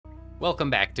Welcome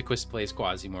back to Quist Plays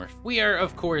Quasimorph. We are,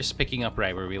 of course, picking up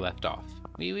right where we left off.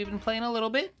 We've been playing a little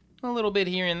bit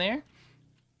here and there.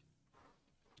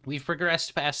 We've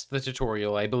progressed past the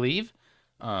tutorial, I believe.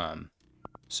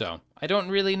 So I don't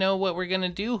really know what we're gonna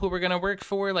do, who we're gonna work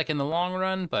for, like in the long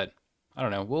run, but I don't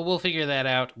know. We'll figure that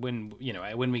out when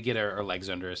when we get our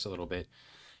legs under us a little bit.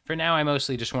 For now, I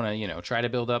mostly just want to try to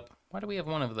build up. Why do we have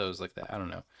one of those like that? I don't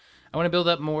know. I want to build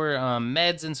up more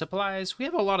meds and supplies. We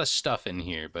have a lot of stuff in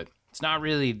here, but it's not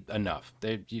really enough.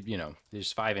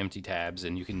 There's 5 empty tabs,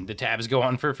 and the tabs go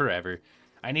on for forever.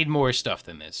 I need more stuff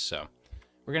than this, so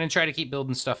we're gonna try to keep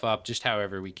building stuff up just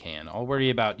however we can. I'll worry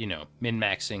about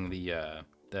min-maxing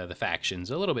the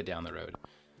factions a little bit down the road.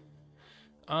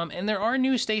 And there are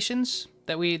new stations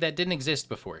that didn't exist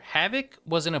before. Havoc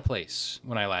wasn't a place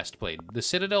when I last played. The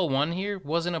Citadel 1 here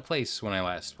wasn't a place when I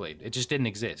last played. It just didn't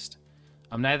exist.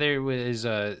 Neither was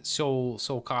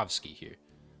Solkovsky here.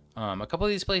 A couple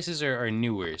of these places are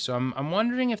newer, so I'm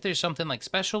wondering if there's something like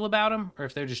special about them, or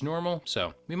if they're just normal.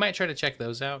 So we might try to check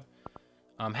those out.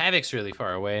 Havoc's really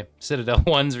far away. Citadel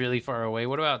 1's really far away.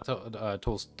 What about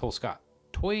Solkovsky?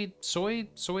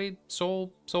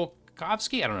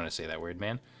 I don't know how to say that word,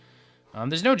 man.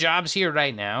 There's no jobs here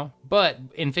right now, but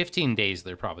in 15 days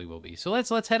there probably will be. So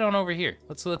let's head on over here.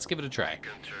 Let's give it a try.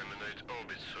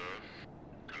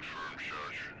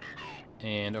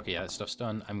 And okay, yeah, that stuff's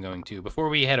done. I'm going to, before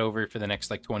we head over for the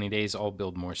next like 20 days, I'll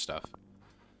build more stuff.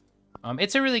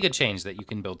 It's a really good change that you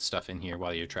can build stuff in here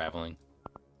while you're traveling.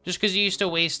 Just because you used to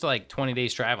waste like 20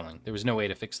 days traveling. There was no way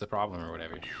to fix the problem or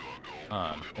whatever.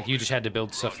 Like you just had to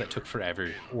build stuff that took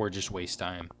forever or just waste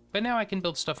time. But now I can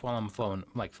build stuff while I'm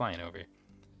flying over.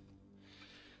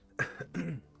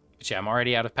 But yeah, I'm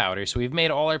already out of powder, so we've made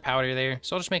all our powder there.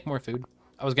 So I'll just make more food.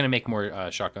 I was gonna make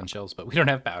more shotgun shells, but we don't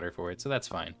have powder for it, so that's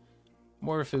fine.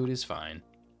 More food is fine.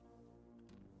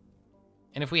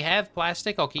 And if we have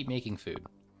plastic, I'll keep making food.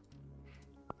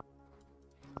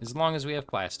 As long as we have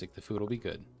plastic, the food will be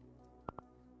good.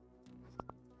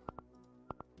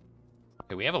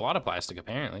 Okay, we have a lot of plastic,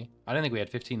 apparently. I didn't think we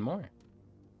had 15 more.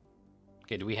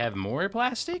 Okay, do we have more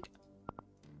plastic?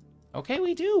 Okay,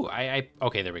 we do.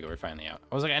 Okay, there we go. We're finally out.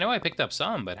 I was like, I know I picked up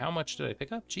some, but how much did I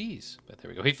pick up? Jeez. But there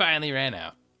we go. We finally ran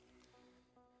out.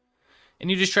 And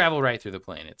you just travel right through the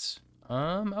planets.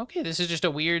 Okay, this is just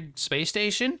a weird space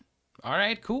station. All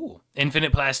right, cool.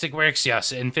 Infinite plastic works,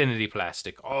 yes. Infinity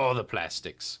plastic. All the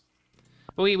plastics.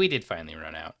 But we did finally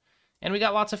run out. And we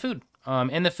got lots of food.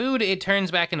 And the food, it turns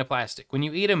back into plastic. When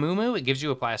you eat a moo-moo, it gives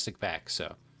you a plastic back,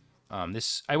 so...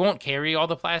 I won't carry all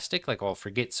the plastic. Like, I'll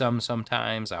forget some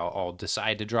sometimes. I'll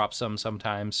decide to drop some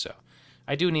sometimes, so...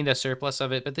 I do need a surplus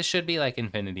of it, but this should be like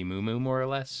Infinity Moo-moo, more or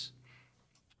less.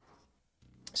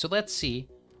 So let's see...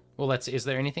 Well, is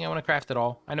there anything I want to craft at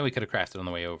all? I know we could have crafted on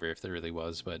the way over if there really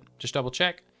was, but just double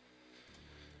check.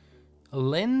 A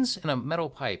lens and a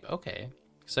metal pipe. Okay.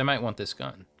 So I might want this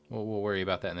gun. We'll worry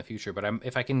about that in the future, but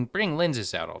if I can bring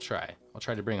lenses out, I'll try. I'll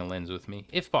try to bring a lens with me,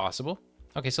 if possible.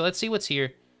 Okay, so let's see what's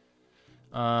here.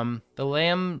 The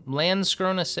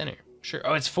Landskrona Center. Sure.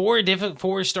 Oh, it's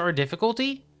 4-star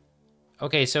difficulty?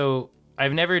 Okay, so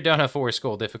I've never done a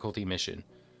 4-skull difficulty mission.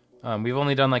 We've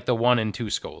only done like the 1 and 2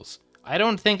 skulls. I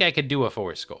don't think I could do a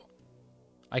 4-skull.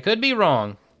 I could be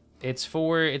wrong. It's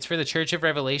for the Church of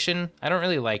Revelation. I don't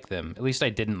really like them. At least I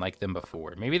didn't like them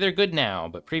before. Maybe they're good now,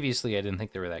 but previously I didn't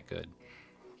think they were that good.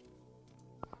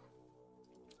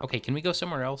 Okay, can we go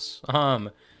somewhere else? Can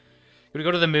we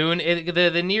go to the moon?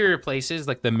 The nearer places,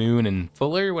 like the moon and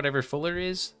Fuller, whatever Fuller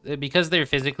is, because they're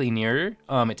physically nearer,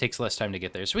 it takes less time to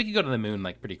get there. So we could go to the moon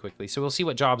like pretty quickly. So we'll see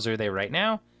what jobs are there right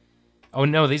now. Oh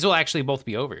no, these will actually both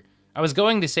be over. I was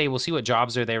going to say we'll see what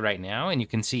jobs are there right now, and you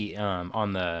can see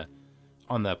on the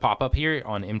pop-up here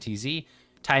on MTZ,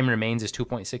 time remains is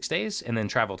 2.6 days, and then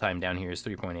travel time down here is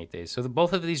 3.8 days. So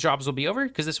both of these jobs will be over,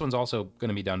 because this one's also going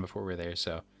to be done before we're there.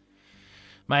 So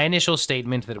my initial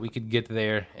statement that we could get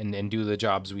there and do the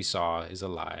jobs we saw is a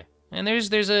lie. And there's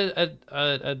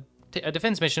a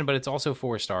defense mission, but it's also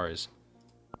 4 stars.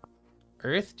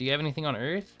 Earth? Do you have anything on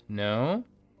Earth? No?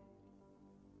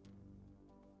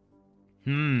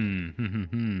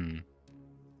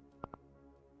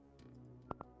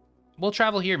 We'll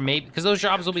travel here, maybe, because those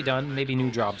jobs will be done. Maybe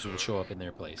new jobs will show up in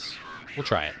their place. We'll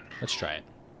try it. Let's try it.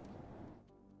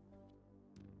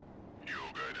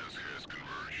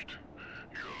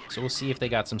 So we'll see if they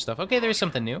got some stuff. Okay, there's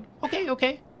something new.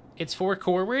 Okay. It's 4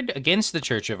 Corward against the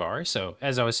Church of R, so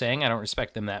as I was saying, I don't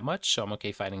respect them that much, so I'm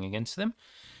okay fighting against them.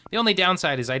 The only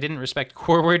downside is I didn't respect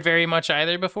Corward very much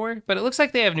either before, but it looks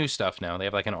like they have new stuff now. They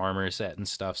have like an armor set and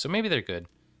stuff, so maybe they're good.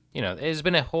 There's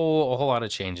been a whole lot of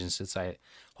changes since I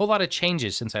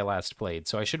last played,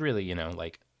 so I should really,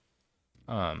 like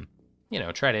You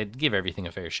know, try to give everything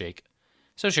a fair shake.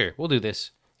 So sure, we'll do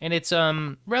this. And it's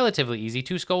relatively easy.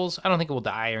 2 skulls. I don't think we'll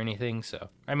die or anything, so...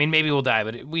 I mean, maybe we'll die,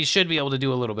 but we should be able to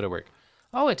do a little bit of work.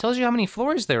 Oh, it tells you how many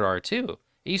floors there are, too.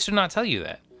 It used to not tell you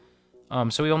that.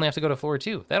 So we only have to go to floor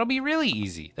 2. That'll be really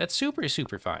easy. That's super,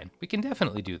 super fine. We can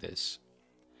definitely do this.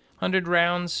 100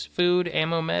 rounds, food,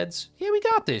 ammo, meds. Yeah, we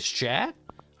got this, chat.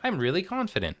 I'm really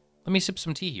confident. Let me sip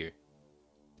some tea here.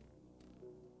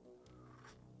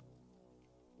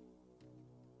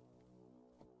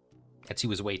 That tea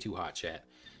was way too hot, chat.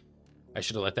 I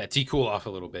should have let that tea cool off a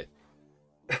little bit.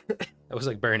 That was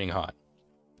like burning hot.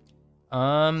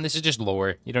 This is just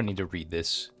lore. You don't need to read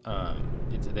this.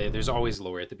 There's always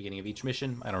lore at the beginning of each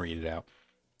mission. I don't read it out.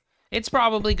 It's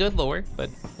probably good lore, but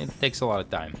it takes a lot of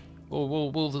time.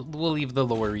 We'll leave the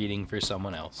lore reading for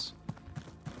someone else.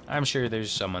 I'm sure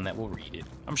there's someone that will read it.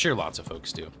 I'm sure lots of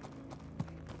folks do.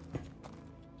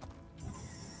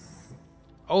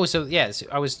 Oh, so yes,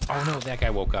 I was. Oh no, that guy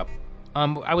woke up.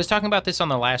 I was talking about this on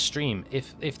the last stream.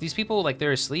 If these people, like,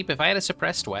 they're asleep, if I had a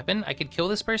suppressed weapon, I could kill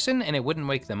this person and it wouldn't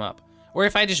wake them up. Or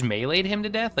if I just meleeed him to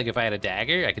death, like if I had a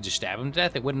dagger, I could just stab him to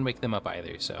death, it wouldn't wake them up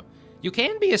either. So you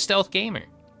can be a stealth gamer.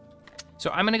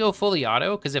 So I'm gonna go fully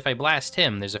auto, because if I blast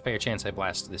him, there's a fair chance I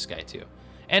blast this guy too.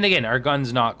 And again, our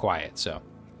gun's not quiet, so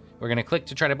we're gonna click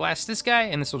to try to blast this guy,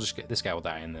 and this guy will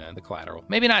die in the collateral.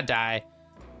 Maybe not die.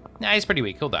 Nah, he's pretty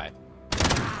weak. He'll die.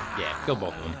 Yeah, kill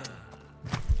both of them.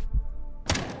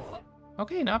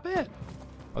 Okay, not bad.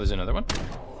 Oh, there's another one.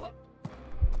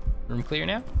 Room clear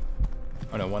now?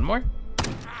 Oh no, one more?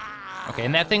 Okay,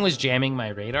 and that thing was jamming my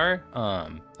radar.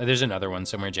 There's another one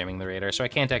somewhere jamming the radar, so I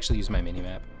can't actually use my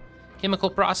minimap.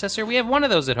 Chemical processor, we have one of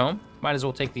those at home. Might as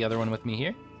well take the other one with me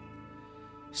here.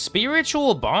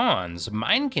 Spiritual bonds,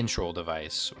 mind control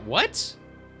device. What?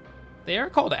 They are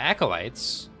called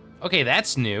acolytes. Okay,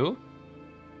 that's new.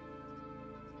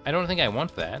 I don't think I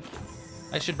want that.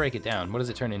 I should break it down. What does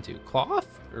it turn into?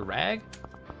 Cloth or rag?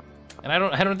 And I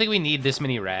don't think we need this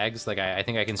many rags. Like I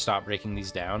think I can stop breaking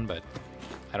these down, but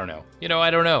I don't know. You know,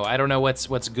 I don't know. I don't know what's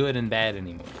good and bad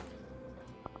anymore.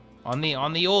 On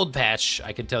the old patch,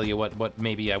 I could tell you what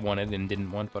maybe I wanted and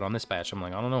didn't want, but on this patch, I'm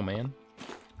like, I don't know, man.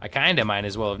 I kinda might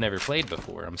as well have never played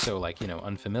before. I'm so, like, you know,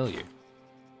 unfamiliar.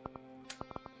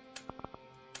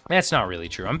 That's not really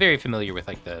true. I'm very familiar with,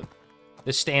 like, the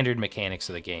standard mechanics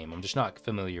of the game. I'm just not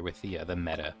familiar with the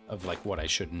meta of, like, what I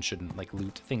should and shouldn't, like,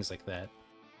 loot, things like that.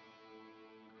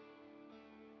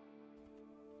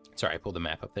 Sorry, I pulled the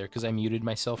map up there because I muted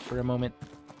myself for a moment.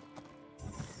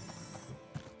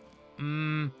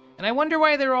 And I wonder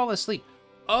why they're all asleep.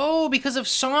 Oh, because of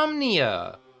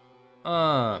Somnia.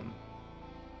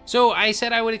 So I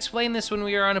said I would explain this when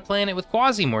we were on a planet with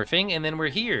Quasimorphing, and then we're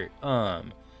here.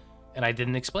 And I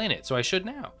didn't explain it, so I should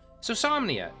now. So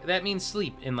Somnia, that means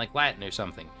sleep in, like, Latin or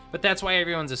something. But that's why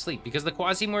everyone's asleep, because the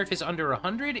Quasimorph is under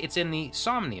 100, it's in the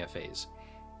Somnia phase.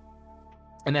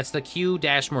 And that's the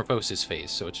Q-morphosis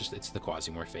phase, so it's the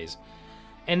Quasimorph phase.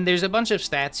 And there's a bunch of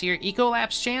stats here.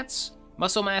 Ecolapse chance,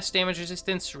 muscle mass, damage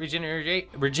resistance,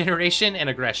 regeneration, and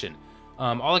aggression.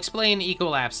 I'll explain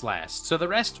Ecolapse last. So the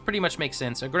rest pretty much makes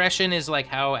sense. Aggression is like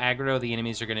how aggro the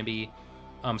enemies are going to be,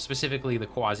 specifically the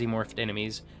Quasimorphed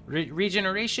enemies.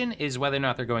 Regeneration is whether or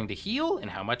not they're going to heal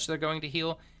and how much they're going to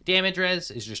heal. Damage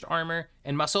res is just armor.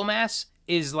 And muscle mass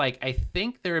is, like, I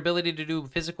think their ability to do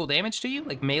physical damage to you,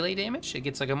 like melee damage. It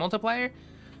gets like a multiplier.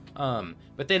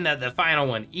 But then the final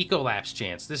one, Ecolapse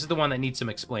chance. This is the one that needs some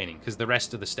explaining, because the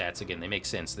rest of the stats, again, they make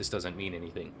sense. This doesn't mean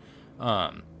anything.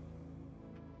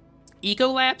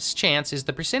 Ecolapse chance is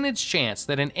the percentage chance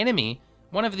that an enemy,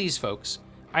 one of these folks,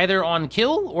 either on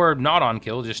kill or not on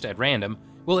kill, just at random,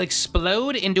 will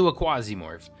explode into a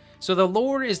Quasimorph. So the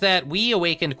lore is that we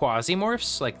awakened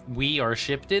Quasimorphs, like we are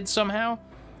shifted somehow.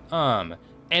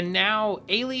 And now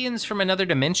aliens from another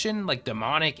dimension, like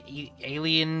demonic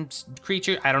alien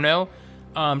creature, I don't know,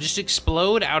 just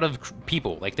explode out of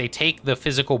people. Like they take the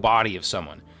physical body of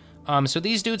someone. So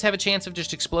these dudes have a chance of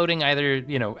just exploding either,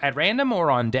 you know, at random or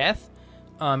on death.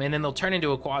 And then they'll turn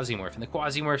into a Quasimorph. And the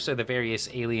Quasimorphs are the various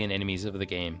alien enemies of the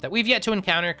game that we've yet to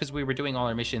encounter because we were doing all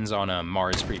our missions on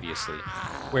Mars previously.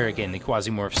 Where, again, the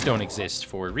Quasimorphs don't exist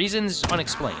for reasons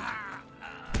unexplained.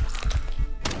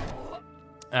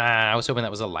 I was hoping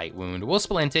that was a light wound. We'll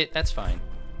splint it. That's fine.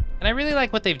 And I really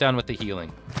like what they've done with the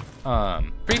healing.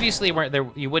 Previously,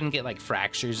 you wouldn't get, like,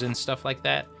 fractures and stuff like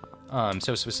that.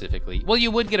 So specifically. Well,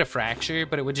 you would get a fracture,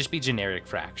 but it would just be generic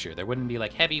fracture. There wouldn't be,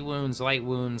 like, heavy wounds, light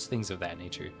wounds, things of that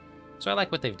nature. So I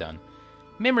like what they've done.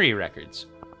 Memory records.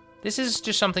 This is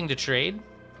just something to trade.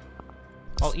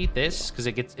 I'll eat this, because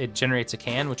it generates a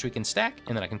can, which we can stack,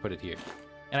 and then I can put it here.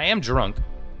 And I am drunk.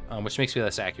 which makes me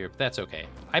less accurate, but that's okay.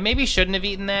 I maybe shouldn't have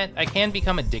eaten that. I can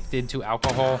become addicted to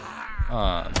alcohol,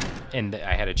 and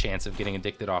I had a chance of getting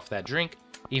addicted off that drink.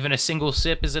 Even a single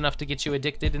sip is enough to get you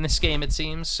addicted in this game, it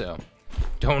seems, so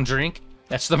don't drink.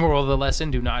 That's the moral of the lesson,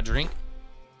 do not drink.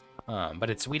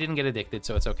 But we didn't get addicted,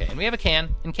 so it's okay. And we have a can,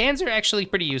 and cans are actually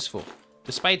pretty useful.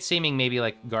 Despite seeming maybe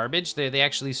like garbage, they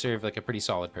actually serve like a pretty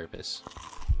solid purpose.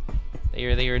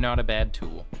 They are not a bad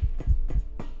tool.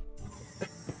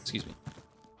 Excuse me.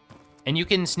 And you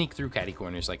can sneak through catty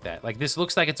corners like that. Like, this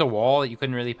looks like it's a wall that you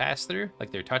couldn't really pass through.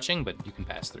 Like, they're touching, but you can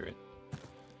pass through it.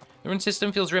 The rune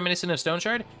system feels reminiscent of Stone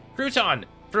Shard. Crouton,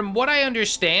 from what I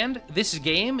understand, this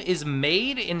game is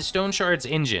made in Stone Shard's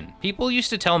engine. People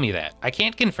used to tell me that. I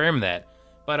can't confirm that,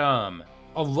 but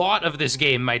a lot of this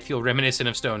game might feel reminiscent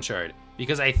of Stone Shard,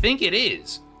 because I think it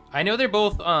is. I know they're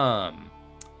both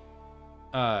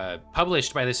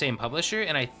published by the same publisher,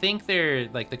 and I think they're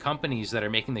like the companies that are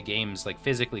making the games like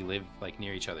physically live like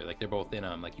near each other. Like, they're both in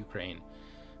like Ukraine.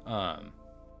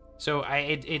 So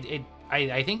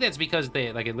I think that's because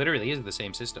it literally is the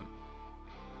same system.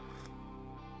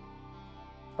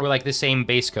 Or like the same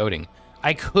base coding.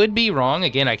 I could be wrong.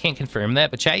 Again, I can't confirm that,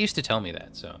 but chat used to tell me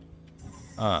that. So,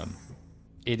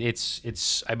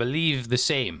 it's I believe the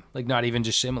same. Like, not even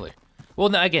just similar. Well,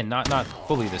 no, again, not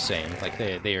fully the same. Like,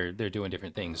 they're doing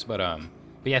different things. But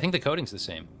yeah, I think the coding's the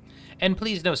same. And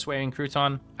please no swearing,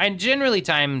 Crouton. I generally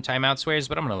time out swears,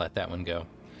 but I'm gonna let that one go.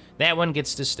 That one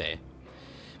gets to stay.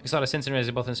 Makes a lot of sense and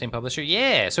they're both in the same publisher.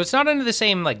 Yeah, so it's not under the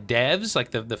same like devs, like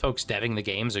the folks deving the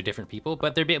games are different people,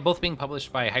 but they're both being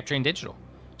published by Hype Train Digital.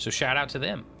 So shout out to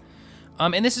them.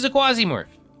 And this is a Quasimorph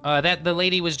that the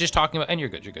lady was just talking about, and you're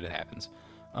good, it happens.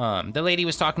 The lady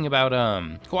was talking about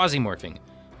Quasimorphing.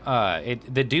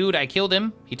 The dude, I killed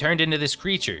him. He turned into this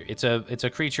creature. It's a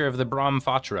creature of the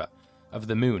Brahmphatra of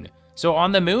the moon. So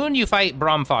on the moon, you fight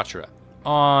Brahmphatra.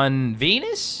 On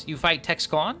Venus, you fight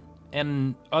Texclon.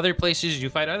 And other places, you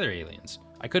fight other aliens.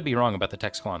 I could be wrong about the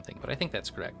Texclon thing, but I think that's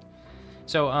correct.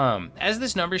 So, as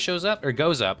this number shows up, or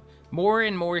goes up, more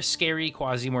and more scary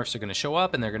Quasimorphs are going to show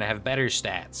up, and they're going to have better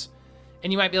stats.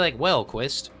 And you might be like, well,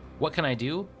 Quist, what can I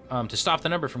do to stop the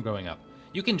number from going up?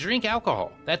 You can drink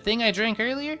alcohol. That thing I drank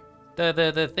earlier,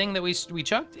 the thing that we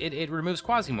chucked, it removes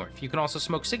Quasimorph. You can also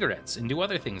smoke cigarettes and do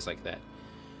other things like that.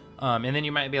 And then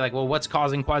you might be like, well, what's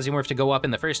causing Quasimorph to go up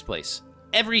in the first place?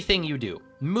 Everything you do.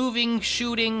 Moving,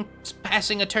 shooting,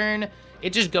 passing a turn,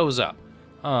 it just goes up.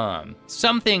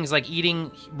 Some things like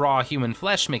eating raw human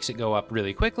flesh makes it go up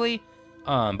really quickly,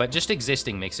 but just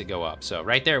existing makes it go up. So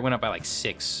right there it went up by like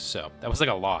 6, so that was like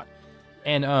a lot.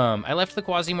 And I left the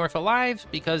Quasimorph alive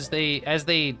because as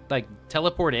they like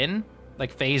teleport in,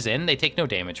 like phase in, they take no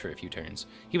damage for a few turns.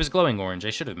 He was glowing orange,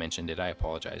 I should have mentioned it, I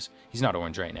apologize. He's not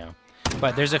orange right now.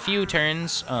 But there's a few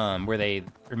turns where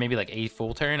or maybe like a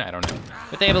full turn, I don't know.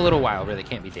 But they have a little while where they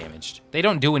can't be damaged. They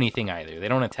don't do anything either. They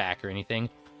don't attack or anything.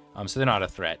 So they're not a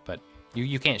threat, but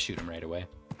you can't shoot them right away.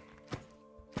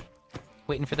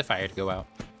 Waiting for the fire to go out.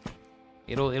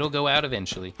 It'll go out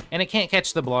eventually. And it can't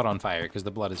catch the blood on fire because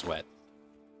the blood is wet.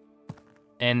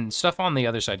 And stuff on the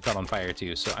other side caught on fire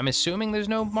too. So I'm assuming there's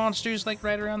no monsters like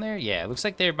right around there. Yeah, it looks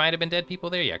like there might have been dead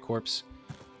people there. Yeah, corpse.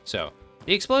 So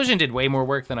the explosion did way more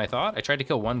work than I thought. I tried to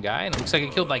kill one guy, and it looks like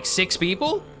it killed like 6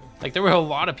 people. Like, there were a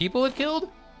lot of people it killed.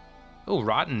 Oh,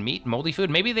 rotten meat, moldy food.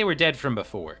 Maybe they were dead from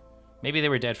before.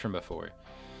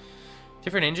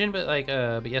 Different engine, but like,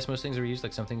 but yes, most things are reused.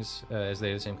 Like some things, as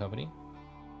they are the same company.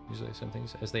 Usually, some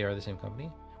things as they are the same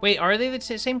company. Wait, are they the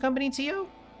same company, Tio?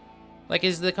 Like,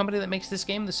 is the company that makes this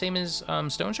game the same as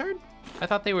Stone Shard? I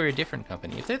thought they were a different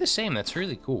company. If they're the same, that's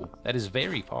really cool. That is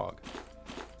very pog.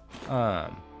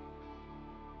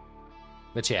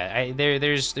 But yeah,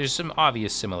 there's some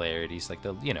obvious similarities, like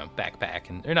the, you know, backpack,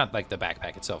 and or not like the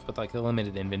backpack itself, but like the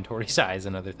limited inventory size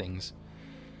and other things.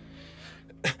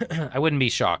 I wouldn't be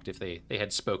shocked if they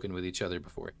had spoken with each other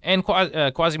before. And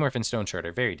Quasimorph and Stone Shard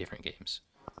are very different games,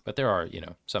 but there are, you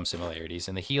know, some similarities,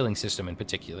 and the healing system in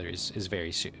particular is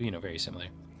very, you know, very similar.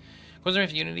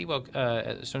 Quasimorph Unity, well,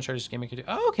 Stone Shard is Game Maker 2.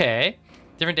 Oh, okay.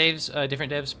 Different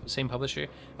devs, same publisher.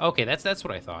 Okay, that's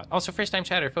what I thought. Also, first time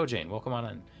chatter, Fo Jane, welcome on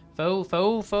in.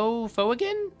 Fo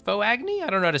again? Fo Agni? I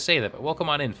don't know how to say that, but welcome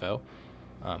on in, Fo.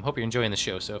 Hope you're enjoying the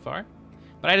show so far.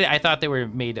 But I thought they were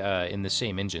made in the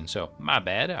same engine, so my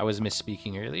bad. I was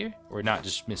misspeaking earlier, or not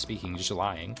just misspeaking, just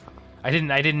lying. I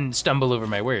didn't stumble over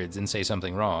my words and say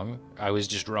something wrong. I was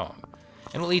just wrong.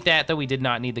 And we'll eat that, though we did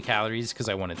not need the calories because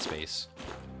I wanted space.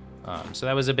 So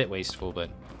that was a bit wasteful, but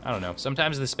I don't know.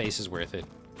 Sometimes the space is worth it.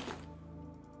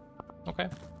 Okay.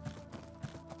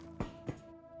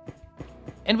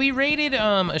 And we raided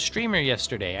a streamer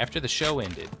yesterday after the show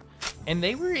ended. And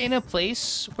they were in a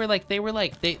place where, like, they were,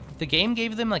 like, the game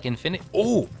gave them, like, infinite...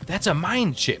 Oh, that's a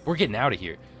mind chip. We're getting out of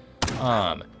here.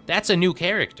 That's a new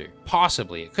character.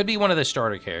 Possibly. It could be one of the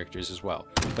starter characters as well.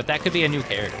 But that could be a new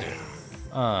character.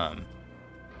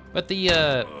 But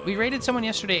we raided someone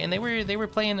yesterday, and they were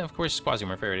playing, of course,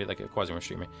 Quasimorph already, like a Quasimorph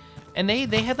streamer. And they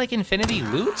had, like, infinity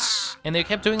loots, and they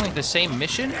kept doing, like, the same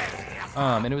mission.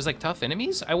 And it was, like, tough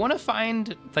enemies. I want to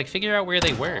find, like, figure out where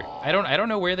they were. I don't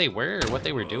know where they were or what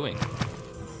they were doing.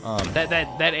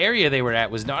 That area they were at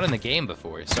was not in the game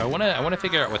before, so I wanna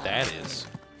figure out what that is.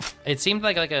 It seemed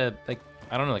like I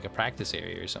don't know, like a practice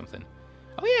area or something.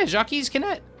 Oh yeah, Jacques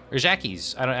Canet or Jacques.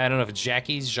 I don't know if it's Jacques,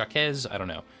 I don't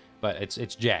know, but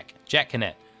it's Jack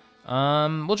Canet.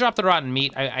 We'll drop the rotten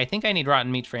meat. I think I need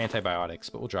rotten meat for antibiotics,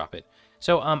 but we'll drop it.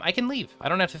 So I can leave. I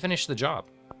don't have to finish the job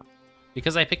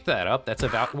because I picked that up. That's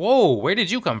about. Whoa, where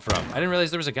did you come from? I didn't realize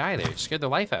there was a guy there. It scared the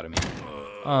life out of me.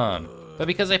 But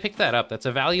because I picked that up, that's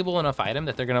a valuable enough item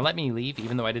that they're gonna let me leave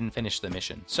even though I didn't finish the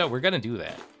mission. So we're gonna do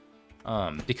that.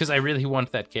 Because I really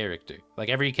want that character. Like,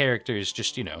 every character is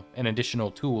just, you know, an additional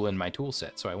tool in my tool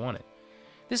set, so I want it.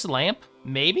 This lamp,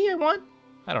 maybe I want?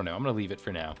 I don't know, I'm gonna leave it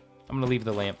for now. I'm gonna leave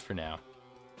the lamp for now.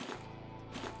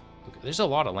 Look, there's a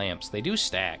lot of lamps. They do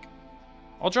stack.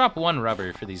 I'll drop one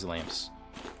rubber for these lamps.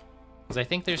 Because I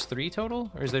think there's 3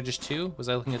 total, or is there just 2? Was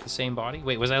I looking at the same body?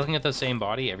 Wait, was I looking at the same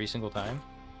body every single time?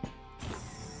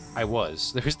 I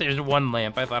was. There's 1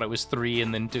 lamp. I thought it was 3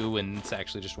 and then 2, and it's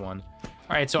actually just 1.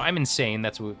 All right, so I'm insane.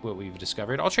 That's what we've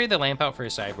discovered. I'll trade the lamp out for a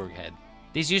cyborg head.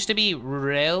 These used to be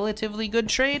relatively good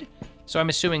trade, so I'm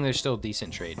assuming they're still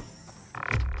decent trade.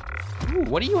 Ooh,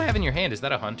 what do you have in your hand? Is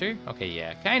that a hunter? Okay,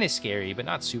 yeah, kind of scary, but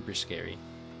not super scary.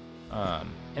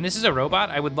 And this is a robot.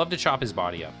 I would love to chop his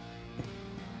body up.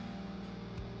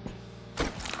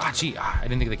 Ah, gee, I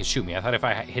didn't think they could shoot me. I thought if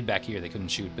I hid back here, they couldn't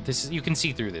shoot. But this is, you can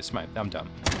see through this. I'm dumb.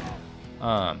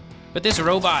 But this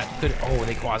robot could... Oh,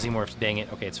 they Quasimorphed. Dang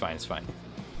it. Okay, it's fine. It's fine.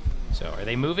 So, are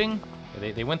they moving?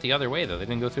 They went the other way, though. They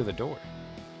didn't go through the door.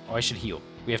 Oh, I should heal.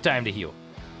 We have time to heal.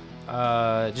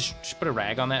 Just put a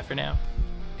rag on that for now.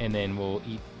 And then we'll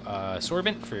eat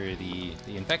sorbent for the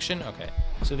infection. Okay.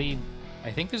 So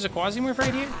I think there's a Quasimorph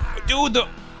right here. Dude,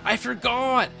 I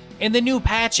forgot. In the new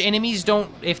patch, enemies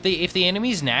don't... If the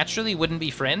enemies naturally wouldn't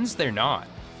be friends, they're not.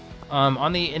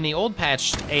 In the old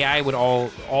patch, AI would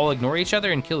all ignore each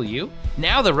other and kill you.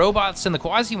 Now the robots and the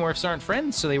Quasimorphs aren't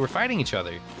friends, so they were fighting each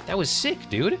other. That was sick,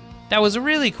 dude. That was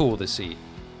really cool to see.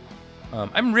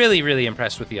 I'm really, really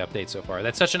impressed with the update so far.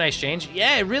 That's such a nice change.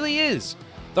 Yeah, it really is.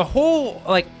 The whole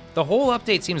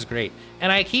update seems great.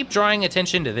 And I keep drawing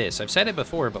attention to this. I've said it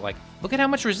before, but like, look at how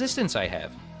much resistance I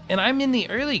have. And I'm in the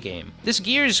early game. This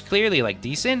gear is clearly like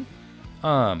decent.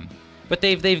 But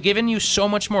they've given you so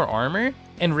much more armor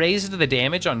and raised the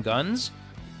damage on guns,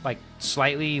 like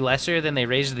slightly lesser than they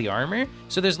raised the armor.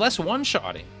 So there's less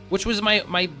one-shotting, which was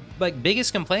my like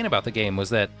biggest complaint about the game, was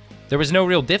that there was no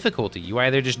real difficulty. You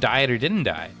either just died or didn't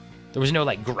die. There was no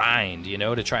like grind, you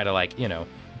know, to try to like, you know,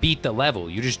 beat the level.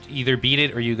 You just either beat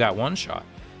it or you got one shot.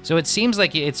 So it seems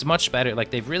like it's much better.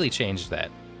 Like they've really changed that,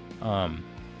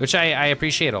 which I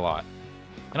appreciate a lot.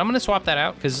 And I'm gonna swap that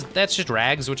out because that's just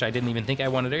rags, which I didn't even think I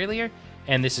wanted earlier.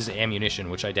 And this is ammunition,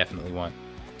 which I definitely want.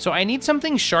 So I need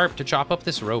something sharp to chop up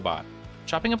this robot.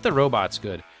 Chopping up the robot's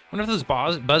good. I wonder if those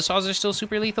buzzsaws are still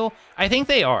super lethal. I think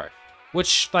they are,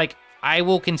 which like I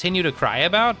will continue to cry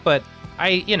about, but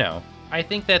I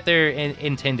think that they're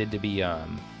intended to be,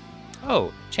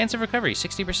 oh, chance of recovery,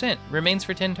 60%, remains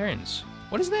for 10 turns.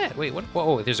 What is that? Wait, what?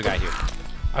 Whoa, there's a guy here.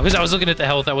 I was looking at the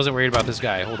health. I wasn't worried about this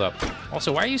guy. Hold up.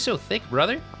 Also, why are you so thick,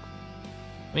 brother?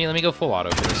 Let me go full auto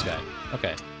for this guy.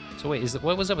 Okay. So wait,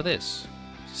 what was up with this?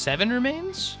 7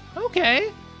 remains?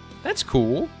 Okay. That's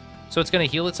cool. So it's gonna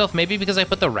heal itself. Maybe because I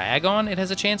put the rag on, it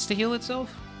has a chance to heal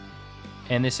itself.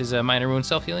 And this is a minor wound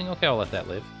self-healing. Okay, I'll let that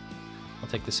live. I'll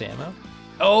take this ammo.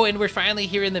 Oh, and we're finally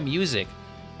hearing the music.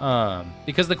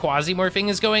 Because the Quasimorphing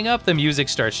is going up, the music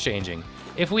starts changing.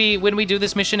 When we do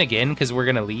this mission again, because we're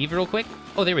gonna leave real quick.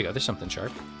 Oh, there we go. There's something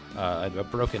sharp. A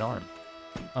broken arm.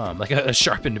 Like a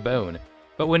sharpened bone.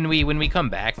 But when we come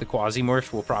back, the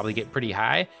Quasimorph will probably get pretty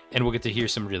high, and we'll get to hear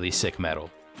some really sick metal.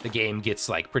 The game gets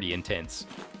like pretty intense.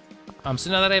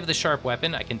 So now that I have the sharp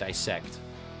weapon, I can dissect.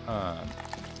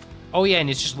 Oh yeah, and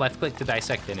it's just left click to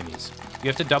dissect enemies. You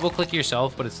have to double click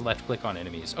yourself, but it's left click on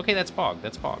enemies. Okay, that's Pog.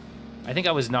 That's Pog. I think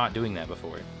I was not doing that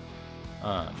before.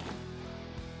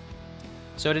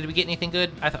 So did we get anything good?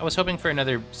 I was hoping for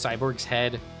another cyborg's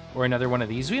head or another one of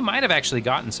these. We might have actually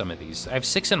gotten some of these. I have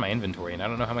 6 in my inventory, and I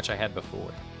don't know how much I had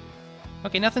before.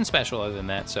 Okay, nothing special other than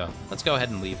that, so let's go ahead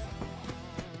and leave.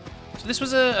 So this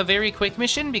was a very quick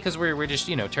mission because we're just,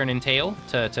 you know, turning tail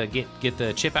to get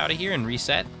the chip out of here and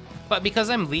reset. But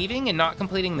because I'm leaving and not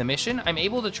completing the mission, I'm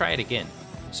able to try it again.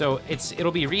 So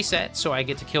it'll be reset, so I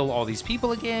get to kill all these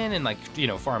people again and, like, you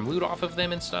know, farm loot off of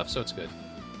them and stuff, so it's good.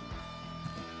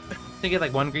 Did I get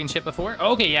like 1 green chip before?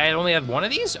 Okay, yeah, I only have 1 of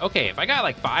these? Okay, if I got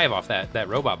like 5 off that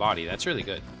robot body, that's really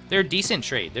good. They're a decent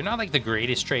trade. They're not like the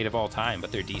greatest trade of all time,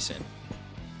 but they're decent.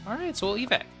 All right, so we'll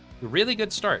evac. Really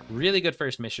good start. Really good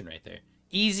first mission right there.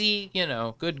 Easy, you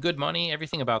know, good money.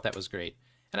 Everything about that was great.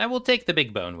 And I will take the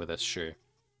big bone with us, sure.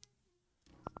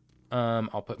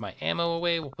 I'll put my ammo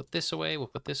away. We'll put this away. We'll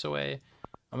put this away.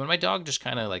 And my dog just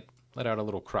kind of like let out a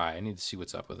little cry. I need to see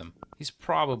what's up with him. He's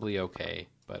probably okay,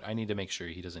 but I need to make sure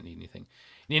he doesn't need anything.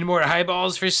 Need more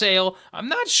highballs for sale? I'm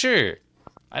not sure.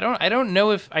 I don't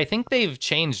know if... I think they've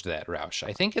changed that, Roush.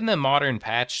 I think in the modern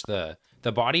patch, the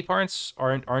body parts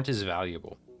aren't as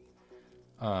valuable.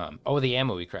 Oh, the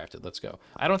ammo we crafted. Let's go.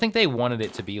 I don't think they wanted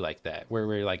it to be like that, where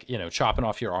we're like, you know, chopping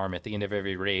off your arm at the end of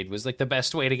every raid was like the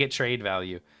best way to get trade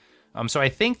value. So I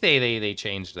think they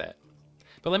changed that.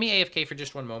 But let me AFK for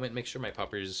just 1 moment, make sure my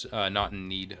pupper's not in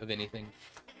need of anything.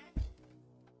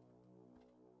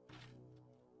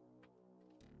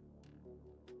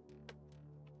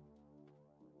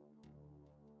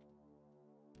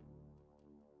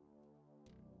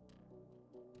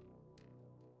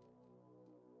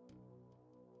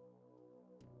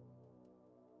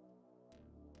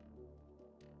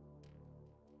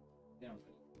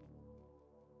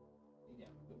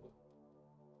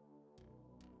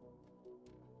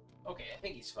 Okay, I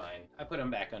think he's fine. I put him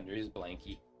back under his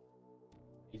blankie.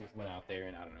 He just went out there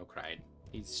and, I don't know, cried.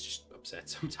 He's just upset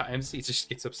sometimes. He just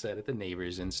gets upset at the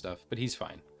neighbors and stuff, but he's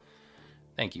fine.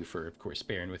 Thank you for, of course,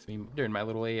 bearing with me during my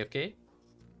little AFK.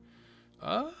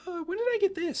 When did I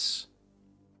get this?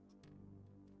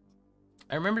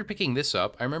 I remember picking this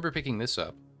up.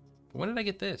 When did I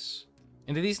get this?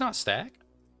 And did these not stack?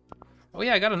 Oh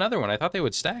yeah, I got another one. I thought they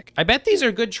would stack. I bet these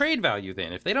are good trade value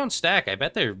then. If they don't stack, I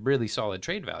bet they're really solid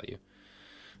trade value.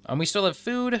 We still have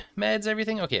food, meds,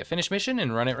 everything. Okay, finish mission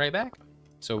and run it right back.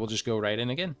 So we'll just go right in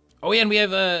again. Oh yeah, and we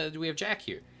have Jack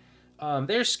here.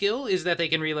 Their skill is that they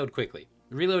can reload quickly.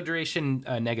 Reload duration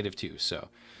 -2. So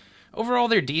overall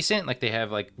they're decent. Like they have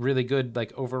like really good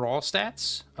like overall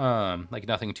stats. Like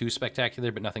nothing too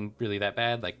spectacular, but nothing really that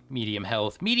bad. Like medium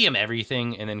health, medium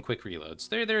everything, and then quick reloads.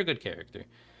 They're a good character.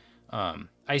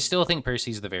 I still think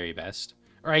Percy's the very best.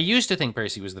 Or I used to think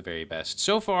Percy was the very best.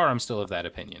 So far, I'm still of that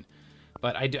opinion.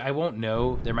 But I won't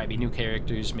know. There might be new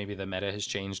characters. Maybe the meta has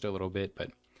changed a little bit. But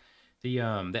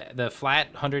the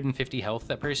flat 150 health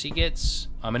that Percy gets,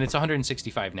 and it's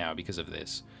 165 now because of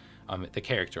this. The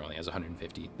character only has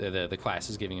 150. The class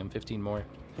is giving him 15 more.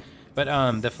 But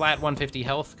the flat 150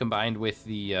 health combined with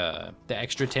the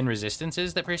extra 10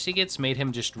 resistances that Percy gets made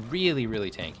him just really,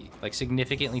 really tanky. Like,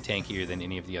 significantly tankier than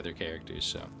any of the other characters,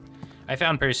 so... I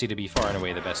found Percy to be far and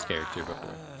away the best character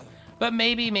before. But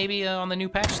maybe on the new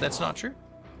patch, that's not true.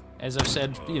 As I've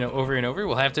said, you know, over and over,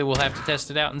 we'll have to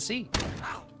test it out and see.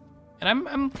 And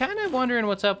I'm kind of wondering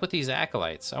what's up with these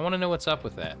acolytes. I want to know what's up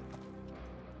with that.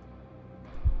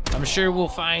 I'm sure we'll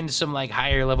find some, like,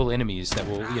 higher level enemies that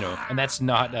will, you know, and that's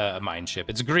not a mine ship.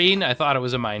 It's green. I thought it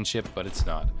was a mine ship, but it's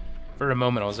not. For a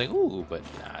moment, I was like, ooh, but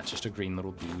nah, it's just a green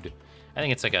little dude. I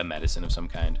think it's like a medicine of some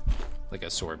kind, like a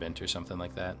sorbent or something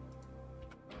like that.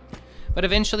 But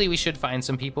eventually, we should find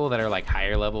some people that are, like,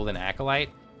 higher level than Acolyte,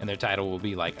 and their title will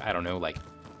be, like, I don't know, like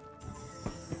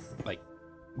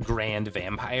Grand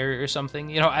Vampire or something.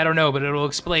 You know, I don't know, but it'll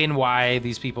explain why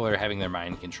these people are having their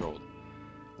mind controlled.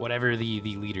 Whatever the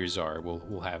leaders are,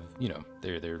 we'll have, you know,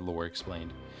 their lore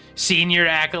explained. Senior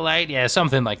Acolyte, yeah,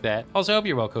 something like that. Also, hope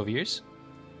you're well, Coviers.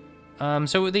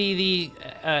 So the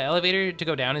elevator to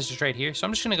go down is just right here, so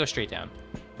I'm just gonna go straight down.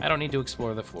 I don't need to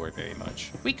explore the floor very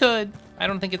much. We could. I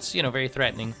don't think it's, you know, very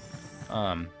threatening.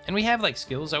 And we have, like,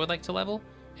 skills I would like to level.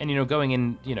 And, you know, going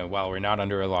in, you know, while we're not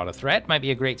under a lot of threat might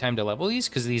be a great time to level these,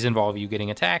 because these involve you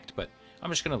getting attacked, but I'm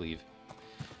just gonna leave.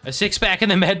 A 6-pack in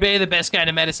the med bay, the best kind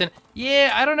of medicine.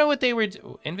 Yeah, I don't know what they were...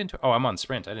 Inventory... Oh, I'm on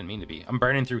sprint. I didn't mean to be. I'm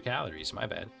burning through calories. My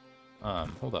bad.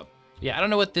 Hold up. Yeah, I don't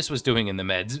know what this was doing in the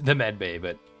med bay,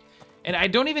 but... And I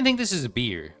don't even think this is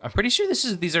beer. I'm pretty sure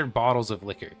these are bottles of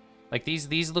liquor. Like,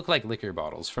 these look like liquor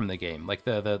bottles from the game. Like,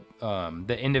 the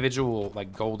individual,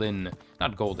 like, golden...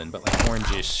 Not golden, but, like,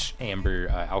 orangish amber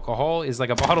alcohol is like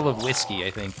a bottle of whiskey,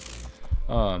 I think.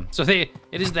 So they're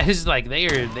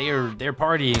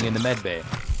partying in the med bay.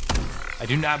 I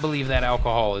do not believe that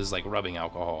alcohol is like rubbing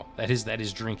alcohol. That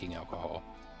is drinking alcohol.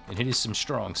 And it is some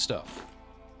strong stuff.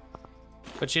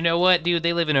 But you know what, dude?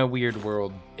 They live in a weird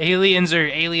world. Aliens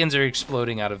are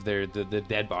exploding out of the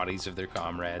dead bodies of their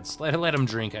comrades. Let them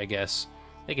drink, I guess.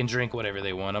 They can drink whatever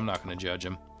they want. I'm not gonna judge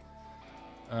them.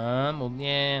 Well,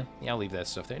 yeah, I'll leave that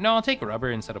stuff there. No, I'll take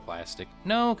rubber instead of plastic.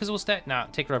 No, because we'll stack. Nah,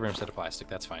 take rubber instead of plastic.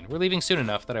 That's fine. We're leaving soon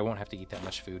enough that I won't have to eat that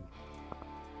much food.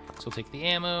 So we'll take the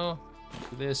ammo.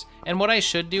 Do this. And what I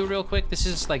should do real quick, this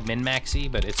is like min-maxy,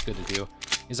 but it's good to do,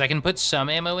 is I can put some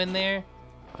ammo in there.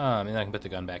 And I can put the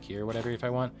gun back here or whatever if I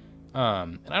want.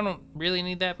 And I don't really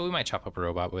need that, but we might chop up a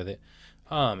robot with it.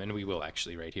 And we will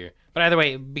actually right here. But either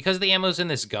way, because the ammo's in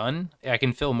this gun, I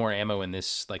can fill more ammo in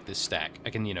this, like this stack. I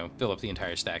can, you know, fill up the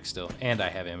entire stack still. And I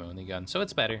have ammo in the gun, so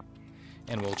it's better.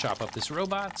 And we'll chop up this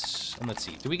robot. And let's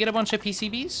see, did we get a bunch of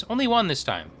PCBs? Only one this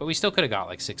time, but we still could have got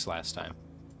like 6 last time.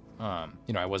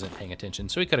 You know, I wasn't paying attention,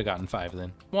 so we could have gotten 5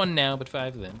 then. 1 now, but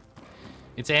 5 then.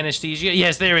 It's anesthesia.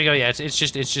 Yes, there we go. Yeah, it's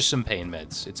just some pain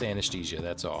meds. It's anesthesia.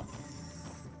 That's all.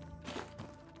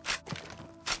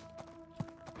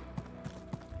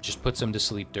 Just puts them to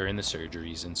sleep during the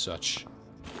surgeries and such.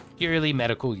 Purely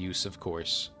medical use, of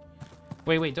course.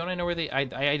 Wait. Don't I know where they?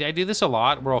 I do this a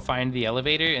lot, where I'll find the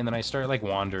elevator and then I start like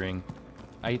wandering.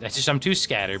 I'm too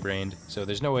scatterbrained, so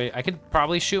there's no way. I could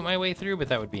probably shoot my way through, but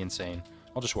that would be insane.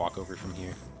 I'll just walk over from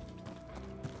here.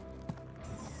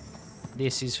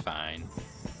 This is fine.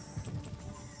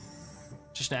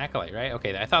 Just an acolyte, right?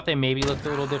 Okay, I thought they maybe looked a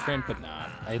little different, but nah.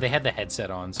 They had the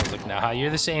headset on, so I was like, nah, you're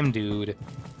the same dude.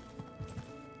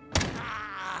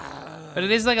 But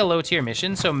it is like a low-tier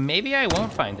mission, so maybe I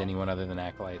won't find anyone other than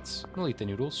acolytes. I'll eat the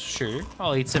noodles, sure.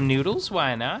 I'll eat some noodles,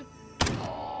 why not?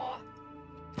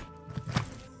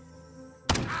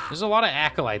 There's a lot of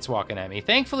acolytes walking at me.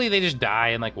 Thankfully, they just die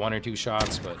in like 1 or 2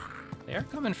 shots, but they are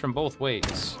coming from both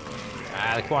ways.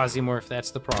 Ah, the Quasimorph,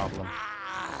 that's the problem.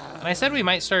 And I said we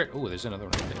might start... Ooh, there's another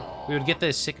one right there. We would get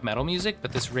the sick metal music,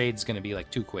 but this raid's gonna be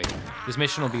like too quick. This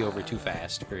mission will be over too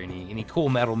fast for any cool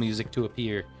metal music to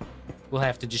appear. We'll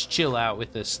have to just chill out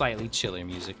with the slightly chiller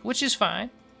music, which is fine.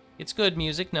 It's good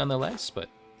music nonetheless, but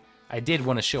I did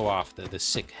want to show off the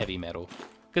sick heavy metal,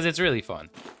 because it's really fun.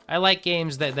 I like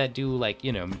games that do, like,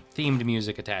 you know, themed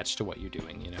music attached to what you're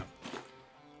doing, you know?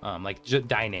 Like,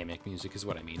 dynamic music is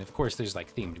what I mean. Of course, there's,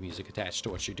 like, themed music attached to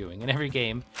what you're doing in every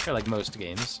game, or, like, most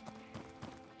games.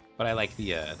 But I like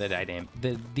the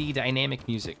dynamic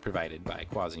music provided by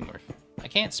Quasimorph. I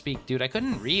can't speak, dude. I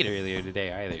couldn't read earlier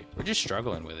today, either. We're just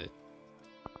struggling with it.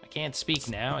 I can't speak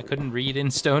now. I couldn't read in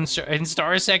Star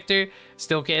Sector.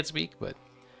 Still can't speak, but...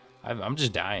 I'm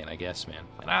just dying, I guess, man.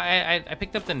 And I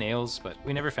picked up the nails, but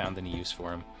we never found any use for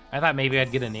them. I thought maybe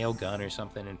I'd get a nail gun or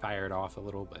something and fire it off a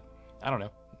little, but I don't know.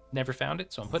 Never found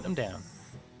it, so I'm putting them down.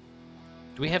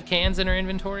 Do we have cans in our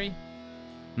inventory?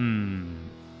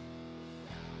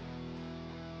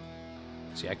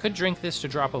 See, I could drink this to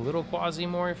drop a little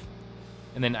Quasimorph,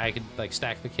 and then I could, like,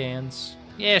 stack the cans.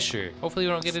 Yeah, sure. Hopefully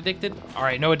we don't get addicted. All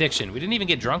right, no addiction. We didn't even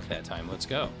get drunk that time. Let's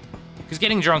go. Because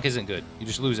getting drunk isn't good. You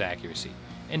just lose accuracy.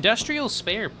 Industrial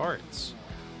spare parts.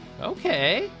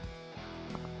 Okay.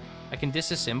 I can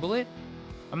disassemble it?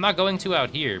 I'm not going to out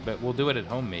here, but we'll do it at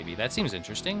home maybe. That seems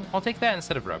interesting. I'll take that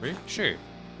instead of rubber. Sure.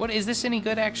 What, is this any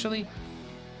good actually?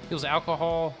 Heals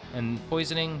alcohol and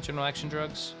poisoning, general action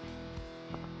drugs.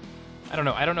 I don't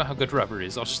know. I don't know how good rubber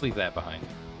is. I'll just leave that behind.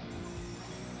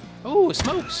 Oh,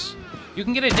 smokes. You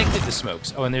can get addicted to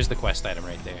smokes. Oh, and there's the quest item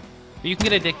right there. But you can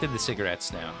get addicted to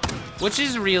cigarettes now, which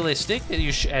is realistic,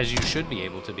 as you should be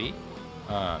able to be.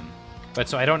 But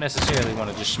so I don't necessarily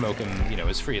want to just smoke them, you know,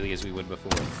 as freely as we would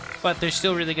before. But there's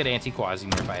still really good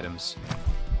anti-Quasimorph items.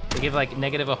 They give like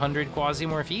 -100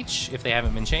 Quasimorph each if they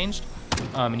haven't been changed,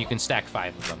 and you can stack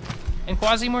 5 of them. And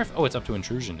Quasimorph, oh, it's up to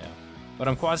intrusion now. But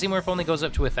Quasimorph only goes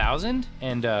up to 1,000,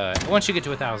 and once you get to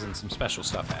 1,000, some special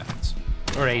stuff happens,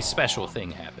 or a special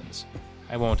thing happens.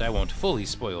 I won't fully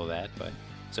spoil that, but.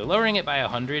 So lowering it by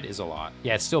 100 is a lot.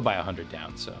 Yeah, it's still by 100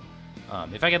 down, so.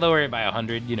 If I could lower it by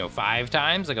 100, you know, 5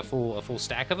 times, like a full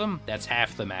stack of them, that's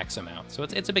half the max amount. So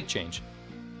it's a big change.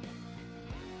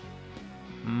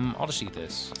 I'll just eat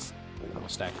this. I'll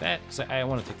stack that, because I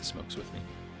want to take the smokes with me.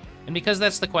 And because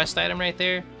that's the quest item right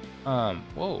there,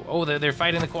 whoa, oh, they're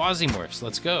fighting the Quasimorphs,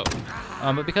 let's go.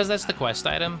 But because that's the quest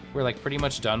item, we're like pretty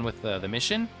much done with the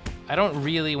mission. I don't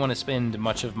really want to spend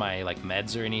much of my like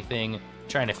meds or anything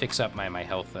trying to fix up my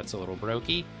health that's a little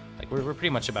brokey. Like we're pretty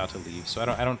much about to leave, so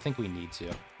I don't think we need to.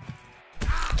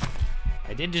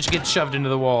 I did just get shoved into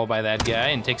the wall by that guy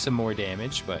and take some more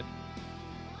damage, but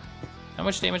how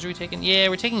much damage are we taking? Yeah,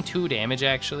 we're taking 2 damage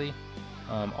actually.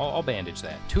 I'll bandage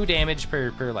that. 2 damage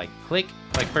per like click,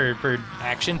 like per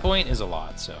action point is a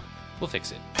lot, so we'll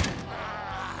fix it.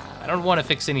 I don't want to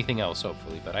fix anything else,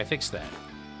 hopefully, but I fixed that.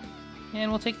 And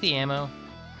we'll take the ammo.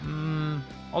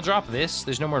 I'll drop this.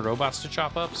 There's no more robots to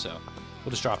chop up, so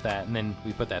we'll just drop that, and then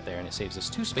we put that there, and it saves us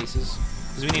 2 spaces,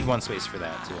 because we need 1 space for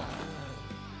that, too.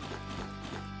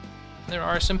 There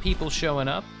are some people showing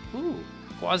up. Ooh,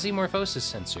 Quasimorphosis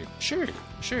sensor. Sure,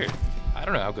 sure. I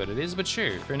don't know how good it is, but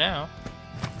sure, for now.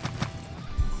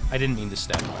 I didn't mean to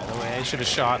step, by the way. I should have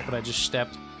shot, but I just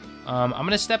stepped. I'm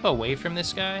going to step away from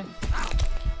this guy.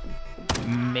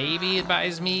 Maybe it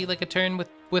buys me, like, a turn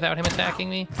without him attacking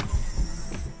me.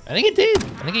 I think it did.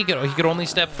 I think he could only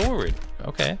step forward.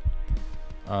 Okay.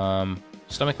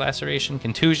 Stomach laceration,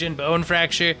 contusion, bone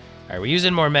fracture. All right, we're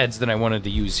using more meds than I wanted to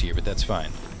use here, but that's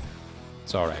fine.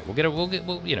 It's all right. We'll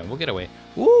get away.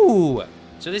 Ooh.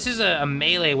 So this is a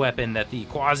melee weapon that the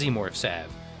Quasimorphs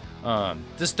have.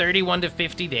 Does 31 to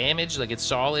 50 damage, like it's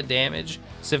solid damage,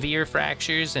 severe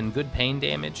fractures, and good pain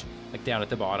damage, like down at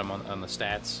the bottom on the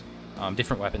stats.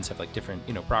 Different weapons have like different,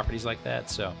 properties like that.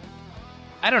 So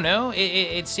I don't know.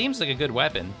 It seems like a good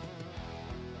weapon,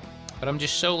 but I'm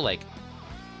just so like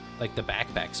the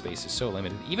backpack space is so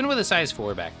limited. Even with a size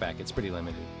 4 backpack, it's pretty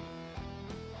limited.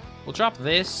 We'll drop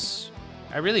this.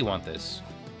 I really want this.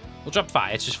 We'll drop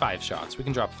 5. It's just 5 shots. We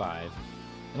can drop 5.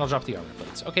 And I'll drop the armor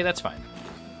plates. Okay, that's fine.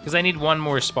 Because I need 1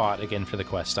 more spot, again, for the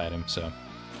quest item, so...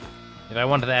 If I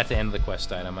want that to end the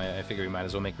quest item, I figure we might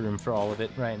as well make room for all of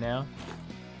it right now.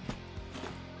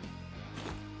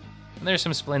 And there's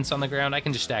some splints on the ground. I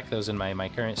can just stack those in my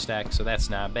current stack, so that's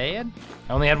not bad.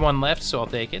 I only had 1 left, so I'll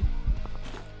take it.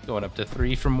 Going up to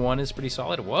 3 from 1 is pretty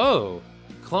solid. Whoa!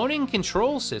 Cloning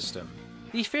control system.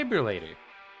 Defibrillator.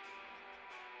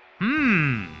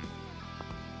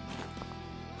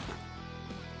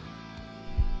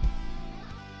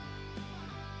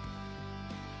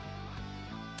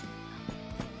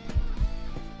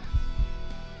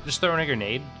 Just throwing a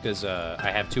grenade, because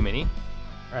I have too many.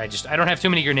 Or I don't have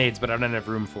too many grenades, but I don't have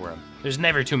room for them. There's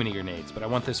never too many grenades, but I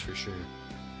want this for sure.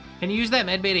 Can you use that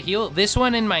medbay to heal? This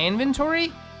one in my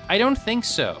inventory? I don't think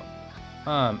so.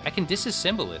 I can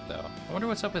disassemble it, though. I wonder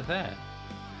what's up with that.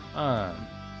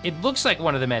 It looks like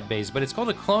one of the med bays, but it's called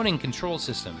a cloning control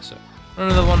system, so I don't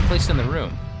know the one placed in the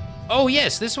room. Oh,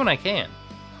 yes, this one I can.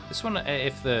 This one,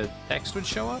 if the text would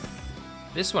show up,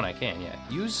 this one I can, yeah.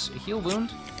 Use heal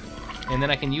wound, and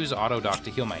then I can use auto dock to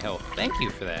heal my health. Thank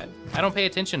you for that. I don't pay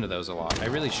attention to those a lot. I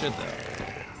really should,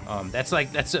 though.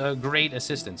 That's a great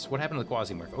assistance. What happened to the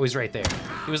Quasimorph? Oh, he's right there.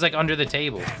 He was like under the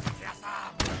table.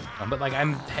 But like,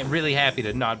 I'm really happy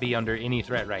to not be under any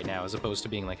threat right now, as opposed to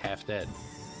being like half dead.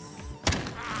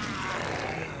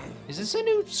 Is this a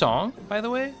new song, by the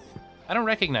way? I don't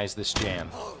recognize this jam.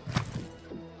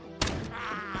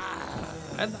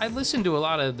 I listen to a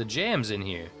lot of the jams in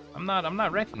here. I'm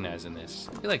not recognizing this.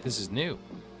 I feel like this is new,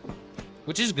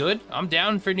 which is good. I'm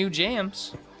down for new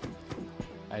jams.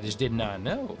 I just did not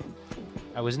know.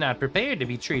 I was not prepared to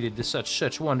be treated to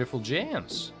such wonderful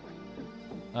jams.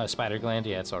 Spider gland,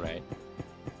 yeah, it's all right.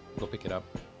 Go pick it up.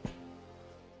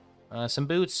 Some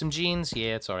boots, some jeans,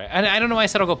 yeah, it's all right. I don't know why I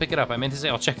said I'll go pick it up. I meant to say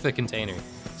I'll check the container.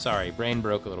 Sorry, brain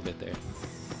broke a little bit there.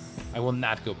 I will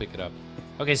not go pick it up.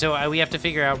 Okay, so we have to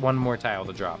figure out 1 more tile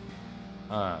to drop.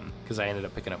 Because I ended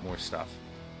up picking up more stuff.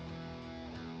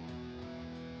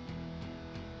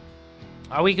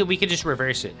 We could just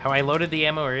reverse it. How I loaded the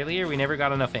ammo earlier, we never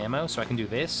got enough ammo, so I can do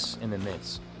this and then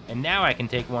this. And now I can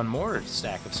take 1 more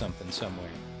stack of something somewhere.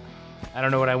 I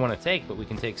don't know what I want to take, but we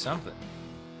can take something.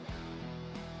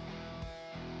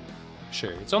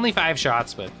 Sure, it's only 5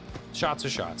 shots, but shots are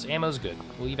shots. Ammo's good.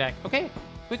 We'll evac. Okay,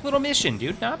 quick little mission,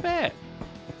 dude. Not bad.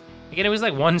 Again, it was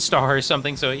like 1 star or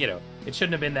something, so, it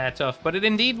shouldn't have been that tough, but it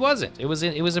indeed wasn't. It was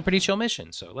a pretty chill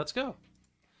mission, so let's go.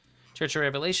 Church of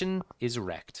Revelation is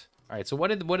wrecked. All right, so what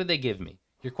did they give me?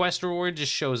 Your quest reward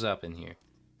just shows up in here.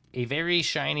 A very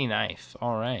shiny knife.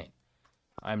 All right.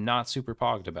 I'm not super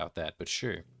pogged about that, but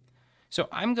sure. So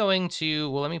I'm going to...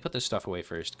 Well, let me put this stuff away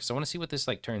first, because I want to see what this,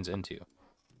 like, turns into.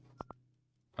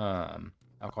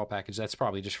 Alcohol package. That's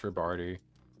probably just for barter.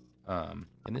 Can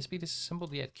this be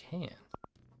disassembled yet? Can.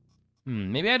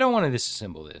 Maybe I don't want to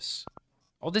disassemble this.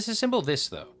 I'll disassemble this,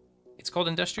 though. It's called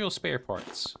industrial spare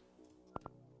parts.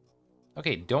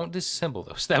 Okay, don't disassemble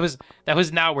those. That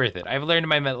was not worth it. I've learned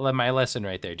my lesson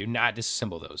right there. Do not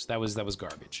disassemble those. That was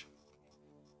garbage.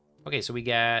 Okay, so we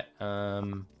got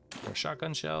more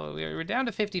shotgun shell. We're down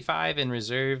to 55 in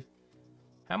reserve.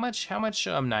 How much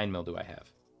 9mm do I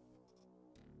have?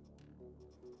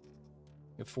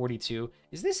 We have 42.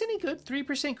 Is this any good?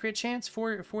 3% crit chance,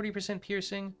 40%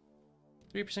 piercing,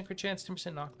 3% crit chance,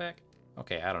 10% knockback.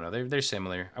 Okay, I don't know. They're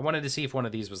similar. I wanted to see if one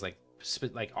of these was like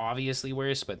obviously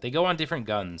worse, but they go on different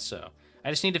guns, so I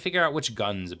just need to figure out which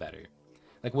gun's better.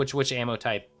 Like which ammo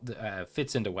type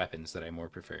fits into weapons that I more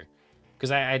prefer.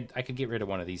 Because I could get rid of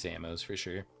one of these ammos for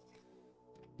sure.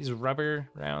 These rubber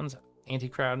rounds,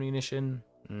 anti-crowd munition.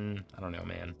 I don't know,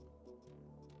 man.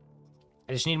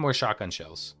 I just need more shotgun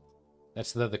shells.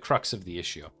 That's the crux of the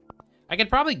issue. I could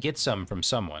probably get some from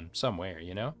someone, somewhere,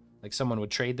 you know? Like someone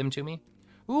would trade them to me.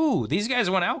 Ooh, these guys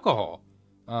want alcohol.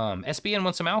 SBN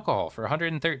wants some alcohol for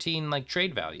 113, like,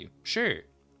 trade value. Sure.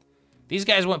 These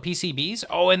guys want PCBs.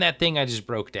 Oh, and that thing I just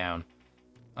broke down.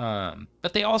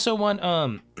 But they also want,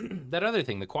 that other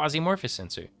thing, the Quasimorph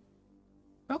sensor.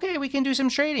 Okay, we can do some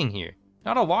trading here.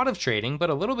 Not a lot of trading, but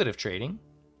a little bit of trading.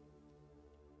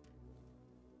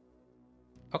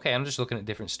 Okay, I'm just looking at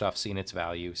different stuff, seeing its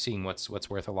value, seeing what's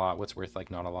worth a lot, what's worth, like,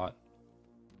 not a lot.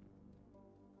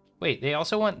 Wait, they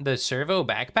also want the servo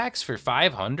backpacks for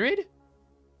 500?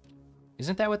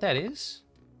 Isn't that what that is?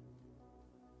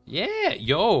 Yeah,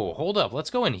 yo, hold up. Let's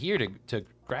go in here to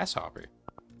Grasshopper.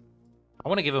 I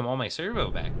want to give him all my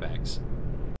servo backpacks.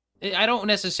 I don't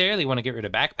necessarily want to get rid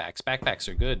of backpacks. Backpacks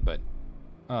are good, but...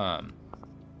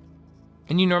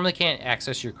 And you normally can't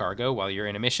access your cargo while you're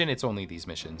in a mission. It's only these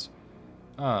missions.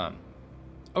 Oh,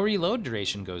 reload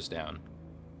duration goes down.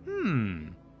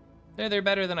 They're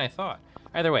better than I thought.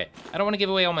 Either way, I don't want to give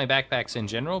away all my backpacks in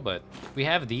general, but we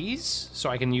have these, so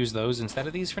I can use those instead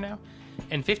of these for now.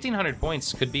 And 1,500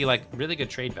 points could be, like, really good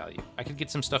trade value. I could get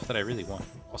some stuff that I really want.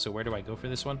 Also, where do I go for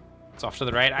this one? It's off to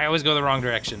the right. I always go the wrong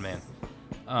direction, man.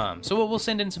 So we'll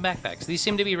send in some backpacks. These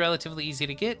seem to be relatively easy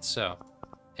to get, so...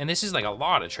 And this is, like, a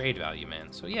lot of trade value,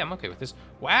 man. So, yeah, I'm okay with this.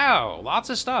 Wow, lots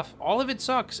of stuff. All of it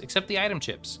sucks, except the item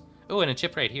chips. Oh, and a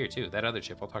chip right here, too. That other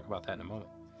chip. I'll talk about that in a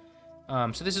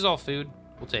moment. So this is all food.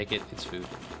 We'll take it. It's food.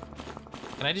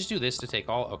 Can I just do this to take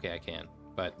all? Okay, I can.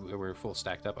 But we're full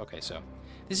stacked up. Okay, so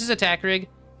this is a tack rig.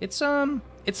 It's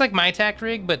like my tack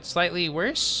rig, but slightly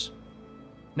worse.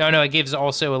 No, it gives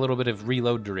also a little bit of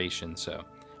reload duration. So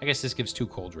I guess this gives 2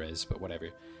 cold res, but whatever.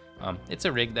 It's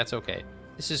a rig. That's okay.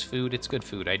 This is food. It's good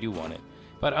food. I do want it.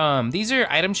 But these are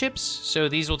item chips. So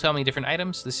these will tell me different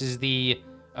items. This is the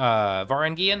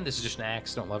Varangian. This is just an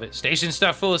axe. Don't love it. Station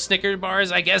stuff full of Snicker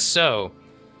bars. I guess so.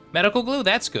 Medical glue.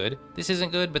 That's good. This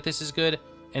isn't good, but this is good.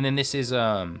 And then this is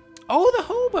oh, the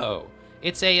hobo.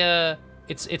 It's a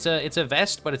it's a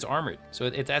vest, but it's armored. So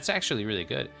that's actually really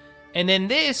good. And then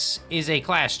this is a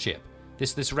class chip.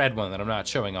 This red one that I'm not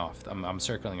showing off. I'm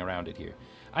circling around it here.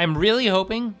 I'm really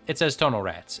hoping it says Tunnel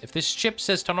Rats. If this chip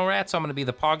says Tunnel Rats, I'm going to be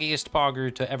the poggiest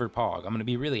pogger to ever pog. I'm going to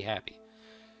be really happy.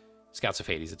 Scouts of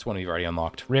Hades. It's one you've already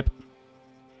unlocked. Rip.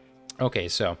 Okay,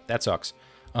 so that sucks.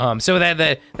 So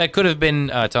that could have been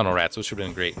Tunnel Rats, which would have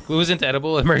been great. Glue isn't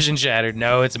edible. Immersion shattered.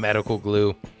 No, it's medical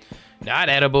glue. Not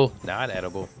edible. Not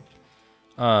edible.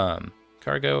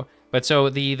 Cargo. But so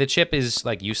the chip is,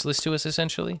 like, useless to us,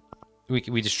 essentially.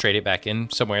 We just trade it back in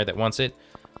somewhere that wants it.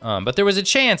 But there was a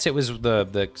chance it was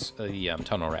the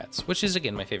Tunnel Rats, which is,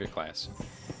 again, my favorite class.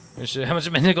 How much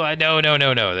medical?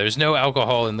 No. There's no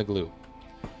alcohol in the glue.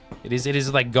 It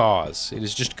is like gauze. It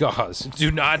is just gauze. Do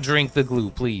not drink the glue,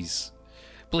 please.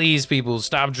 Please, people,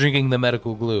 stop drinking the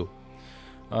medical glue.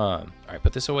 All right,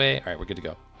 put this away. All right, we're good to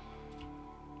go.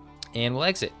 And we'll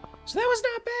exit. So that was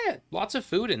not bad. Lots of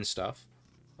food and stuff,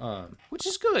 which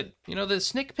is good. You know, the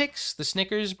the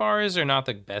Snickers bars are not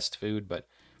the best food, but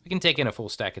we can take in a full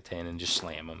stack of 10 and just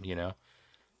slam them, you know?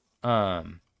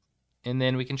 And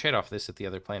then we can trade off this at the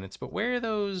other planets. But where are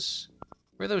those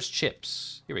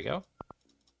chips? Here we go.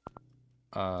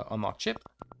 Unlock chip,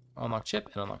 and unlock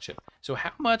chip. So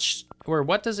how much, or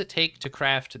what does it take to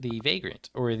craft the Vagrant,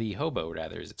 or the Hobo,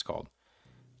 rather, as it's called?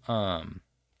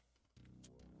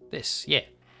 This, yeah.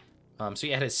 So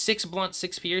yeah, it has 6 blunt,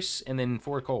 6 pierce, and then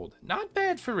 4 cold. Not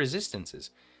bad for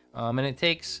resistances. And it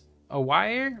takes a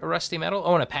wire, a rusty metal,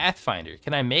 oh, and a pathfinder.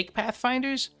 Can I make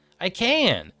pathfinders? I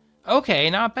can. Okay,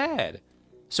 not bad.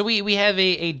 So we have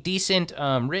a decent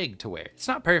rig to wear. It's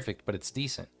not perfect, but it's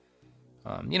decent.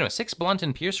 You know, 6 blunt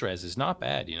and pierce res is not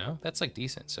bad, you know? That's, like,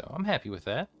 decent, so I'm happy with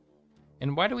that.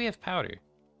 And why do we have powder?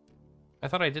 I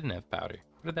thought I didn't have powder.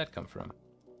 Where did that come from?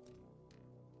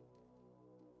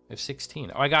 I have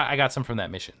 16. Oh, I got some from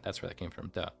that mission. That's where that came from.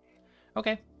 Duh.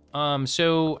 Okay.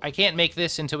 So I can't make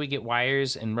this until we get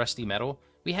wires and rusty metal.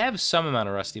 We have some amount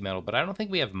of rusty metal, but I don't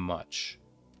think we have much.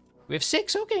 We have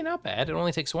 6? Okay, not bad. It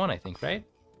only takes 1, I think, right?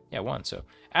 Yeah, 1. So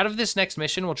out of this next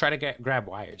mission, we'll try to grab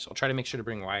wires. I'll try to make sure to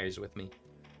bring wires with me.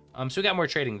 So we got more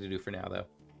trading to do for now, though.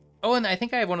 Oh, and I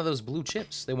think I have one of those blue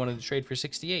chips. They wanted to trade for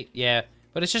 68. Yeah,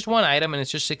 but it's just 1 item, and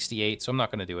it's just 68, so I'm not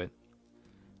going to do it.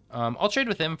 I'll trade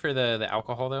with him for the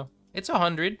alcohol, though. It's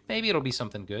 100. Maybe it'll be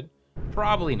something good.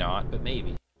 Probably not, but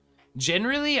maybe.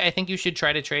 Generally, I think you should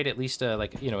try to trade at least,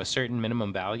 like, you know, a certain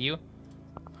minimum value.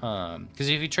 Because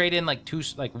if you trade in like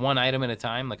one item at a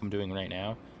time, like I'm doing right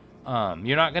now,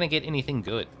 you're not gonna get anything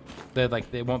good. There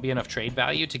won't be enough trade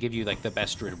value to give you like the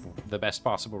best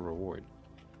possible reward.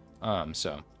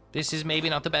 So this is maybe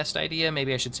not the best idea.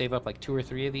 Maybe I should save up like 2 or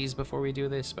 3 of these before we do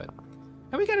this. But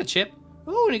oh, we got a chip.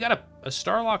 Oh, and we got a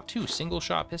Starlock 2 single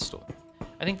shot pistol.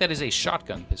 I think that is a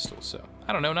shotgun pistol. So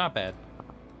I don't know, not bad.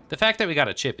 The fact that we got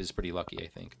a chip is pretty lucky, I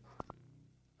think.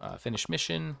 Finished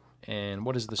mission. And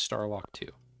what is the Starlock 2?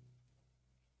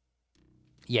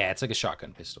 Yeah, it's like a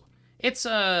shotgun pistol. It's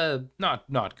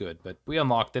not good, but we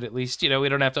unlocked it at least. You know, we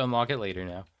don't have to unlock it later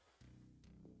now.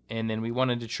 And then we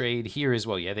wanted to trade here as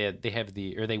well. Yeah,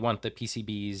 they want the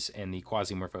PCBs and the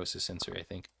Quasimorphosis sensor, I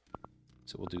think.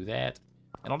 So we'll do that.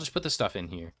 And I'll just put the stuff in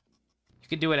here. You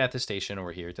could do it at the station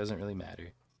or here. It doesn't really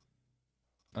matter.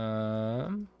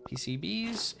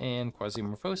 PCBs and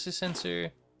Quasimorphosis sensor.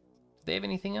 Do they have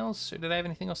anything else? Or did I have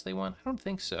anything else they want? I don't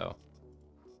think so.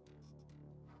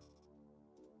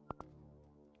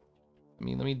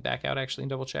 Let me back out actually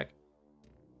and double check.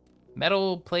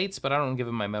 Metal plates, but I don't give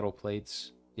him my metal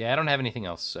plates. Yeah, I don't have anything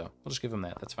else, so we'll just give him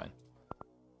that. That's fine.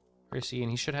 Where is he?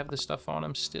 And he should have the stuff on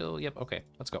him still. Yep, okay.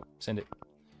 Let's go. Send it.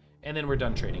 And then we're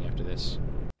done trading after this.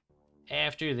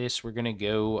 After this, we're gonna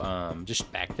go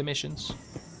just back to missions.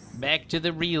 Back to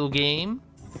the real game.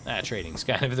 Trading's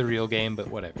kind of the real game, but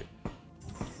whatever.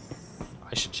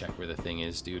 I should check where the thing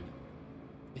is, dude.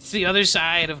 It's the other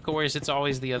side, of course. It's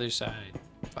always the other side.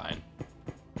 Fine.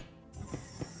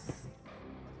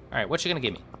 Alright, what you gonna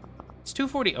give me? It's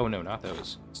 240. Oh, no, not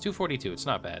those. It's 242. It's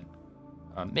not bad.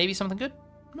 Maybe something good?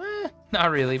 Not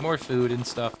really. More food and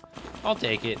stuff. I'll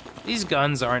take it. These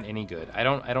guns aren't any good. I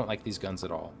don't like these guns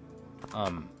at all.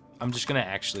 I'm just gonna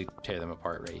actually tear them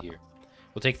apart right here.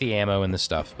 We'll take the ammo and the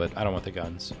stuff, but I don't want the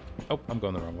guns. Oh, I'm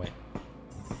going the wrong way.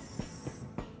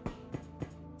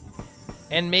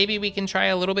 And maybe we can try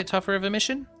a little bit tougher of a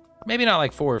mission? Maybe not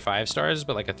like 4 or 5 stars,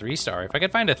 but like a 3-star. If I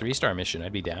could find a 3-star mission,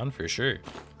 I'd be down for sure.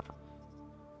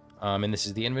 And this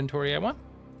is the inventory I want.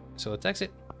 So let's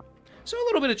exit. So a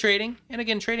little bit of trading. And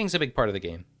again, trading's a big part of the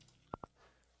game.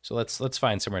 So let's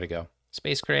find somewhere to go.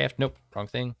 Spacecraft. Nope, wrong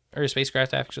thing. Or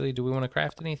spacecraft, actually. Do we want to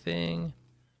craft anything?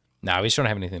 Nah, we just don't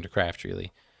have anything to craft,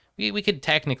 really. We could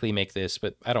technically make this,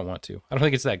 but I don't want to. I don't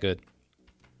think it's that good.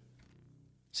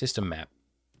 System map.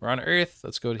 We're on Earth.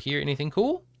 Let's go to here. Anything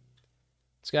cool?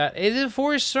 It's got... Is it a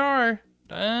 4-star?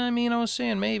 I mean, I was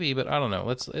saying maybe, but I don't know.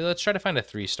 Let's try to find a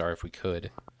 3-star if we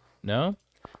could. No?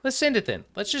 Let's send it then.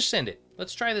 Let's just send it.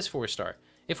 Let's try this 4-star.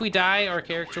 If we die, our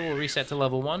character will reset to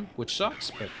level 1, which sucks,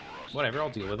 but whatever,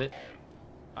 I'll deal with it.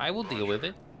 I will deal with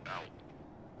it.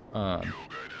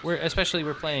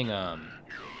 We're playing,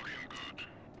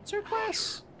 what's our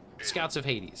class? Scouts of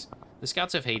Hades. The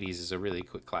Scouts of Hades is a really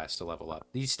quick class to level up.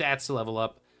 These stats to level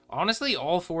up, honestly,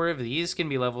 all 4 of these can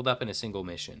be leveled up in a single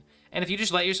mission. And if you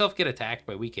just let yourself get attacked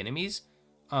by weak enemies,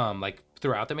 like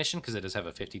throughout the mission, because it does have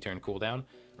a 50-turn cooldown,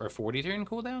 or a 40-turn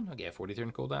cooldown? Okay, a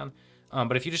 40-turn cooldown.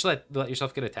 But if you just let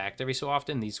yourself get attacked every so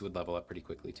often, these would level up pretty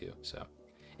quickly too. So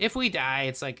if we die,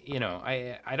 it's like, you know,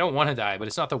 I don't want to die, but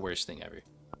it's not the worst thing ever.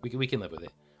 We can live with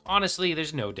it. Honestly,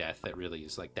 there's no death that really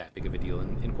is like that big of a deal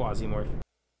in Quasimorph.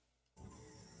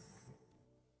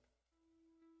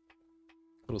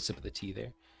 Little sip of the tea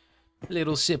there.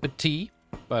 Little sip of tea.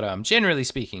 But generally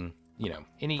speaking, you know,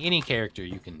 any character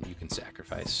you can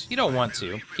sacrifice. You don't want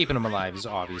to. Keeping them alive is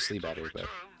obviously better, but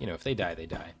you know, if they die, they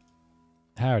die.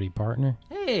 Howdy, partner.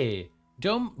 Hey,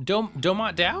 Domot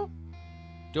Dao?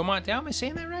 Domot Dao, am I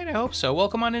saying that right? I hope so.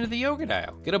 Welcome on into the yogurt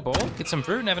aisle. Get a bowl, get some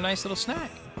fruit, and have a nice little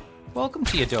snack. Welcome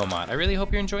to you, Domot. I really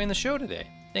hope you're enjoying the show today.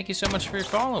 Thank you so much for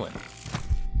following.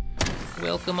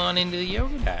 Welcome on into the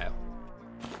yogurt aisle.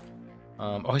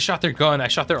 Oh, I shot their gun. I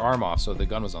shot their arm off, so the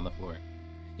gun was on the floor.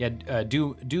 Yeah,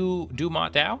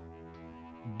 Domot Dao?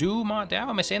 Domot Dao?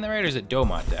 Am I saying that right, or is it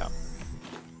Domot Dao?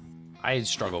 I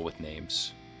struggle with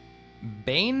names.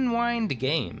 Banewind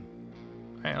Game.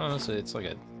 I don't know, so it's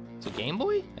a Game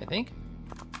Boy, I think?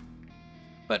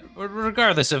 But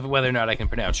regardless of whether or not I can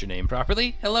pronounce your name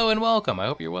properly, hello and welcome. I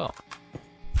hope you're well.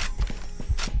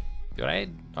 Did I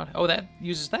not? Oh, that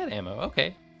uses that ammo.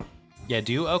 Okay. Yeah,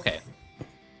 do? Okay.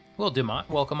 Well, Domot,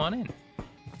 welcome on in.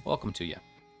 Welcome to you.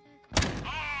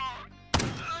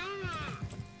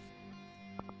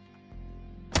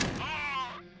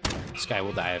 This guy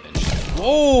will die eventually.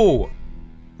 Whoa!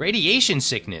 Radiation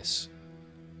sickness.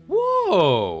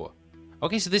 Whoa!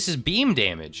 Okay, so this is beam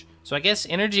damage. So I guess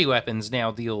energy weapons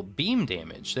now deal beam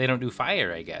damage. They don't do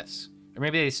fire, I guess. Or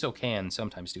maybe they still can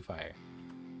sometimes do fire.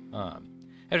 How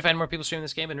to find more people streaming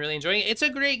this game and really enjoying it? It's a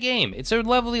great game. It's a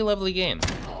lovely, lovely game.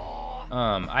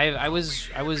 I was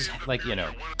like, you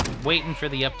know, waiting for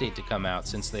the update to come out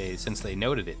since they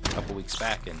noted it a couple weeks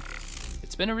back, and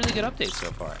it's been a really good update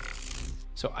so far.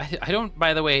 So I don't,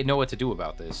 by the way, know what to do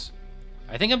about this.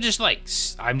 I think I'm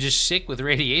just sick with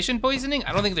radiation poisoning.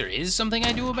 I don't think there is something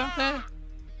I do about that.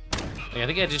 Like, I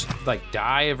think I just like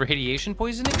die of radiation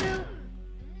poisoning now.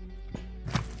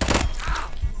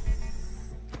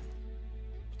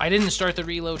 I didn't start the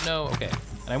reload, no, okay.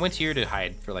 And I went here to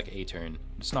hide for like a turn.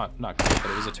 It's not great, but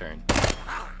it was a turn.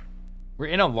 We're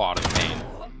in a lot of pain.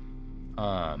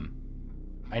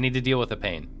 I need to deal with the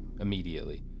pain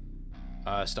immediately.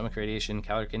 Stomach radiation,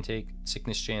 caloric intake,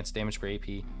 sickness chance, damage per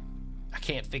AP. I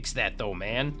can't fix that though,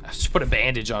 man. I just put a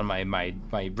bandage on my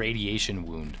radiation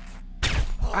wound.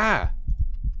 Ah!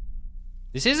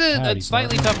 This is a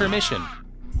slightly tougher mission.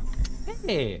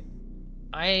 Hey!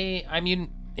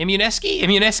 Immuneski?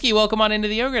 Immuneski, welcome on into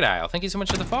the Yogurt Isle. Thank you so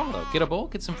much for the follow. Get a bowl,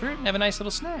 get some fruit, and have a nice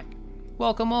little snack.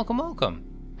 Welcome, welcome, welcome.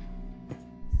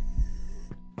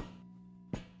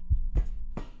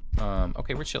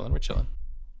 Okay, we're chilling, we're chilling.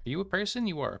 Are you a person?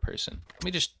 You are a person. Let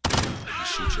me just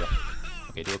shoot you.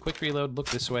 Okay, do a quick reload, look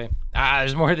this way. Ah,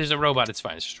 there's more, there's a robot, it's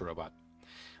fine, it's just a robot.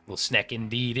 Little snack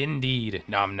indeed, indeed.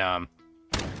 Nom nom.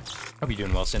 Hope you're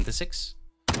doing well, Synthesix.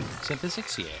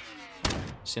 Synthesix, yeah.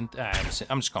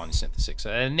 I'm just calling you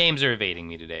Synthesix. Names are evading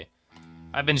me today.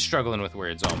 I've been struggling with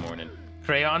words all morning.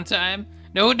 Crayon time?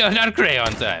 No, not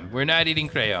crayon time. We're not eating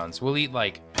crayons. We'll eat,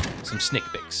 like, some Snick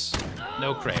Picks.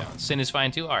 No crayons. Sin is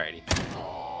fine, too? Alrighty.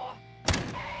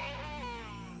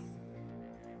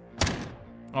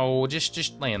 Oh,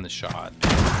 just land the shot.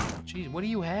 Jeez, what do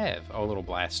you have? Oh, a little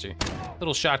blaster.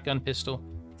 Little shotgun pistol.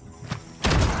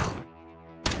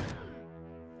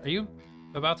 Are you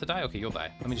about to die? Okay, you'll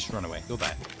die. Let me just run away. You'll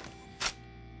die.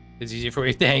 It's easier for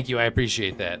you. Thank you. I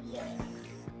appreciate that.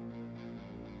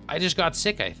 I just got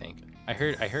sick, I think. I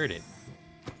heard it.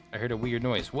 I heard a weird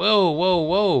noise. Whoa, whoa,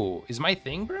 whoa. Is my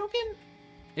thing broken?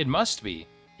 It must be.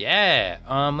 Yeah.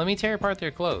 Let me tear apart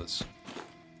their clothes.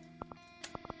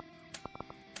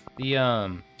 The,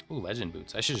 ooh, legend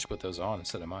boots. I should just put those on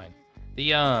instead of mine.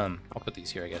 The, I'll put these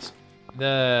here, I guess.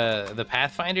 The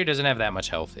Pathfinder doesn't have that much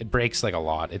health. It breaks like a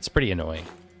lot. It's pretty annoying.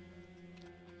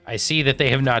 I see that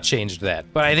they have not changed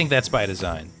that, but I think that's by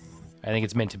design. I think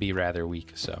it's meant to be rather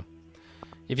weak, so.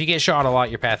 If you get shot a lot,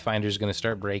 your Pathfinder is going to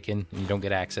start breaking, and you don't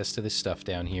get access to this stuff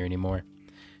down here anymore.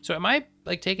 So am I,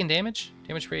 like, taking damage?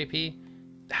 Damage for AP?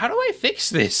 How do I fix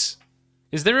this?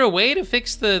 Is there a way to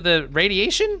fix the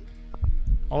radiation?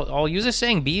 I'll use a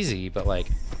saying Beezy, but, like,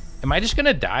 am I just going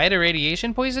to die to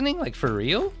radiation poisoning? Like, for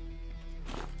real?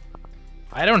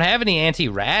 I don't have any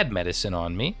anti-rad medicine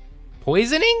on me.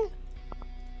 Poisoning?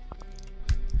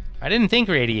 I didn't think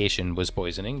radiation was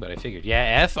poisoning, but I figured.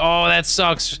 Yeah, F? Oh, that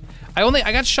sucks.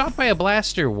 I got shot by a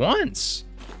blaster once.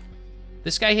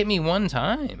 This guy hit me one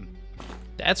time.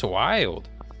 That's wild.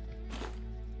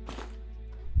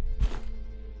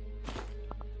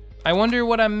 I wonder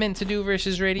what I'm meant to do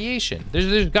versus radiation.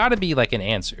 There's gotta be like an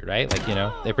answer, right? Like, you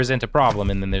know, they present a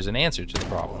problem and then there's an answer to the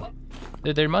problem.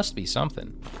 There must be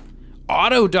something.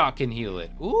 Auto dock can heal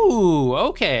it. Ooh,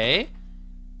 okay.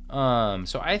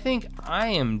 So I think I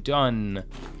am done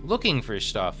looking for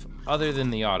stuff other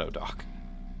than the auto dock.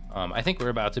 I think we're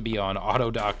about to be on auto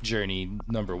dock journey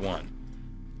number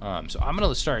 1. So I'm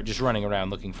gonna start just running around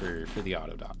looking for the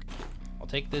auto dock. I'll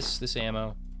take this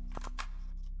ammo.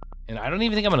 And I don't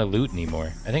even think I'm gonna loot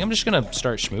anymore. I think I'm just gonna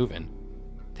start schmoovin'.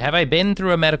 Have I been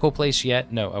through a medical place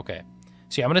yet? No, okay.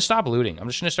 See, I'm gonna stop looting. I'm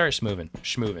just gonna start schmoovin'.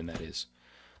 Schmoovin', that is.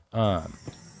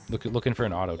 Looking for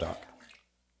an auto dock.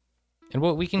 And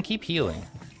we can keep healing.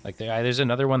 Like there's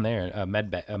another one there. A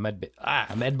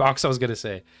med box I was gonna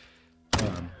say.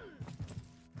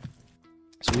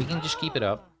 So we can just keep it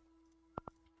up.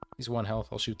 He's 1 health.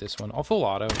 I'll shoot this one. I'll full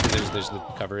auto because there's the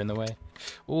cover in the way.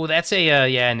 Oh, that's a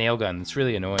yeah, nail gun. It's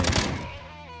really annoying.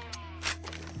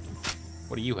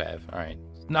 What do you have? All right,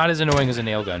 not as annoying as a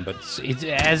nail gun, but it's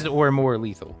as or more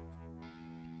lethal.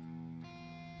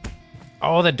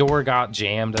 Oh, the door got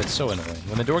jammed. That's so annoying.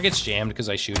 When the door gets jammed because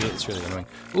I shoot it, it's really annoying.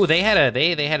 Ooh, they had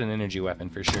an energy weapon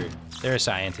for sure. They're a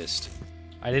scientist.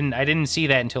 I didn't see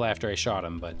that until after I shot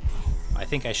him, but I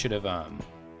think I should have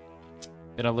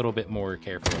been a little bit more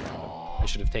careful around him. I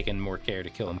should have taken more care to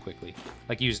kill him quickly.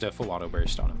 Like used a full auto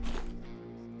burst on him.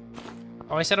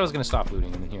 Oh, I said I was gonna stop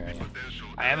looting, and then here I am.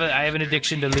 I have an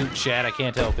addiction to loot, chat. I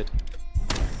can't help it.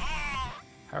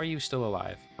 How are you still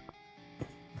alive?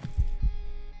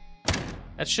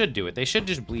 That should do it. They should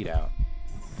just bleed out.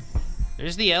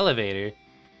 There's the elevator.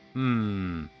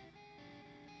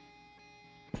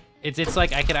 It's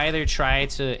like I could either try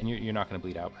to, and you're not gonna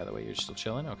bleed out, by the way. You're still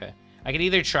chilling. Okay. I could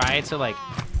either try to like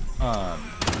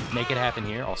make it happen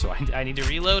here. Also, I need to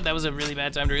reload. That was a really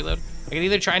bad time to reload. I can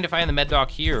either try to find the med dock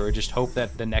here or just hope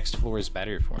that the next floor is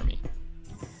better for me.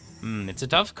 It's a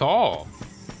tough call.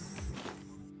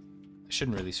 I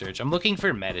shouldn't really search. I'm looking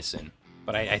for medicine,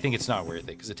 but I think it's not worth it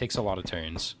because it takes a lot of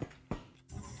turns.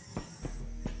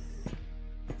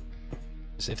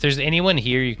 So if there's anyone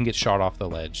here, you can get shot off the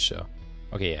ledge, so.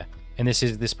 Okay, yeah. And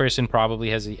this person probably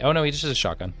has a, oh no, he just has a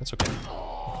shotgun. That's okay.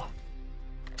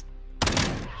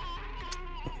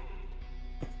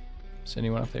 Is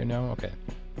anyone up there? No? Okay.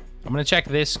 I'm gonna check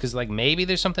this, because like maybe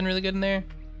there's something really good in there.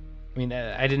 I mean,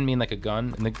 I didn't mean like a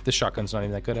gun, and the shotgun's not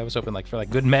even that good. I was hoping like for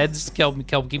like good meds,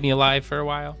 help keep me alive for a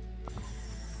while.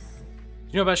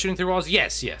 You know about shooting through walls?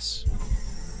 Yes, yes.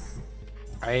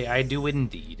 I do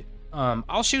indeed.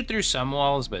 I'll shoot through some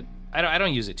walls, but I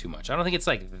don't use it too much. I don't think it's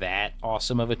like that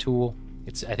awesome of a tool.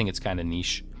 I think it's kind of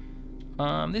niche.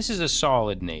 This is a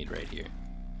solid nade right here.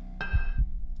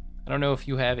 I don't know if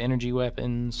you have energy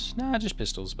weapons. Nah, just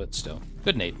pistols, but still.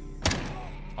 Good nade.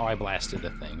 Oh, I blasted the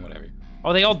thing, whatever.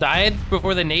 Oh, they all died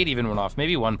before the nade even went off.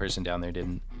 Maybe one person down there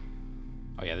didn't.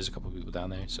 Oh yeah, there's a couple people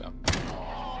down there, so.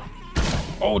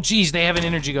 Oh geez, they have an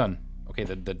energy gun. Okay,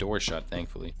 the door shut,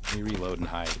 thankfully. Let me reload and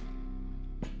hide.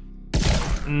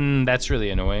 That's really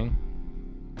annoying.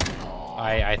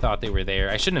 I thought they were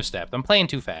there. I shouldn't have stepped. I'm playing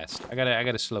too fast. I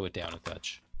gotta slow it down a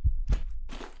touch.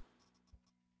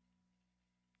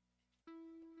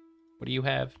 What do you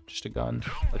have? Just a gun?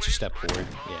 Let's just step forward.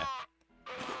 Yeah.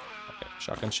 Okay,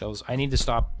 shotgun shells. I need to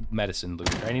stop medicine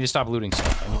loot. I need to stop looting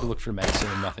stuff. I need to look for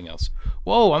medicine and nothing else.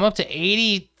 Whoa, I'm up to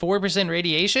 84%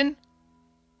 radiation?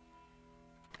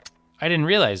 I didn't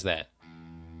realize that.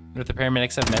 What if the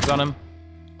paramedics have meds on them?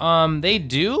 They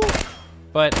do,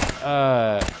 but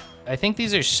I think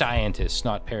these are scientists,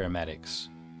 not paramedics.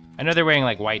 I know they're wearing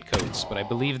like white coats, but I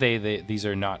believe these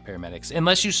are not paramedics.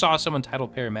 Unless you saw someone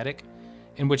titled paramedic,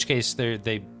 in which case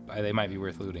they might be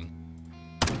worth looting.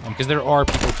 Because there are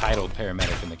people titled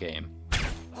paramedic in the game.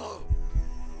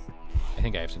 I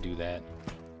think I have to do that.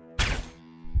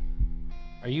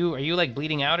 Are you like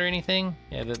bleeding out or anything?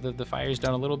 Yeah, the fire's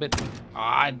down a little bit.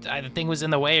 Ah, the thing was in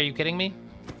the way. Are you kidding me?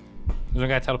 There's one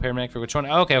guy titled paramedic for which one?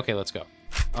 Oh, okay, let's go.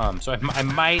 So I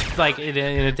might like in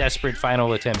a desperate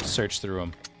final attempt search through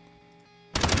him.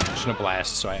 Shouldn't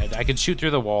blast, so I could shoot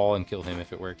through the wall and kill him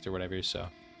if it worked or whatever. So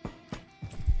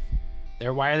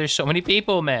why are there so many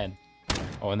people, man?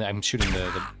 Oh, and I'm shooting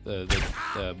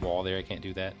the wall there. I can't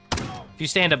do that. If you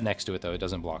stand up next to it though, it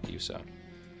doesn't block you. So.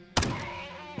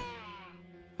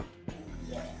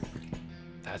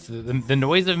 That's the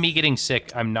noise of me getting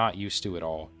sick. I'm not used to at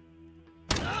all.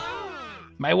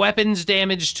 My weapon's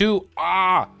damaged too.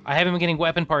 Ah! I haven't been getting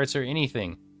weapon parts or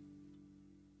anything.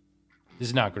 This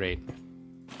is not great.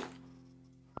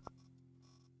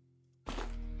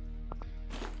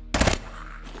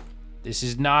 This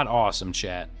is not awesome,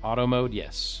 chat. Auto mode,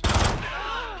 yes.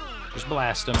 Just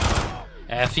blast them.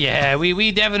 F yeah,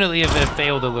 we definitely have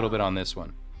failed a little bit on this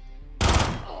one.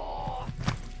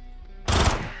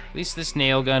 At least this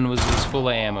nail gun was full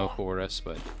of ammo for us,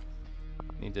 but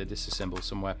need to disassemble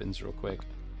some weapons real quick.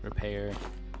 Repair.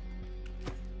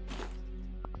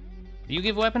 Do you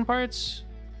give weapon parts?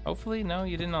 Hopefully, no,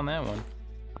 you didn't on that one.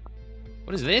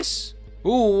 What is this?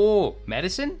 Ooh,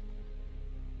 medicine?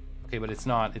 Okay, but it's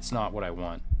not what I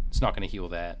want. It's not gonna heal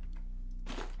that.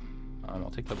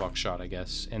 I'll take the buckshot, I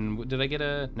guess. And did I get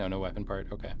a, no weapon part,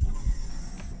 okay.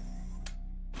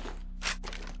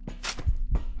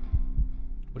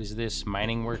 What is this?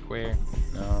 Mining workwear?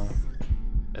 No.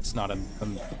 That's not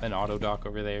an auto dock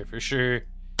over there for sure.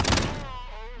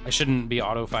 I shouldn't be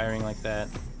auto firing like that.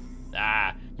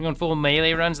 Ah, I'm going full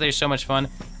melee runs. They're so much fun.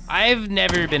 I've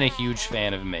never been a huge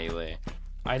fan of melee.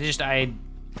 I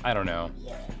don't know.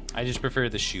 I just prefer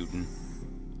the shooting.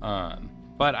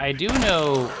 But I do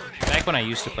know, back when I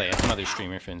used to play, I have some other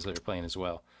streamer friends that are playing as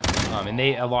well. And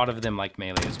a lot of them like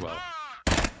melee as well.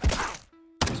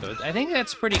 So I think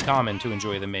that's pretty common to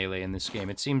enjoy the melee in this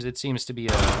game. It seems to be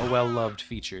a well-loved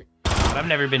feature. But I've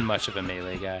never been much of a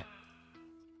melee guy.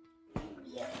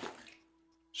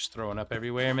 Just throwing up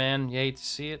everywhere, man. You hate to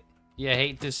see it. You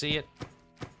hate to see it.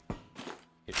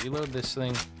 Okay, reload this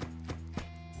thing.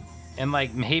 And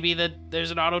like maybe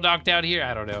there's an auto docked out here.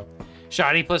 I don't know.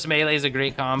 Shoddy plus melee is a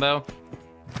great combo.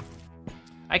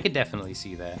 I could definitely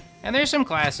see that. And there's some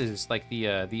classes like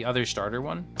the other starter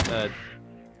one.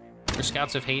 For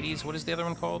Scouts of Hades, what is the other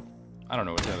one called? I don't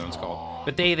know what the other one's called.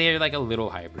 But they're like a little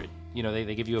hybrid. You know,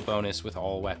 they give you a bonus with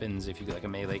all weapons if you get like a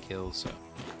melee kill, so...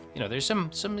 You know, there's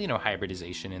some you know,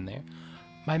 hybridization in there.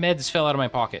 My meds fell out of my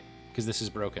pocket, because this is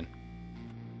broken.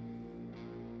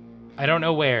 I don't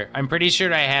know where. I'm pretty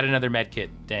sure I had another med kit.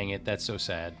 Dang it, that's so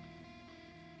sad.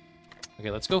 Okay,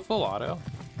 let's go full auto.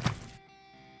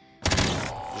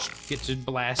 Just get to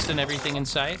blasting everything in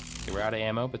sight. Okay, we're out of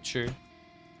ammo, but sure.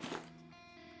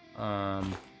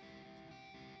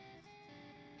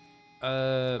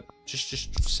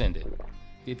 Just send it.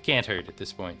 It can't hurt at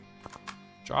this point.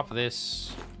 Drop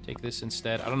this. Take this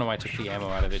instead. I don't know why I took the ammo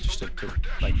out of it just to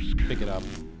like, pick it up.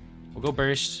 We'll go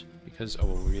burst because... Oh,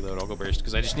 we'll reload. I'll go burst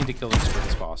because I just need to kill them as quick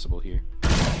as possible here.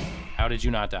 How did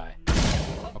you not die?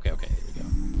 Okay, there we go.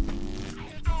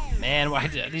 Man, why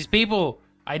these people...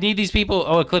 I need these people...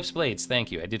 Oh, Eclipse Blades.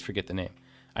 Thank you. I did forget the name.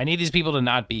 I need these people to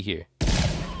not be here.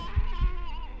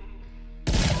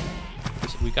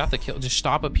 We got the kill. Just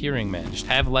stop appearing, man. Just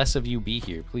have less of you be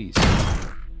here, please.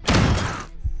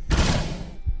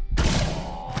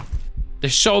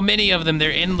 There's so many of them.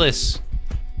 They're endless.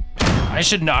 I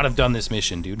should not have done this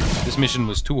mission, dude. This mission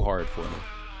was too hard for me.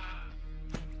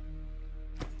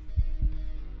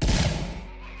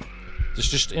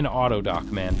 Just an auto dock,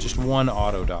 man. Just one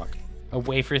auto dock. A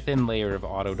wafer-thin layer of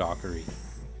auto dockery.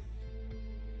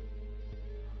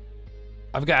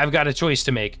 I've got a choice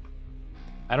to make.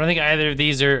 I don't think either of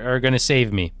these are going to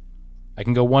save me. I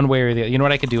can go one way or the other. You know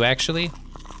what I could do, actually?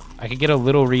 I could get a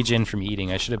little regen from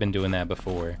eating. I should have been doing that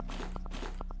before.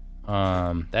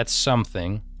 That's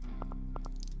something.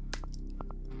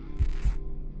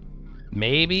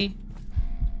 Maybe?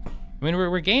 I mean,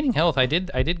 we're gaining health. I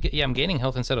did get... Yeah, I'm gaining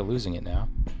health instead of losing it now.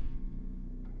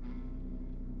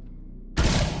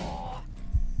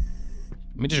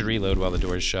 Let me just reload while the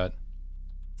door's shut.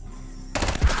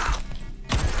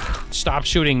 Stop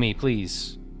shooting me,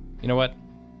 please. You know what?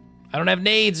 I don't have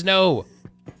nades, no!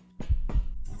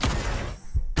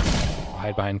 I'll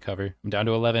hide behind cover. I'm down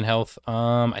to 11 health.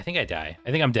 I think I die.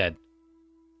 I think I'm dead.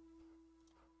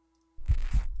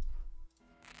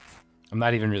 I'm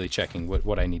not even really checking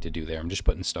what I need to do there. I'm just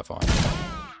putting stuff on.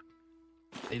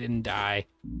 They didn't die.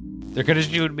 They're gonna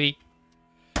shoot me.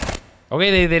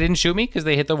 Okay, they didn't shoot me because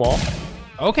they hit the wall.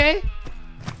 Okay.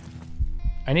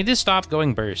 I need to stop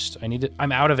going burst.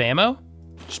 I'm out of ammo?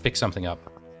 Just pick something up.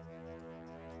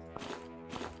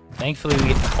 Thankfully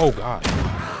we... Oh, God.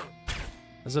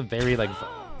 That's a very, like...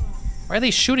 Why are they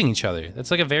shooting each other?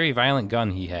 That's like a very violent gun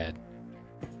he had.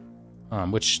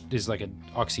 Which is like an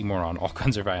oxymoron. All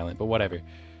guns are violent, but whatever.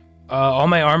 All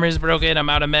my armor is broken. I'm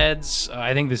out of meds.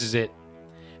 I think this is it.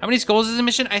 How many skulls is the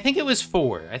mission? I think it was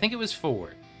 4.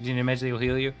 Did you magically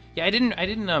heal you? Yeah, I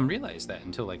didn't realize that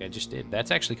until like I just did. That's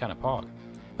actually kind of pog.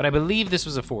 But I believe this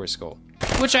was a 4 skull,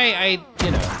 which I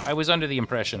I was under the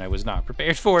impression I was not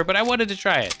prepared for, but I wanted to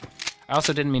try it. I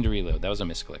also didn't mean to reload. That was a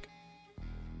misclick.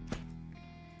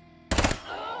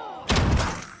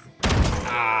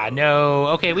 Ah, no.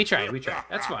 Okay, we tried.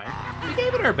 That's fine. We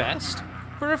gave it our best.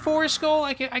 For a 4 skull,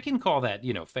 I can call that,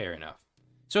 fair enough.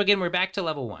 So again, we're back to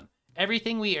level 1.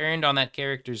 Everything we earned on that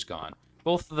character's gone.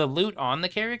 Both the loot on the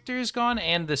character is gone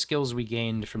and the skills we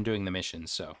gained from doing the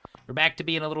missions. So we're back to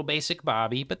being a little basic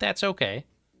Bobby, but that's okay.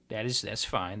 That's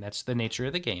fine. That's the nature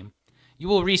of the game. You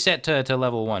will reset to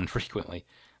level 1 frequently.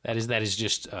 That is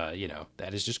just that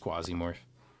is just Quasimorph.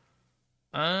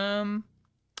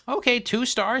 Okay,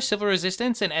 2-star Civil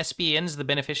Resistance and SBN's the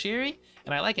beneficiary,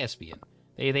 and I like SBN.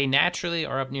 They naturally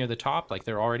are up near the top, like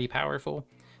they're already powerful.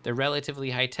 They're relatively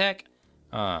high tech.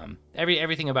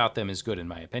 Everything about them is good in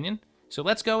my opinion. So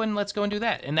let's go and do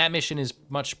that. And that mission is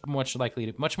much more likely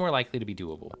to be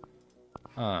doable.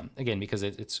 Again, because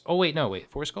it's... Oh, wait, no,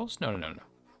 wait. 4 skulls? No.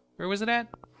 Where was it at?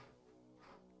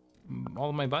 All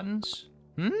of my buttons?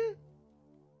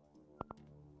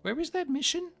 Where was that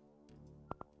mission?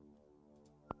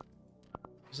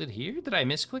 Was it here? Did I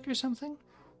misclick or something?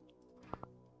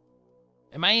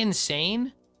 Am I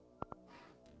insane?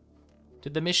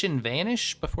 Did the mission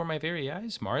vanish before my very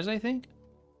eyes? Mars, I think?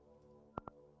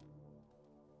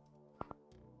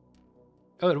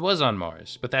 Oh, it was on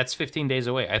Mars, but that's 15 days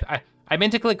away. I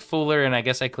meant to click Fuller, and I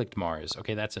guess I clicked Mars.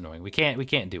 Okay, that's annoying. We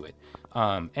can't do it.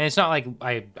 And it's not like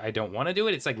I don't want to do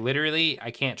it. It's like literally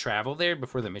I can't travel there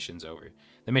before the mission's over.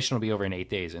 The mission will be over in 8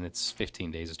 days, and it's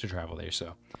 15 days to travel there.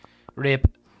 So, rip.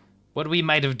 What we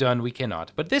might have done, we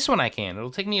cannot. But this one I can. It'll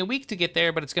take me a week to get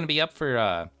there, but it's going to be up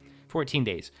for 14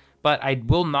 days. But I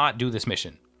will not do this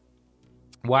mission.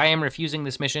 Why I'm refusing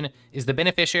this mission is the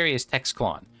beneficiary is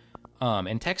Texclon.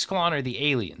 And Texclon are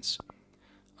the aliens.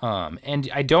 And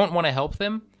I don't want to help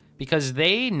them because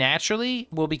they naturally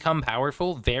will become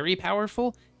powerful, very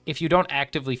powerful, if you don't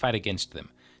actively fight against them.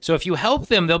 So if you help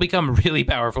them, they'll become really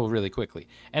powerful really quickly.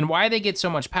 And why they get so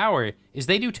much power is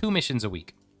they do 2 missions a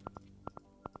week.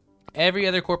 Every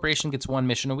other corporation gets 1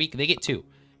 mission a week. They get 2.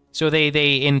 So they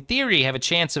in theory have a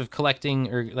chance of collecting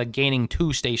or like gaining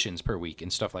 2 stations per week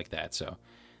and stuff like that. So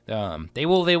They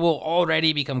will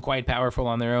already become quite powerful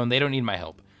on their own. They don't need my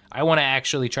help. I want to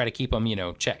actually try to keep them, you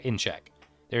know, in check.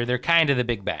 They're kind of the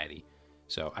big baddie.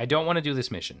 So I don't want to do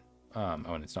this mission. Oh,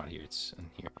 and it's not here. It's in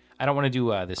here. I don't want to do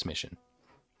this mission.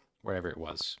 Wherever it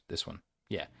was. This one.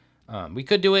 Yeah. We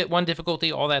could do it, 1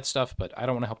 difficulty, all that stuff, but I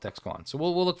don't want to help Dexcalon. So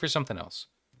we'll look for something else.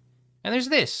 And there's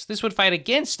this. This would fight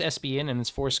against SBN, and it's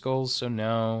 4 skulls, so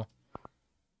no.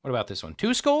 What about this one?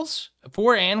 2 skulls?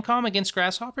 4 Ancom against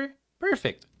Grasshopper?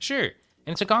 Perfect. Sure.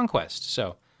 And it's a conquest,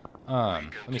 so...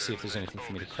 let me see if there's anything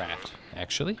for me to craft,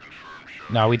 actually.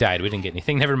 No, we died. We didn't get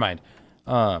anything. Never mind.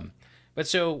 But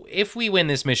so, if we win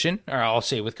this mission, or I'll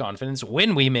say with confidence,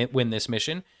 when we win this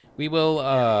mission, we will,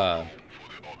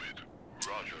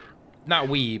 not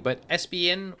we, but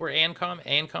SBN or Ancom,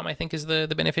 Ancom I think is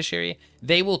the beneficiary,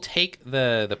 they will take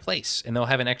the place, and they'll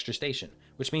have an extra station,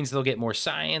 which means they'll get more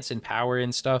science and power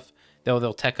and stuff.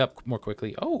 They'll tech up more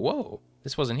quickly. Oh, whoa.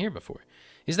 This wasn't here before.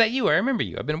 Is that you? I remember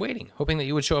you. I've been waiting, hoping that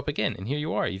you would show up again, and here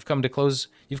you are. You've come close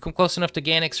enough to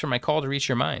Ganix for my call to reach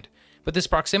your mind. But this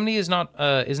proximity is not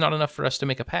enough for us to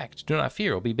make a pact. Do not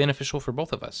fear; it will be beneficial for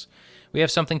both of us. We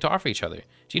have something to offer each other.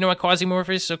 Do you know why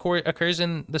Quasimorph occurs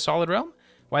in the solid realm?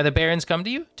 Why the Barons come to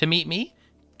you? To meet me?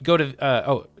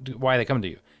 Why they come to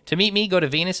you? To meet me, go to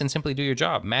Venus and simply do your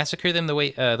job. Massacre them the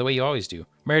way you always do.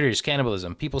 Murders,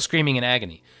 cannibalism, people screaming in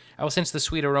agony. I will sense the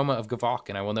sweet aroma of Gavok,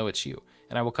 and I will know it's you.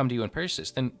 And I will come to you in person.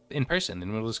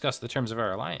 Then we'll discuss the terms of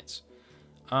our alliance.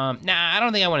 Nah, I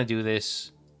don't think I want to do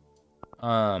this.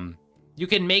 You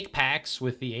can make pacts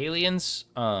with the aliens.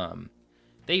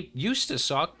 They used to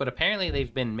suck, but apparently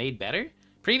they've been made better.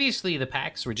 Previously, the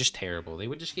pacts were just terrible. They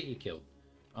would just get you killed.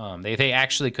 They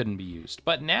actually couldn't be used.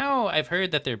 But now I've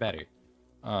heard that they're better.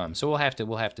 So we'll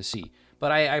have to see.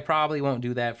 But I probably won't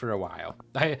do that for a while.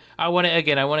 I want to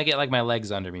get like my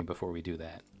legs under me before we do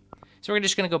that. So we're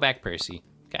just gonna go back Percy.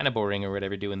 Kind of boring or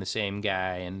whatever, doing the same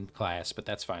guy and class, but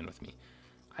that's fine with me.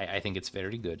 I think it's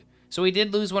very good. So we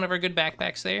did lose one of our good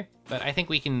backpacks there, but I think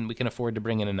we can afford to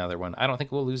bring in another one. I don't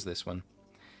think we'll lose this one.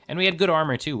 And we had good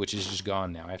armor too, which is just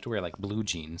gone now. I have to wear like blue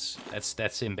jeans.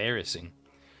 That's embarrassing.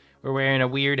 We're wearing a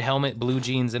weird helmet, blue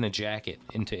jeans, and a jacket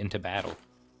into battle.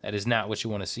 That is not what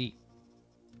you want to see.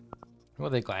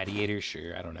 Well, the gladiators,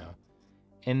 sure, I don't know.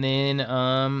 And then,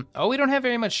 oh, we don't have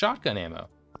very much shotgun ammo.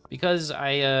 Because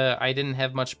I didn't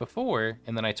have much before,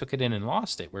 and then I took it in and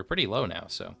lost it. We're pretty low now,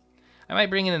 so I might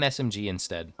bring in an SMG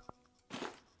instead.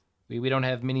 We don't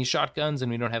have mini shotguns,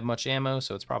 and we don't have much ammo,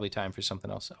 so it's probably time for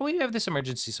something else. Oh, we have this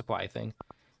emergency supply thing.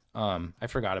 I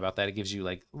forgot about that. It gives you,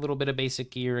 like, a little bit of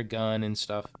basic gear, a gun, and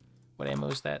stuff. What ammo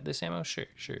is that? This ammo? Sure.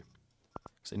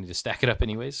 Because I need to stack it up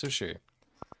anyways, so sure.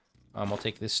 I'll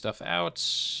take this stuff out.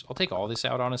 I'll take all this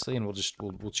out, honestly, and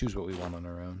we'll choose what we want on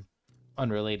our own.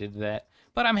 Unrelated to that.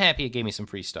 But I'm happy it gave me some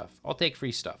free stuff. I'll take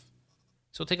free stuff.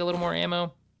 So we'll take a little more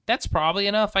ammo. That's probably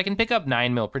enough. I can pick up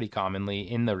 9mm pretty commonly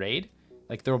in the raid.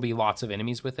 Like, there will be lots of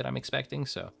enemies with it, I'm expecting,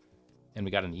 so. And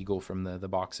we got an eagle from the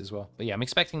box as well. But yeah, I'm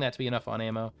expecting that to be enough on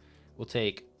ammo. We'll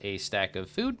take a stack of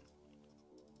food.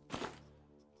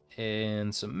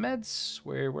 And some meds.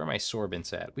 Where are my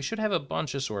sorbents at? We should have a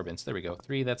bunch of sorbents. There we go.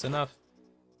 3, that's enough.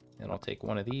 And I'll take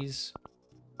one of these.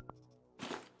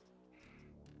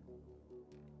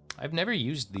 I've never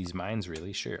used these mines,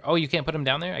 really. Sure. Oh, you can't put them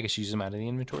down there? I guess use them out of the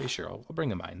inventory. Sure, I'll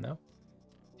bring a mine, though.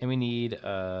 And we need,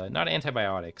 not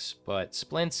antibiotics, but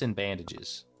splints and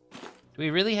bandages. Do we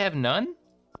really have none?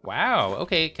 Wow,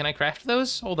 okay. Can I craft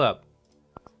those? Hold up.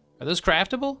 Are those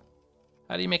craftable?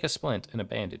 How do you make a splint and a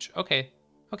bandage? Okay.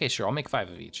 Okay, sure. I'll make 5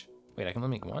 of each. Wait, I can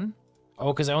only make 1?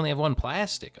 Oh, because I only have 1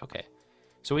 plastic. Okay.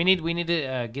 So we need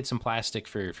to get some plastic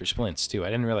for splints, too. I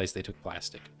didn't realize they took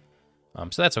plastic.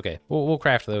 So that's okay. We'll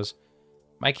craft those.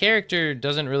 My character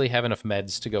doesn't really have enough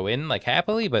meds to go in, like,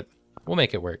 happily, but we'll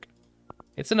make it work.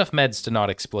 It's enough meds to not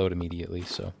explode immediately,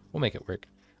 so we'll make it work.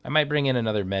 I might bring in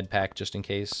another med pack just in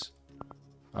case.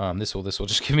 This will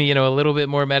just give me, you know, a little bit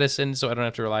more medicine, so I don't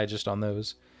have to rely just on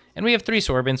those. And we have 3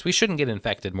 sorbents. We shouldn't get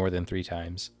infected more than 3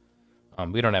 times.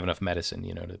 We don't have enough medicine,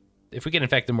 you know, if we get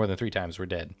infected more than 3 times, we're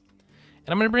dead. And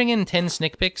I'm going to bring in 10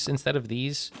 snick picks instead of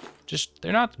these.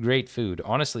 They're not great food.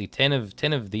 Honestly, 10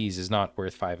 of these is not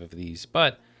worth 5 of these.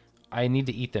 But I need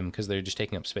to eat them because they're just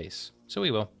taking up space. So we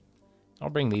will. I'll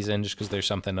bring these in just because there's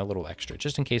something a little extra,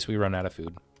 just in case we run out of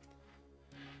food.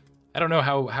 I don't know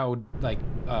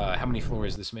how many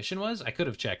floors this mission was. I could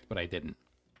have checked, but I didn't.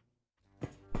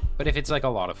 But if it's like a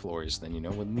lot of floors, then, you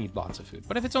know, we'll need lots of food.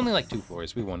 But if it's only like 2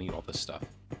 floors, we won't eat all this stuff.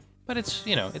 But it's,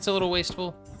 you know, it's a little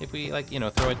wasteful if we, like, you know,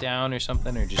 throw it down or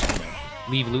something, or just, you know,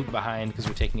 leave loot behind because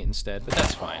we're taking it instead. But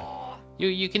that's fine.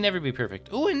 You can never be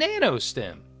perfect. Ooh, a nano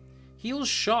stem. Heals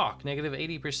shock, negative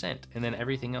 80%, and then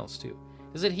everything else, too.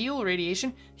 Does it heal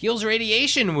radiation? Heals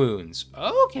radiation wounds.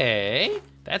 Okay.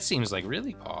 That seems like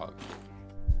really pog.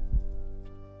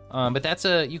 But that's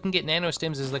you can get nano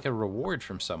stims as like a reward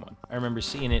from someone. I remember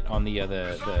seeing it on the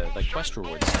like quest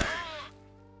reward stuff.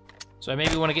 So I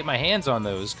maybe want to get my hands on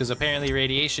those because apparently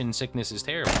radiation sickness is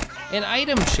terrible. An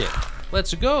item chip.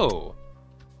 Let's go.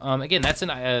 Again, that's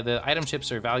the item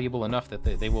chips are valuable enough that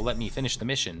they will let me finish the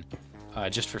mission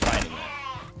just for finding that.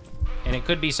 And it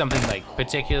could be something like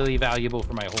particularly valuable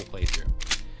for my whole playthrough.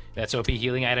 That's OP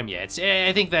healing item. Yeah,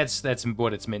 I think that's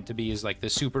what it's meant to be, is like the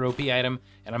super OP item,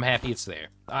 and I'm happy it's there.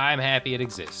 I'm happy it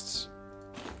exists.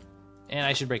 And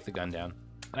I should break the gun down.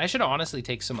 And I should honestly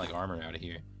take some like armor out of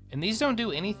here. And these don't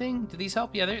do anything. Do these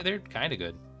help? Yeah, they're kind of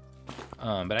good.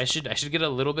 But I should get a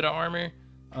little bit of armor.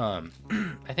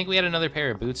 I think we had another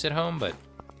pair of boots at home, but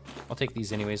I'll take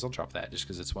these anyways. I'll drop that just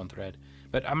because it's one thread.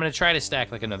 But I'm gonna try to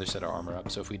stack like another set of armor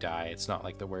up, so if we die, it's not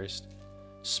like the worst.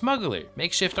 Smuggler,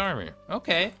 makeshift armor.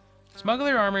 Okay.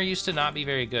 Smuggler armor used to not be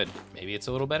very good. Maybe it's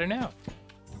a little better now.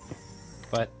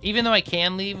 But even though I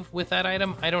can leave with that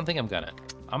item, I don't think I'm gonna.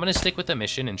 I'm gonna stick with the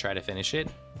mission and try to finish it.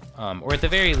 Or at the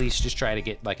very least, just try to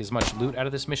get like as much loot out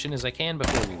of this mission as I can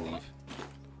before we leave.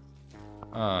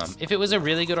 If it was a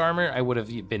really good armor, I would have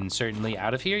been certainly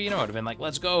out of here. You know, I would have been like,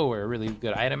 let's go, or a really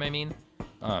good item, I mean.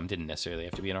 Didn't necessarily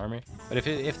have to be an armor. But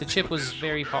if the chip was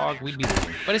very pog, we'd be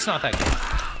leaving. But it's not that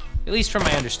good. At least from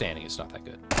my understanding, it's not that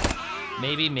good.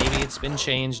 Maybe it's been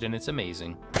changed and it's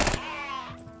amazing.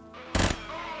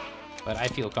 But I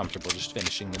feel comfortable just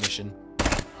finishing the mission.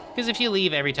 Because if you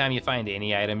leave every time you find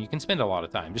any item, you can spend a lot of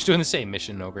time just doing the same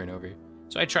mission over and over.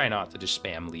 So I try not to just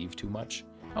spam leave too much.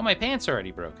 Oh, my pants are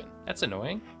already broken. That's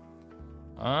annoying.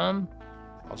 I'll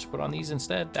just put on these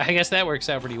instead. I guess that works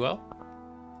out pretty well.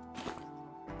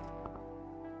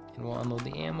 And we'll unload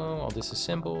the ammo. I'll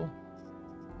disassemble.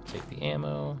 Take the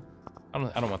ammo. I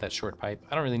don't want that short pipe.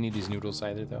 I don't really need these noodles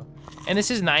either, though. And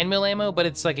this is 9mm ammo, but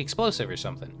it's like explosive or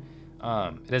something.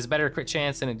 It has a better crit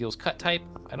chance and it deals cut type.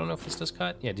 I don't know if this does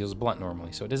cut. Yeah, it deals blunt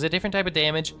normally. So it does a different type of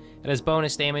damage. It has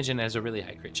bonus damage and it has a really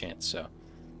high crit chance. So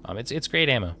it's great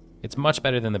ammo. It's much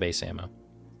better than the base ammo.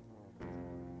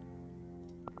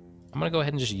 I'm gonna go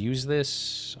ahead and just use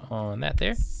this on that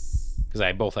there. Because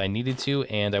I needed to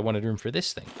and I wanted room for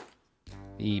this thing.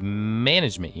 The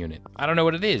management unit. I don't know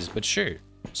what it is, but sure.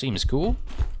 Seems cool.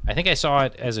 I think I saw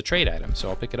it as a trade item, so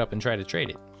I'll pick it up and try to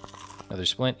trade it. Another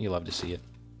splint, you love to see it.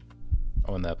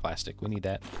 Oh, and the plastic, we need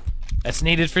that. That's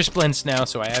needed for splints now,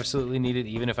 so I absolutely need it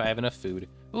even if I have enough food.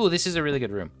 Ooh, this is a really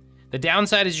good room. The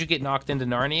downside is you get knocked into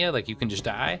Narnia, like you can just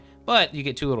die, but you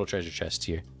get 2 little treasure chests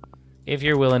here. If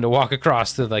you're willing to walk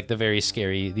across the like the very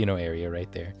scary, you know, area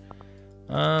right there.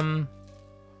 I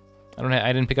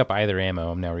didn't pick up either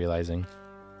ammo, I'm now realizing.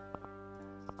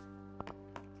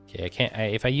 Okay, I can't,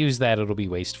 if I use that, it'll be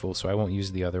wasteful, so I won't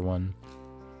use the other one.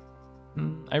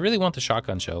 I really want the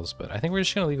shotgun shells, but I think we're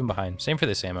just gonna leave them behind. Same for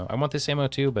this ammo. I want this ammo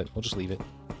too, but we'll just leave it.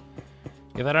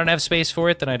 If I don't have space for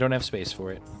it, then I don't have space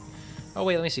for it. Oh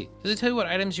wait, let me see. Does it tell you what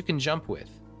items you can jump with?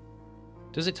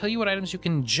 Does it tell you what items you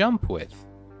can jump with?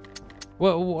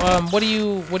 Well, what do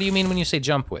you mean when you say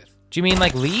jump with? Do you mean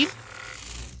like leave?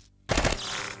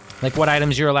 Like what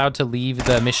items you're allowed to leave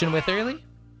the mission with early?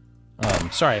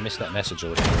 Sorry, I missed that message a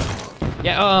little bit.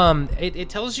 Yeah, it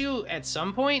tells you at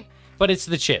some point, but it's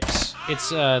the chips. It's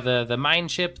the mine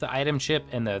chip, the item chip,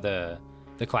 and the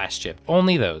class chip.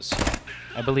 Only those.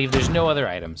 I believe there's no other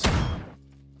items.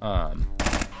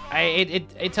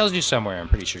 It tells you somewhere, I'm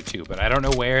pretty sure too, but I don't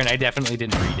know where, and I definitely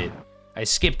didn't read it. I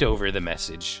skipped over the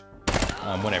message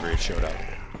whenever it showed up.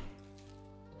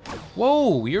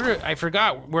 Whoa, I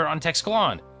forgot we're on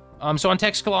Texcalon. So on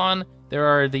Texcalon, there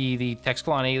are the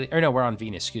Texcalon aliens, or no, we're on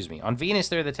Venus, excuse me. On Venus,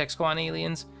 there are the Texcalon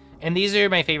aliens, and these are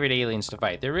my favorite aliens to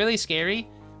fight. They're really scary,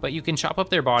 but you can chop up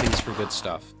their bodies for good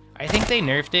stuff. I think they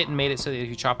nerfed it and made it so that if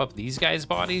you chop up these guys'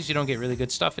 bodies, you don't get really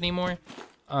good stuff anymore.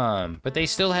 But they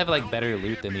still have like better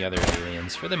loot than the other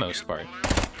aliens for the most part.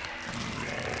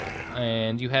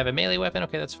 And you have a melee weapon,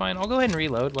 okay, that's fine. I'll go ahead and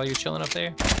reload while you're chilling up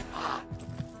there.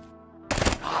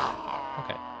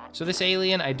 Okay. So this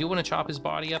alien, I do want to chop his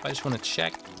body up. I just want to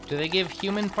check. Do they give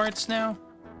human parts now?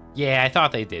 Yeah, I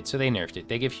thought they did, so they nerfed it.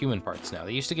 They give human parts now.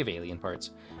 They used to give alien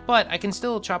parts. But I can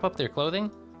still chop up their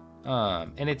clothing.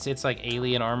 And it's like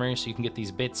alien armor, so you can get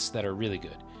these bits that are really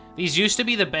good. These used to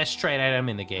be the best trade item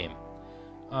in the game.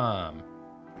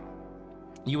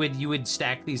 You would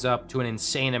stack these up to an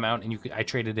insane amount, and I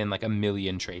traded in like 1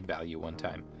 million trade value one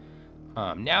time.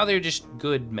 Now they're just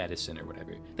good medicine or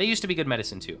whatever. They used to be good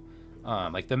medicine too.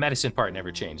 Like the medicine part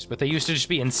never changed, but they used to just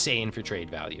be insane for trade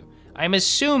value. I'm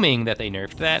assuming that they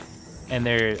nerfed that, and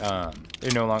they're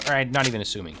no longer. Or I'm not even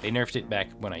assuming. They nerfed it back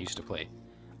when I used to play.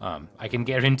 I can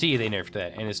guarantee they nerfed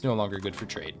that, and it's no longer good for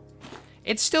trade.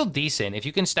 It's still decent. If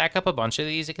you can stack up a bunch of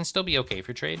these, it can still be okay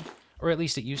for trade. Or at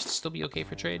least it used to still be okay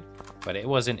for trade. But it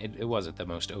wasn't the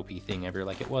most OP thing ever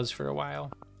like it was for a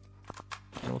while.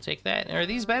 And we'll take that. Are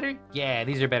these better? Yeah,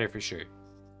 these are better for sure.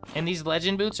 And these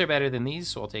legend boots are better than these,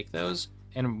 so I'll take those.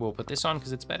 And we'll put this on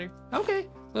because it's better. Okay,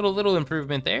 little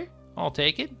improvement there. I'll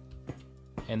take it.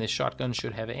 And this shotgun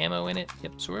should have ammo in it.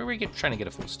 Yep, so we're trying to get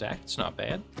a full stack. It's not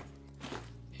bad.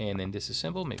 And then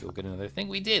disassemble. Maybe we'll get another thing.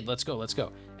 We did. Let's go, let's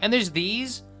go. And there's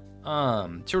these.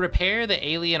 To repair the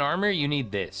alien armor, you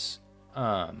need this.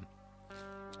 Or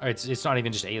it's not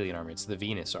even just alien armor. It's the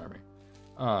Venus armor.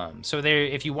 So there,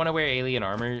 if you want to wear alien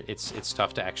armor, it's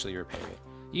tough to actually repair it.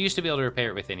 You used to be able to repair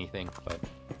it with anything, but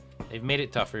they've made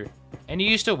it tougher. And you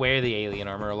used to wear the alien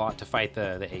armor a lot to fight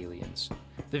the aliens.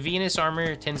 The Venus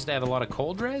armor tends to have a lot of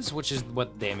cold res, which is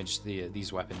what damage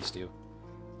these weapons do.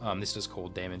 This does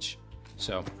cold damage.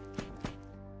 So,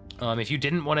 if you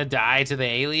didn't want to die to the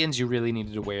aliens, you really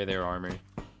needed to wear their armor.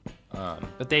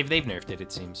 But they've nerfed it,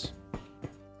 it seems.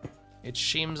 It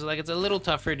seems like it's a little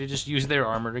tougher to just use their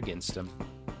armor against them.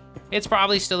 It's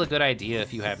probably still a good idea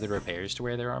if you have the repairs to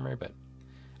wear their armor, but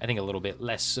I think a little bit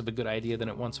less of a good idea than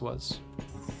it once was.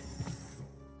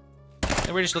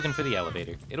 And we're just looking for the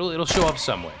elevator. It'll show up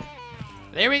somewhere.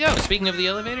 There we go. Speaking of the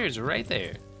elevator, it's right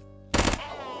there.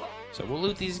 So we'll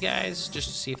loot these guys just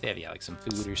to see if they have, like some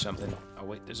food or something. Oh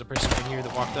wait, there's a person right here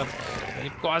that walked up. They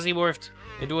Quasimorphed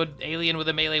into an alien with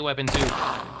a melee weapon too.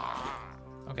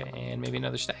 Okay, and maybe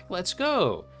another stack. Let's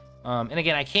go. And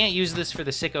again, I can't use this for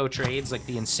the sicko trades, like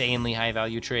the insanely high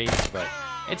value trades, but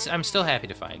I'm still happy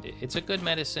to find it. It's a good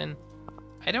medicine.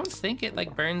 I don't think it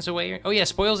like burns away. Oh yeah,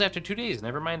 spoils after 2 days.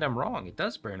 Never mind, I'm wrong. It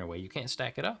does burn away. You can't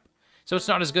stack it up. So it's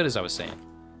not as good as I was saying.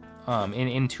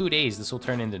 In 2 days, this will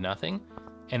turn into nothing.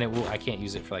 And I can't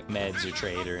use it for like meds or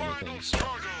trade or anything. So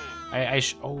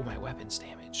oh, my weapon's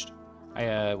damaged.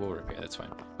 We'll repair, that's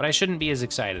fine. But I shouldn't be as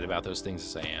excited about those things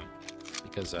as I am.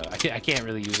 Because I can't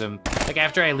really use them. Like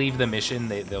after I leave the mission,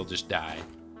 they'll just die.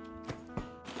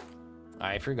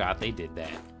 I forgot they did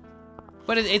that.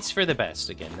 But it's for the best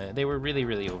again. They were really,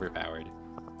 really overpowered.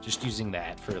 Just using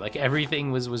that for like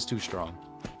everything was too strong.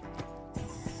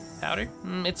 Powder?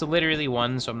 It's literally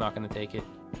 1, so I'm not gonna take it.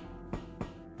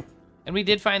 And we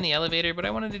did find the elevator, but I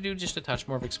wanted to do just a touch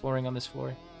more of exploring on this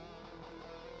floor.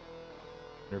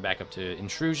 We're back up to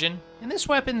intrusion. And this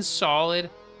weapon's solid.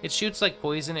 It shoots like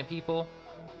poison at people.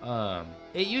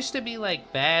 It used to be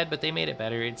like bad, but they made it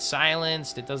better. It's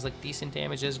silenced. It does like decent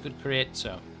damage. It has good crit.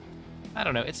 So I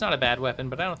don't know. It's not a bad weapon,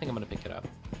 but I don't think I'm gonna pick it up.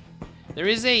 There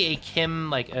is a Kim,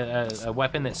 like a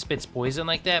weapon that spits poison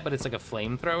like that, but it's like a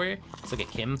flamethrower. It's like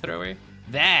a Kim thrower.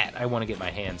 That I want to get my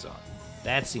hands on.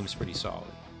 That seems pretty solid.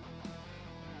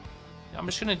 I'm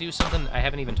just gonna do something I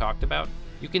haven't even talked about.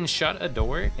 You can shut a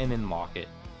door and then lock it.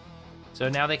 So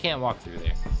now they can't walk through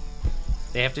there.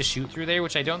 They have to shoot through there,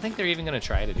 which I don't think they're even gonna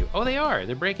try to do. Oh, they are.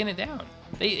 They're breaking it down.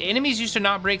 Enemies used to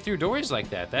not break through doors like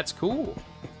that. That's cool.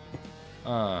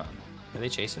 Are they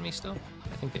chasing me still?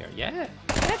 I think they are. Yeah,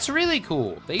 that's really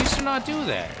cool. They used to not do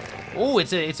that. Oh,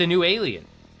 it's a new alien.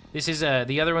 This is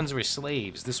the other ones were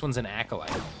slaves. This one's an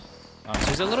acolyte. So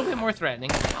he's a little bit more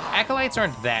threatening. Acolytes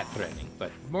aren't that threatening,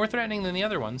 but more threatening than the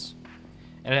other ones.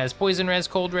 And it has poison res,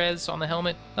 cold res on the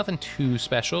helmet. Nothing too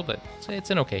special, but it's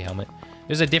an okay helmet.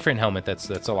 There's a different helmet that's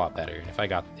a lot better.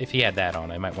 If he had that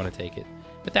on, I might want to take it.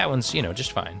 But that one's, you know,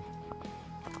 just fine.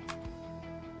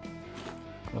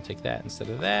 I'll take that instead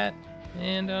of that.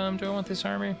 And do I want this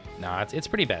armor? Nah, it's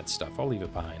pretty bad stuff. I'll leave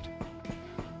it behind.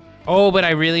 Oh, but I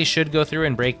really should go through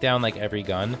and break down like every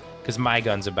gun, because my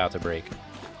gun's about to break.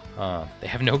 They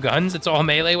have no guns. It's all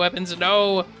melee weapons.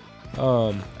 No.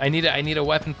 I need a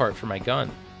weapon part for my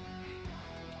gun.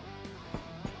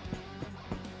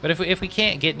 But if we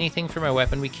can't get anything for my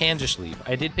weapon, we can just leave.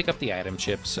 I did pick up the item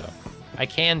chip, so I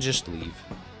can just leave.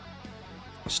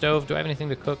 Stove. Do I have anything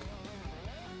to cook?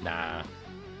 Nah.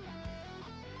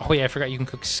 Oh yeah, I forgot you can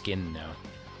cook skin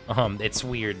now. It's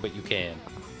weird, but you can.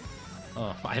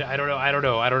 I don't know. I don't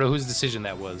know whose decision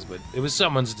that was, but it was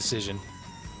someone's decision.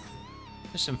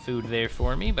 There's some food there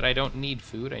for me, but I don't need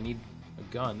food. I need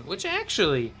a gun, which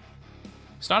actually,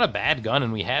 it's not a bad gun,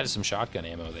 and we have some shotgun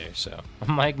ammo there, so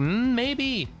I'm like,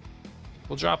 maybe.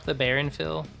 We'll drop the Baron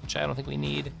Fill, which I don't think we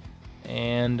need,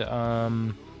 and,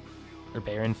 or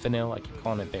Baron Fennel, I keep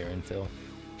calling it Baron Fill.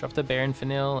 Drop the Baron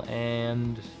Fennel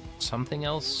and something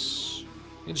else.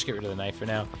 We can just get rid of the knife for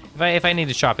now. If I need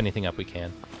to chop anything up, we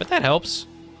can. But that helps.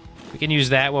 We can use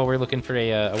that while we're looking for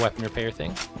a weapon repair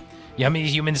thing. Yummy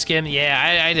human skin.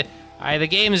 Yeah, the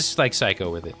game is like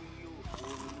psycho with it.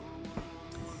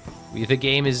 The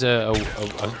game is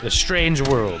a strange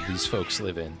world these folks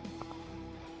live in.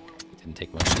 Didn't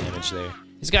take much damage there.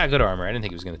 He's got good armor. I didn't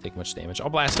think he was going to take much damage. I'll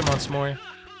blast him once more.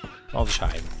 I'll just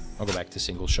hide. I'll go back to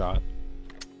single shot.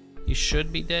 He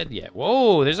should be dead. Yeah.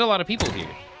 Whoa, there's a lot of people here.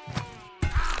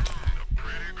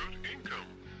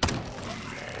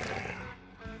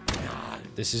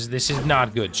 This is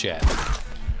not good, chat.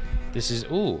 This is,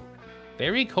 ooh,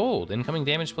 very cold. Incoming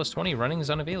damage plus 20. Running is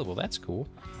unavailable. That's cool.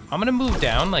 I'm going to move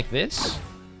down like this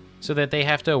so that they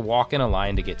have to walk in a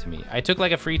line to get to me. I took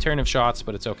like a free turn of shots,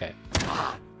 but it's okay.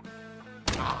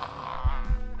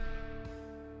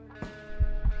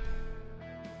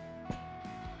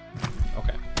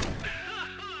 Okay.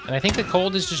 And I think the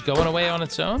cold is just going away on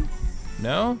its own?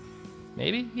 No?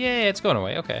 Maybe? Yeah, it's going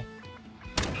away. Okay.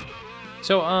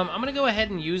 So I'm gonna go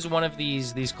ahead and use one of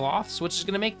these cloths, which is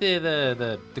gonna make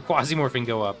the Quasimorphing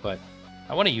go up, but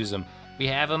I want to use them. We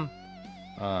have them.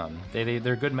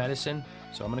 They're good medicine,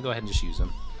 so I'm gonna go ahead and just use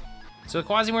them. So the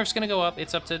Quasimorph's gonna go up.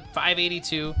 It's up to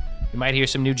 582. You might hear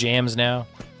some new jams now,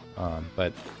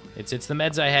 but it's the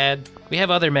meds I had. We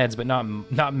have other meds, but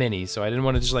not many, so I didn't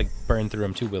want to just like burn through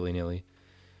them too willy-nilly.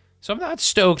 So I'm not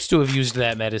stoked to have used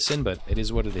that medicine, but it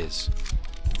is what it is.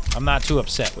 I'm not too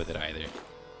upset with it either.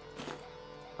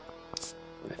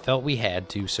 I felt we had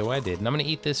to, so I did. And I'm going to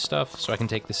eat this stuff so I can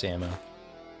take this ammo.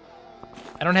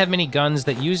 I don't have many guns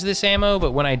that use this ammo,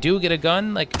 but when I do get a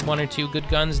gun, like 1 or 2 good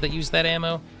guns that use that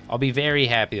ammo, I'll be very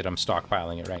happy that I'm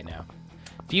stockpiling it right now.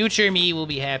 Future me will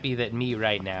be happy that me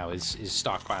right now is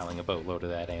stockpiling a boatload of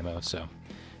that ammo, so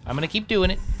I'm going to keep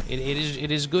doing it.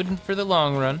 It is good for the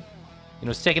long run. You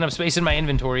know, it's taking up space in my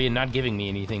inventory and not giving me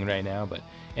anything right now, but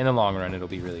in the long run, it'll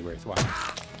be really worthwhile.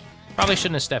 Probably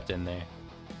shouldn't have stepped in there.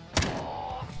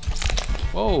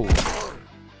 Whoa.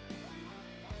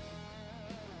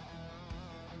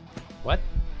 What?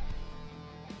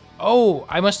 Oh,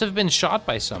 I must have been shot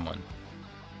by someone.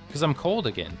 Because I'm cold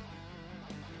again.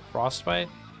 Frostbite?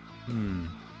 Did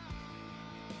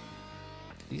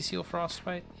these heal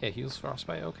frostbite? Yeah, heals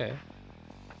frostbite. Okay.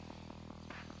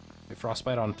 I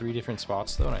frostbite on 3 different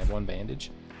spots, though, and I have 1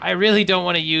 bandage. I really don't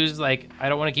want to use, like, I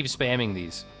don't want to keep spamming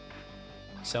these.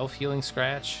 Self-healing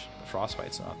scratch?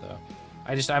 Frostbite's not, though.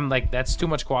 I'm like, that's too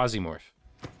much Quasimorph.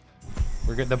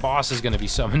 The boss is going to be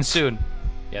summoned soon.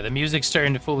 Yeah, the music's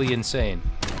turned fully insane.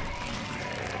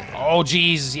 Oh,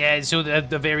 jeez. Yeah, so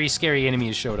the very scary enemy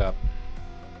has showed up.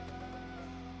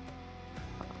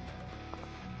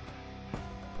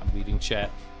 I'm leaving chat.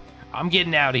 I'm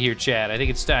getting out of here, chat. I think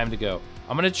it's time to go.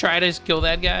 I'm going to try to kill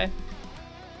that guy.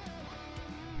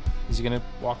 Is he going to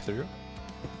walk through?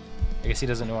 I guess he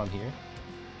doesn't know I'm here.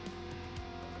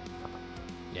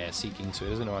 Yeah, seeking, so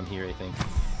he doesn't know I'm here, I think.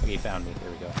 Okay, he found me.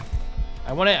 There we go.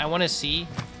 I wanna see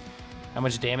how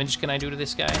much damage can I do to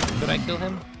this guy. Could I kill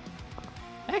him?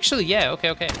 Actually, yeah, okay.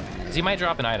 Because he might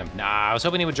drop an item. Nah, I was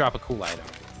hoping he would drop a cool item.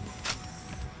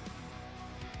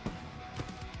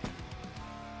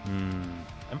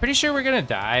 I'm pretty sure we're gonna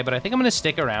die, but I think I'm gonna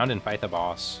stick around and fight the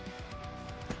boss.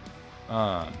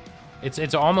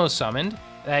 It's almost summoned.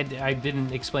 I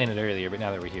didn't explain it earlier, but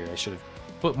now that we're here, I should have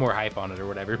put more hype on it or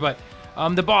whatever. But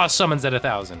the boss summons at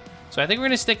 1,000. So I think we're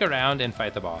gonna stick around and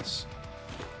fight the boss.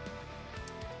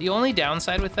 The only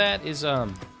downside with that is I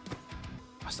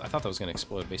thought that was gonna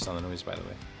explode based on the noise, by the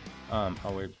way.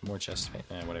 Oh, we're more chest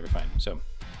pain. Whatever, fine. So,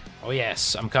 oh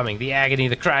yes, I'm coming. The agony,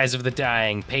 the cries of the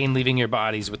dying, pain leaving your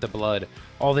bodies with the blood.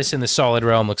 All this in the solid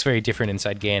realm looks very different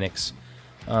inside Ganix.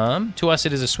 To us,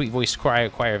 it is a sweet-voiced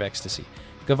choir of ecstasy.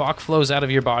 Gavok flows out of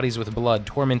your bodies with blood,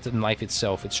 tormented in life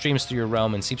itself. It streams through your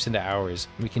realm and seeps into ours.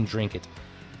 We can drink it.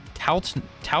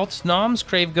 Tautnoms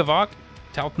crave Gavok.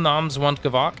 Tautnoms want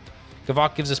Gavok.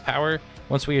 Gavok gives us power.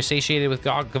 Once we are satiated with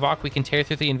Gavok, we can tear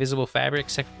through the invisible fabric,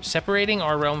 separating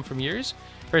our realm from yours.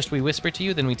 First we whisper to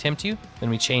you, then we tempt you, then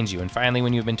we change you, and finally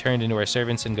when you have been turned into our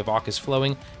servants and Gavok is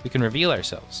flowing, we can reveal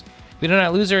ourselves. We do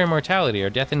not lose our immortality. Our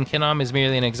death in Kinom is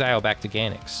merely an exile back to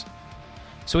Ganix.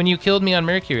 So when you killed me on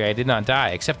Mercury, I did not die.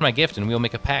 Accept my gift, and we will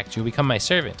make a pact. You will become my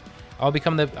servant.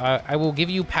 I will give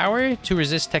you power to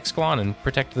resist Texclon and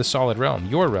protect the solid realm,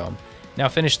 your realm. Now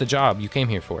finish the job you came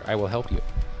here for. I will help you.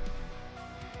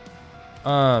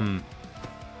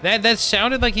 That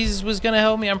sounded like he was gonna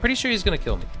help me. I'm pretty sure he's gonna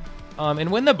kill me. And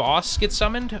when the boss gets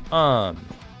summoned,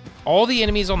 all the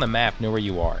enemies on the map know where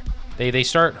you are. They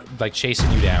start like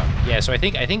chasing you down. Yeah, so I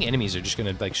think enemies are just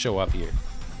gonna like show up here.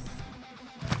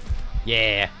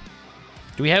 Yeah.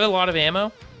 Do we have a lot of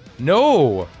ammo?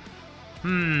 No.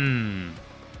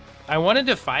 I wanted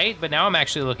to fight, but now I'm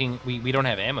actually looking. We don't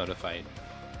have ammo to fight.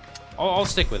 I'll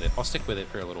stick with it. I'll stick with it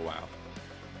for a little while.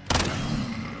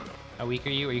 How weak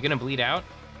are you? Are you gonna bleed out?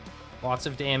 Lots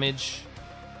of damage.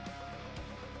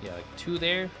 Yeah, like 2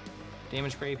 there.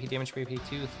 Damage per AP, damage per AP,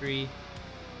 2, 3,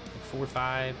 4,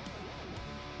 5.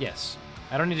 Yes.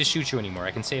 I don't need to shoot you anymore.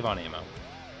 I can save on ammo.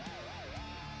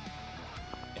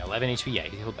 Yeah, 11 HP. Yeah,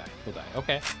 he'll die. He'll die.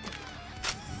 Okay.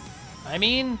 I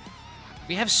mean,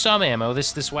 we have some ammo.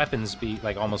 This weapon's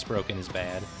like almost broken is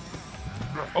bad.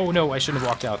 Oh no, I shouldn't have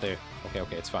walked out there.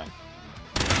 Okay, it's fine.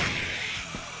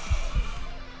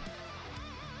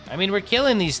 I mean, we're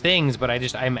killing these things, but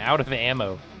I'm out of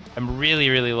ammo. I'm really,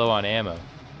 really low on ammo.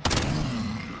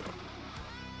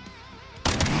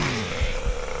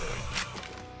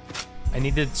 I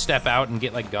need to step out and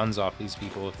get, like, guns off these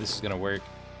people if this is gonna work.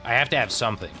 I have to have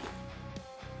something.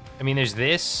 I mean, there's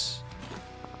this.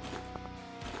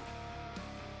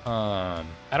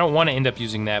 I don't want to end up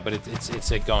using that, but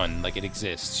it's a gun. Like, it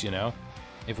exists, you know?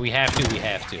 If we have to, we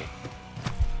have to.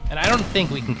 And I don't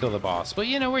think we can kill the boss. But,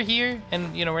 you know, we're here,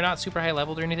 and, you know, we're not super high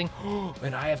leveled or anything.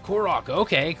 And I have Korok.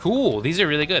 Okay, cool. These are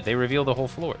really good. They reveal the whole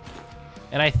floor.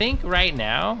 And I think right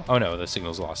now... Oh, no, the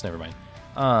signal's lost. Never mind.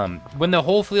 When the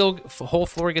whole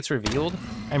floor gets revealed,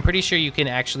 I'm pretty sure you can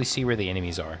actually see where the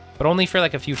enemies are. But only for,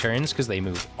 like, a few turns, because they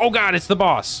move. Oh, God, it's the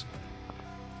boss!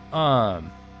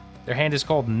 Their hand is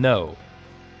called No.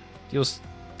 Deals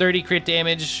 30 crit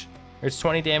damage. Or it's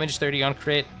 20 damage, 30 on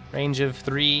crit. Range of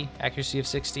 3, accuracy of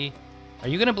 60. Are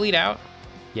you gonna bleed out?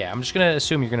 Yeah, I'm just gonna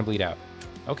assume you're gonna bleed out.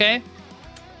 Okay.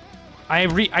 I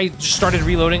just started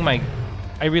reloading my...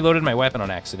 I reloaded my weapon on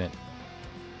accident.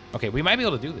 Okay, we might be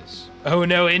able to do this. Oh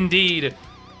no, indeed.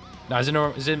 Now,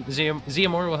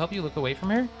 Ziamora will help you look away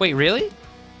from her? Wait, really?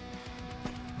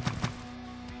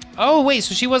 Oh, wait,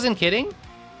 so she wasn't kidding?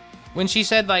 When she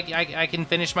said, like, I can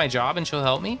finish my job and she'll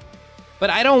help me? But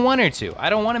I don't want her to. I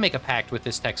don't want to make a pact with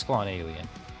this Texclon alien.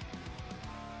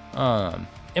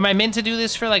 Am I meant to do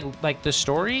this for, like the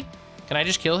story? Can I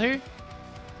just kill her?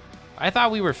 I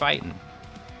thought we were fighting.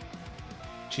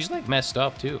 She's, like, messed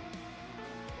up, too.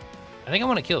 I think I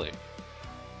want to kill her.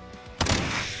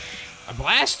 I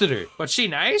blasted her. But she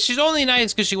nice? She's only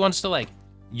nice because she wants to, like,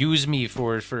 use me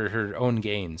for her own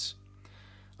gains.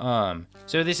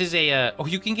 So this is a, oh,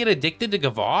 you can get addicted to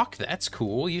Gavok? That's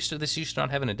cool. This used to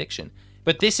not have an addiction.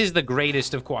 But this is the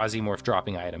greatest of Quasimorph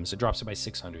dropping items. It drops it by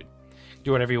 600.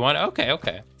 Do whatever you want.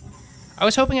 Okay. I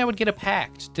was hoping I would get a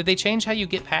pact. Did they change how you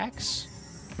get packs?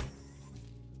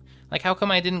 Like, how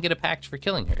come I didn't get a pact for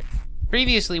killing her?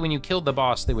 Previously, when you killed the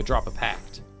boss, they would drop a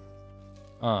pact.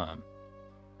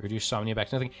 Reduce Somnia back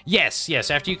to nothing. Yes.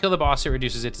 After you kill the boss, it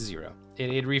reduces it to 0.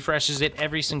 It refreshes it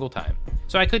every single time.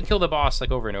 So I could kill the boss,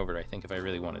 like, over and over, I think, if I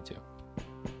really wanted to.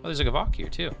 Oh, there's a Gavok here,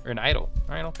 too. Or an idol.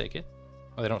 All right, I'll take it.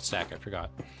 Oh, they don't stack. I forgot.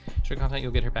 Show content,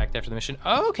 you'll get her packed after the mission.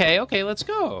 Oh, okay, let's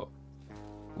go.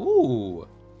 Ooh.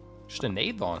 Just a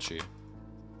nade launcher.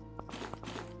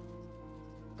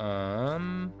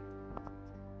 There's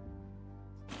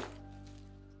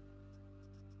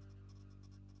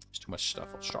too much stuff.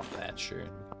 I'll drop that, sure.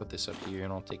 Put this up here,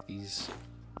 and I'll take these.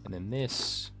 And then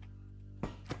this.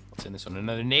 What's in this one?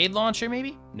 Another nade launcher,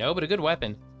 maybe? No, but a good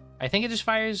weapon. I think it just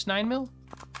fires 9mm.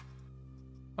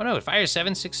 Oh no, it fires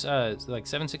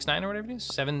 7.69 or whatever it is.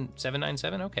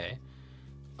 7.97. Okay.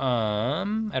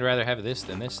 I'd rather have this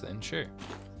than sure.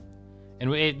 And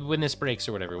when this breaks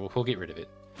or whatever, we'll get rid of it.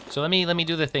 So let me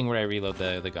do the thing where I reload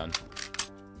the gun,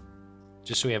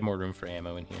 just so we have more room for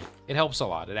ammo in here. It helps a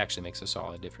lot. It actually makes a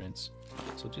solid difference.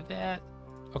 So we'll do that.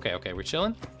 Okay, we're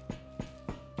chilling.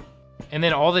 And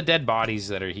then all the dead bodies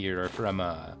that are here are from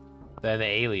the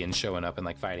aliens showing up and,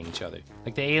 like, fighting each other.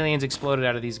 Like, the aliens exploded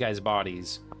out of these guys'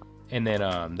 bodies, and then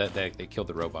they killed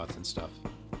the robots and stuff.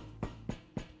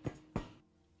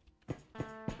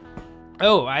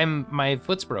 Oh, my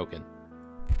foot's broken.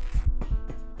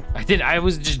 I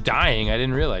was just dying. I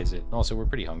didn't realize it. Also, we're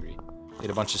pretty hungry. We had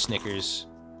a bunch of Snickers.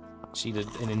 Just eat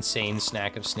an insane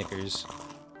snack of Snickers.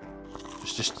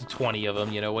 There's just 20 of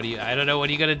them, you know. I don't know, what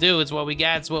are you gonna do? It's what we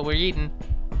got, it's what we're eating.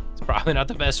 It's probably not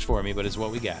the best for me, but it's what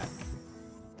we got.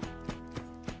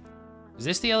 Is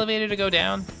this the elevator to go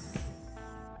down?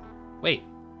 Wait,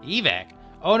 evac.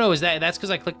 Oh no, that's because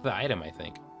I clicked the item, I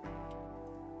think.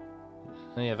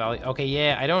 Oh, yeah, value. Okay,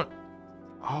 yeah, I don't.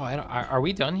 Oh, are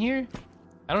we done here?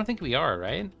 I don't think we are,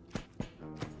 right?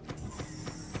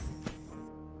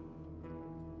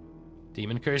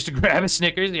 Demon curse to grab a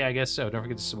Snickers? Yeah, I guess so. Don't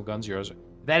forget the simple guns. Yours.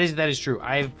 That is true.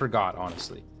 I forgot,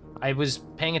 honestly. I was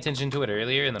paying attention to it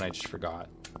earlier, and then I just forgot.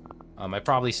 I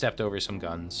probably stepped over some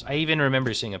guns. I even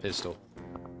remember seeing a pistol.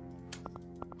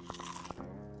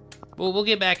 We'll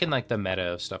get back in, like, the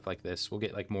meta of stuff like this. We'll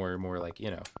get, like, more like,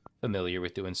 you know, familiar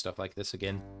with doing stuff like this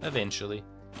again. Eventually.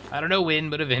 I don't know when,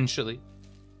 but eventually.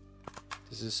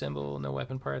 This is a symbol. No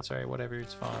weapon parts. All right, whatever.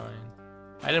 It's fine.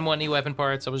 I didn't want any weapon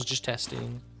parts. I was just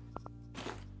testing.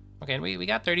 Okay, and we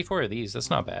got 34 of these. That's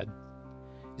not bad.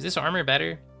 Is this armor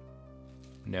better?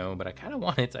 No, but I kind of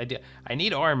want it. I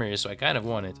need armor, so I kind of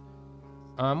want it.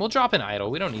 We'll drop an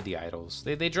idol. We don't need the idols.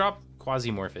 They drop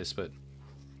Quasimorphs, but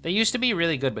they used to be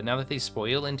really good, but now that they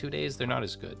spoil in 2 days, they're not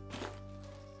as good.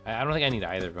 I don't think I need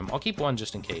either of them. I'll keep one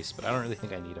just in case, but I don't really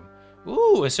think I need them.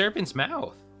 Ooh, a serpent's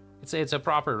mouth. It's a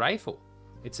proper rifle.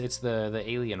 It's the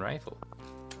alien rifle.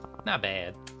 Not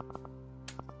bad.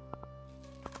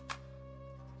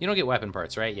 You don't get weapon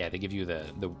parts, right? Yeah, they give you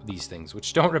these things,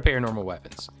 which don't repair normal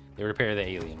weapons. They repair the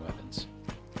alien weapons.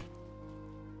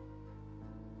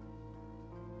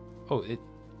 Oh, it...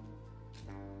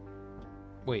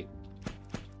 Wait.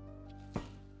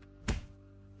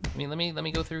 Let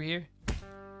me go through here.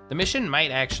 The mission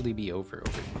might actually be over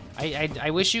here. I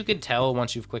wish you could tell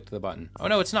once you've clicked the button. Oh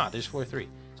no, it's not. There's floor 3.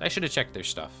 So I should have checked their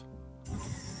stuff.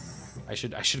 I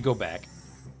should go back.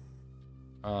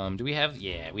 Do we have?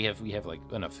 Yeah, we have like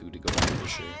enough food to go back for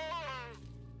sure.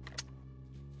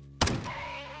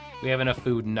 We have enough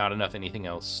food, not enough anything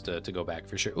else to go back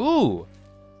for sure. Ooh,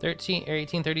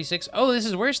 1836. Oh, this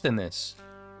is worse than this.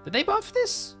 Did they buff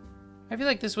this? I feel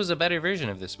like this was a better version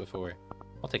of this before.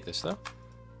 I'll take this though.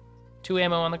 2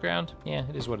 ammo on the ground. Yeah,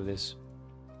 it is what it is.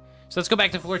 So let's go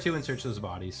back to floor 2 and search those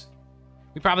bodies.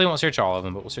 We probably won't search all of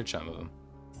them, but we'll search some of them.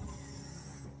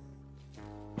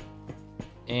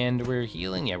 And we're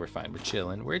healing. Yeah, we're fine. We're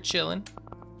chilling. We're chilling.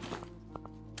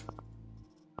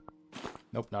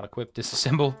 Nope, not equipped.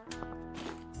 Disassemble.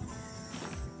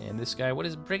 And this guy, what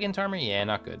is brigand armor? Yeah,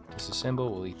 not good.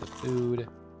 Disassemble. We'll eat the food.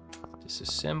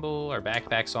 Disassemble. Our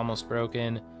backpack's almost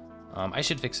broken. I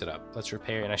should fix it up. Let's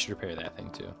repair, and I should repair that thing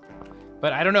too.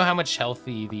 But I don't know how much health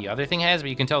the other thing has, but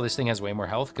you can tell this thing has way more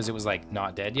health because it was like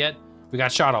not dead yet. We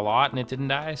got shot a lot and it didn't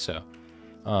die, so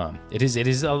it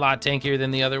is a lot tankier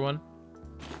than the other one.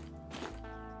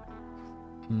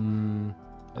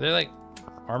 Are there like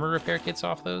armor repair kits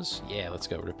off those? Yeah, let's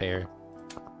go repair.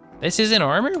 This isn't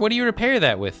armor? What do you repair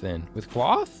that with then? With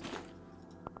cloth?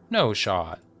 No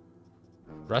shot.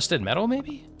 Rusted metal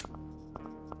maybe?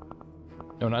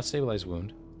 No, not stabilized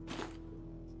wound.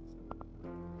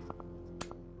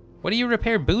 What do you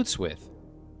repair boots with?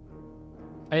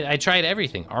 I tried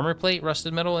everything. Armor plate,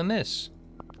 rusted metal, and this.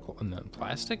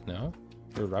 Plastic? No.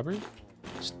 Or rubber?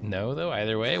 No, though.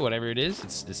 Either way, whatever it is,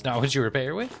 it's not what you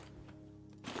repair with.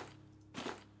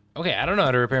 Okay, I don't know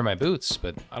how to repair my boots,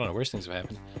 but I don't know. Worse things have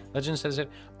happened. Legend says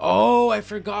it. Oh, I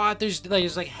forgot.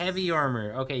 There's like heavy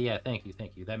armor. Okay, yeah. Thank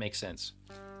you. That makes sense.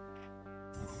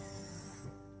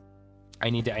 I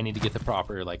need to get the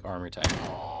proper like armor type.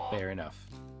 Fair enough.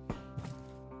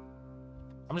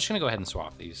 I'm just gonna go ahead and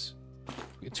swap these.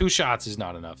 2 shots is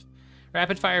not enough.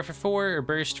 Rapid fire for 4 or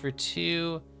burst for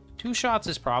 2. 2 shots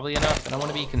is probably enough, and I want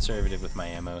to be conservative with my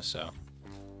ammo, so.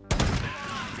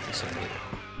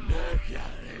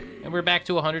 And we're back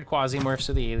to 100 Quasimorphs,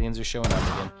 so the aliens are showing up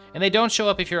again. And they don't show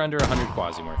up if you're under 100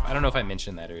 Quasimorph. I don't know if I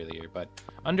mentioned that earlier, but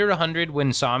under 100, when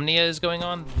Somnia is going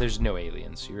on, there's no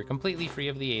aliens. You're completely free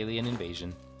of the alien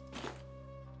invasion.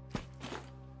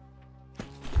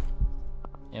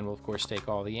 And we'll, of course, take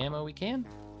all the ammo we can.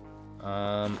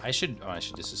 I should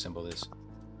disassemble this.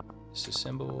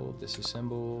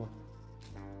 Disassemble.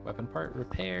 Weapon part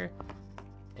repair.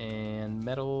 And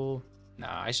metal.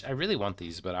 Nah, I really want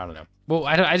these, but I don't know. Well,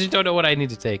 I just don't know what I need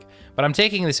to take. But I'm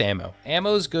taking this ammo.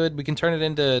 Ammo's good. We can turn it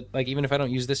into, like, even if I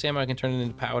don't use this ammo, I can turn it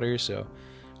into powder. So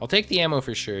I'll take the ammo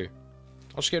for sure.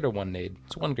 I'll just get a 1 nade.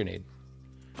 It's 1 grenade.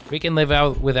 We can live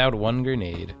out without 1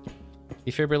 grenade.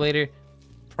 Defibrillator.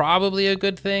 Probably a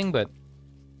good thing, but...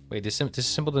 Wait,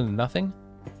 disassembled into nothing?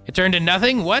 It turned to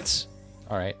nothing? What?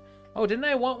 Alright. Oh, didn't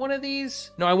I want one of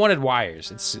these? No, I wanted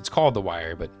wires. It's called the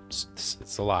wire, but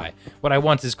it's a lie. What I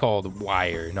want is called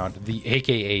wire, not the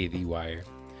AKA the wire.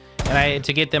 And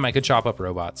to get them, I could chop up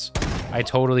robots. I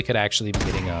totally could actually be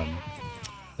getting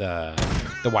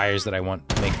the wires that I want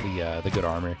to make the good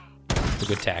armor, the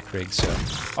good tack rig. So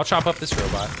I'll chop up this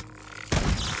robot.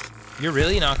 You're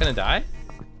really not gonna die?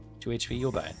 2 HP,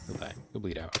 you'll die. You'll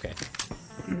bleed out. Okay.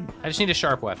 I just need a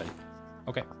sharp weapon.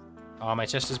 Okay. Oh, my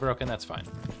chest is broken. That's fine.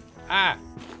 Ah!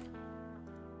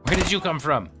 Where did you come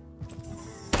from?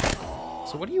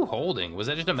 So what are you holding? Was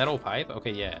that just a metal pipe?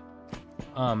 Okay, yeah.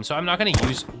 So I'm not gonna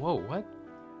use... Whoa, what?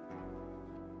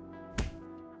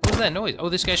 What was that noise? Oh,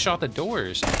 this guy shot the door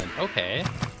or something. Okay.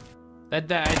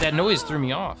 That noise threw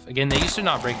me off. Again, they used to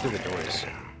not break through the doors.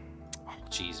 Oh,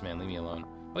 jeez, man, leave me alone.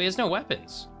 Oh, he has no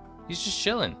weapons. He's just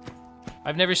chilling.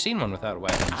 I've never seen one without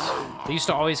weapons. They used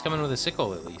to always come in with a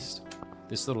sickle, at least.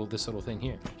 This little thing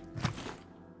here.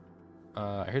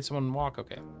 I heard someone walk.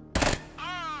 Okay.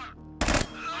 Are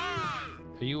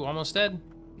you almost dead?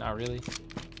 Not really.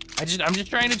 I'm just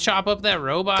trying to chop up that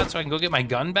robot so I can go get my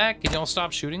gun back. Can y'all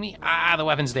stop shooting me? Ah, the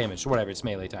weapon's damaged. Whatever, it's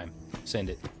melee time. Send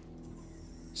it.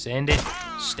 Send it.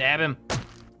 Stab him.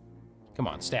 Come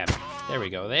on, stab him. There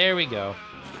we go. There we go.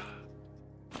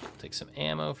 Take some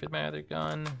ammo for my other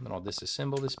gun. Then I'll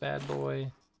disassemble this bad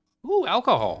boy. Ooh,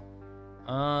 alcohol.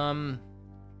 Do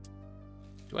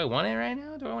I want it right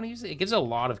now? Do I want to use it? It gives a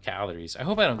lot of calories. I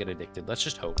hope I don't get addicted. Let's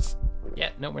just hope. Yeah,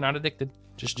 no, we're not addicted.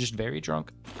 Just very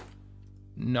drunk.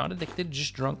 Not addicted,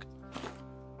 just drunk.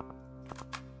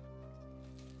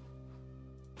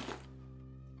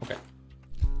 Okay.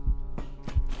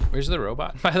 Where's the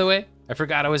robot, by the way? I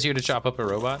forgot I was here to chop up a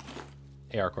robot.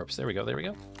 AR corpse. There we go. There we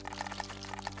go.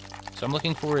 So I'm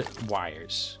looking for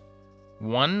wires.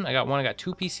 I got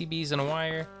 2 PCBs and a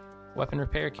wire. Weapon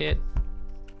repair kit.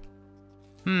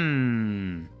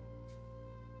 Eat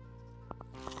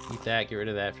that, get rid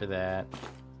of that for that.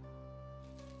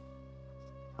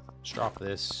 Just drop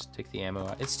this, take the ammo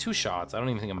out. It's 2 shots. I don't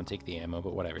even think I'm gonna take the ammo,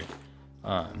 but whatever.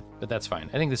 But that's fine.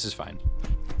 I think this is fine.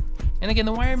 And again,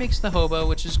 the wire makes the hobo,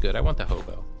 which is good. I want the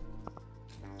hobo.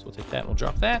 So we'll take that and we'll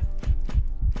drop that.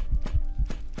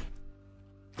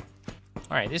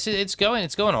 All right, it's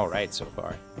going all right so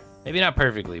far. Maybe not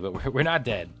perfectly, but we're not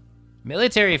dead.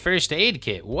 Military first aid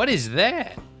kit. What is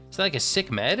that? Is that like a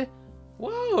sick med?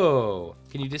 Whoa.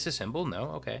 Can you disassemble?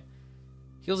 No. Okay.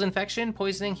 Heals infection,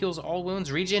 poisoning, heals all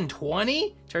wounds, regen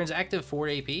 20, turns active 4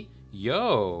 AP.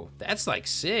 Yo, that's like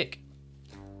sick.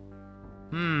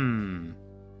 I'll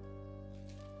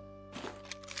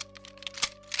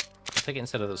take it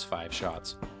instead of those 5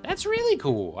 shots. That's really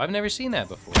cool. I've never seen that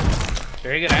before.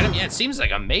 Very good item. Yeah, it seems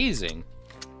like amazing.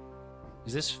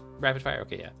 Is this rapid fire?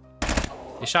 Okay, yeah.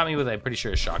 They shot me with, I'm pretty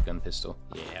sure, a shotgun pistol.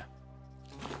 Yeah.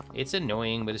 It's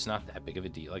annoying, but it's not that big of a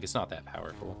deal. Like, it's not that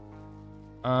powerful.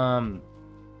 I'm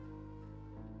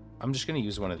just gonna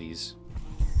use one of these.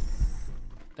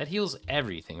 That heals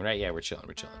everything, right? Yeah, we're chilling,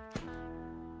 we're chilling.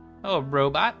 Oh,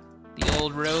 robot. The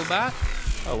old robot.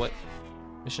 Oh, what?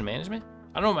 Mission management?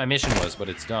 I don't know what my mission was, but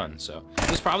it's done, so.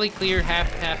 It was probably clear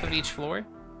half of each floor.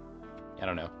 I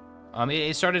don't know.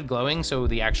 It started glowing, so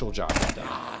the actual job got done.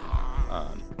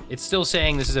 It's still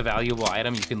saying this is a valuable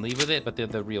item, you can leave with it, but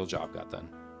the real job got done.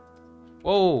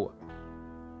 Whoa.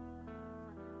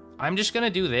 I'm just gonna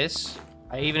do this.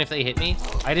 Even if they hit me,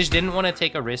 I just didn't want to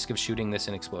take a risk of shooting this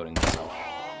and exploding myself.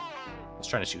 I was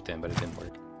trying to shoot them, but it didn't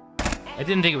work. I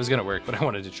didn't think it was gonna work, but I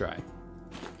wanted to try.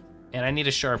 And I need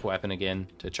a sharp weapon again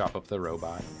to chop up the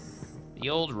robot. The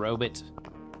old robot.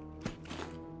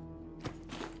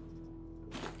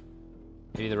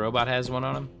 Maybe the robot has one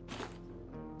on him?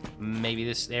 Maybe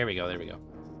this, there we go, there we go.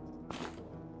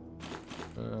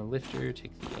 Lifter,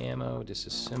 take the ammo,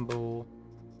 disassemble.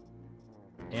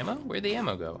 Ammo? Where'd the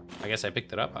ammo go? I guess I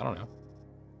picked it up, I don't know.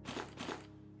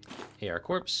 AR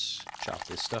corpse, chop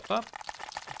this stuff up.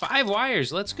 5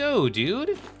 wires, let's go,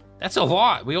 dude. That's a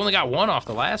lot. We only got 1 off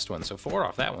the last one, so 4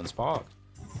 off that one's pog.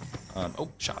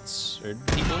 Oh, shots, or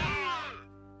people.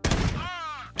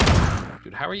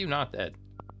 Dude, how are you not dead?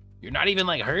 You're not even,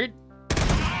 like, hurt?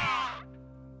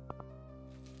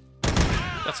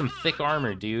 Got some thick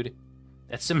armor, dude.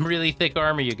 That's some really thick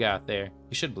armor you got there.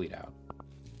 You should bleed out.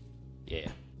 Yeah.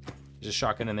 There's a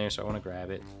shotgun in there, so I want to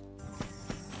grab it.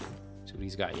 See what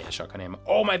he's got. Yeah, shotgun ammo.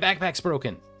 Oh, my backpack's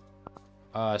broken.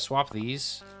 Swap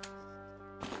these.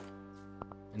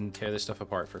 And tear this stuff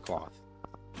apart for cloth.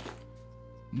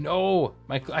 No!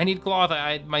 I need cloth.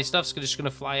 My stuff's just going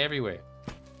to fly everywhere.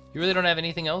 You really don't have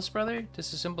anything else, brother?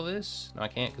 Disassemble this? No, I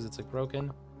can't because it's, like,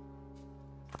 broken.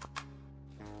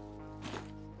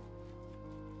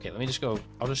 Okay, let me just go.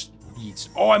 I'll just...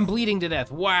 Oh, I'm bleeding to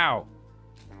death. Wow.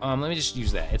 Let me just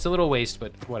use that. It's a little waste,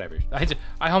 but whatever.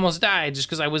 I almost died just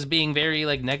because I was being very,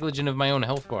 like, negligent of my own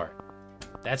health bar.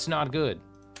 That's not good.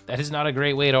 That is not a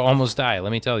great way to almost die,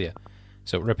 let me tell you.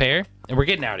 So, repair. And we're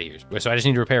getting out of here. So I just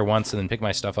need to repair once and then pick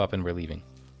my stuff up and we're leaving.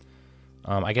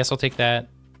 I guess I'll take that.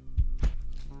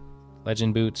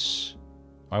 Legend boots.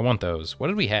 Oh, I want those. What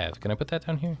did we have? Can I put that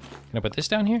down here? Can I put this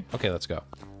down here? Okay, let's go.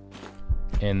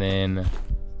 And then...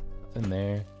 nothing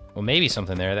there. Well, maybe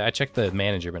something there. I checked the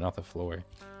manager, but not the floor.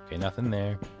 Okay, nothing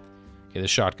there. Okay, the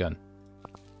shotgun.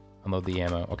 Unload the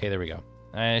ammo. Okay, there we go.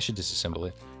 I should disassemble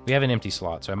it. We have an empty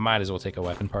slot, so I might as well take a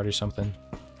weapon part or something.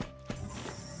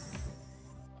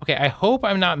 Okay, I hope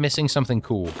I'm not missing something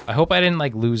cool. I hope I didn't,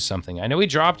 like, lose something. I know we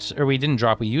dropped, or we didn't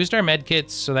drop. We used our med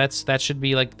kits, so that should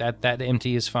be, like, that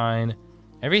empty is fine.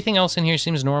 Everything else in here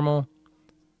seems normal.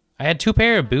 I had 2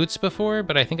 pair of boots before,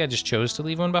 but I think I just chose to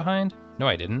leave one behind. No,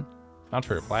 I didn't. Not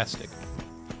for a plastic.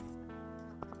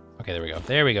 Okay, there we go.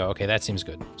 There we go. Okay, that seems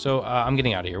good. So, I'm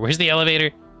getting out of here. Where's the elevator?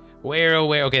 Where, oh,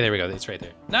 where? Okay, there we go. It's right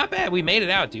there. Not bad. We made it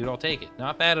out, dude. I'll take it.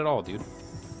 Not bad at all, dude.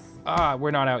 Ah,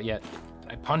 we're not out yet.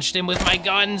 I punched him with my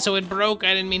gun, so it broke.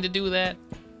 I didn't mean to do that.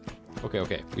 Okay,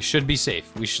 okay. We should be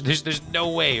safe. We should. There's no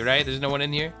way, right? There's no one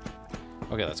in here.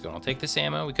 Okay, let's go. I'll take this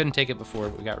ammo. We couldn't take it before,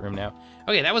 but we got room now.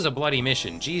 Okay, that was a bloody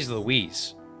mission. Jeez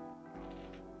Louise.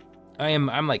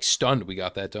 I'm like stunned we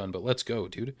got that done, but let's go,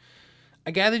 dude. I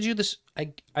gathered you this.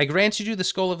 I granted you the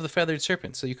skull of the feathered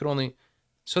serpent, so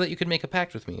that you could make a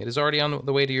pact with me. It is already on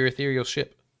the way to your ethereal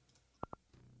ship.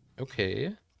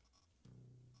 Okay.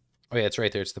 Oh yeah, it's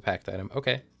right there. It's the pact item.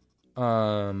 Okay.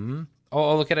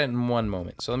 I'll look at it in one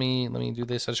moment. So let me do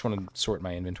this. I just want to sort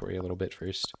my inventory a little bit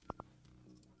first.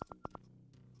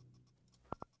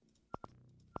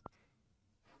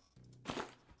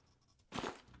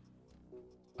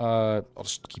 I'll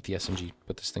just keep the SMG,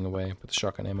 put this thing away, put the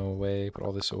shotgun ammo away, put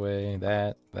all this away,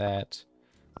 that,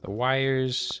 the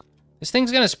wires. This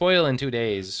thing's gonna spoil in 2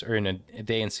 days, or in a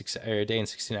day and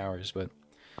 16 hours, but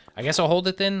I guess I'll hold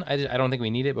it then. I don't think we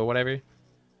need it, but whatever.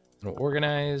 We'll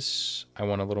organize. I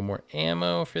want a little more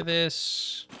ammo for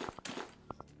this.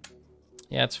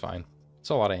 Yeah, it's fine. It's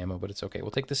a lot of ammo, but it's okay.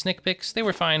 We'll take the snick picks. They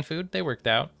were fine food. They worked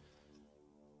out.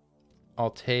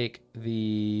 I'll take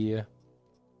the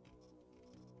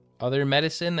other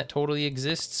medicine that totally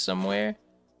exists somewhere.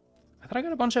 I thought I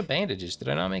got a bunch of bandages. Did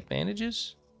I not make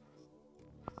bandages?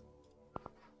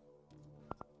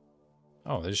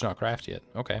 Oh, they're just not crafted yet.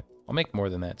 Okay. I'll make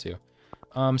more than that too.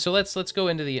 So let's go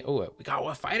into the... Oh, we got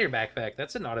a fighter backpack.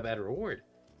 That's not a bad reward.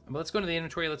 But let's go into the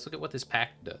inventory. Let's look at what this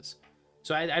pack does.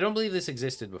 So I don't believe this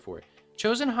existed before.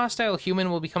 Chosen hostile human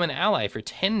will become an ally for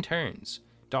 10 turns.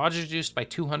 Dodge reduced by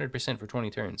 200% for 20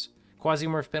 turns.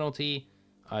 Quasimorph penalty...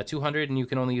 200, and you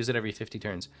can only use it every 50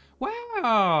 turns.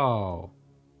 Wow!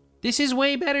 This is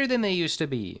way better than they used to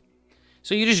be.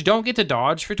 So you just don't get to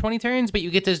dodge for 20 turns, but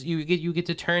you get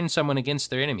to turn someone against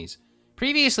their enemies.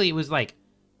 Previously, it was like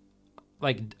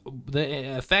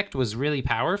the effect was really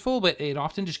powerful, but it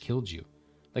often just killed you.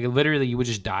 Like literally, you would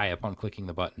just die upon clicking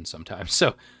the button sometimes.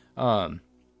 So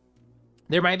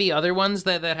there might be other ones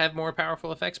that have more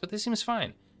powerful effects, but this seems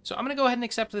fine. So I'm gonna go ahead and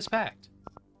accept this pact.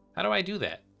 How do I do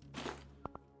that?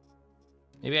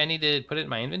 Maybe I need to put it in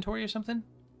my inventory or something?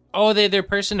 Oh, they're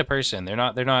person to person. They're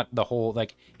not the whole,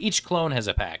 like, each clone has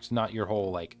a pact, not your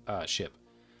whole, like, ship.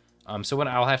 So when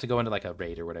I'll have to go into, like, a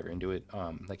raid or whatever and do it,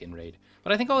 like, in raid.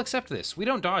 But I think I'll accept this. We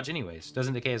don't dodge anyways.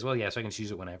 Doesn't decay as well? Yeah, so I can choose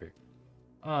it whenever.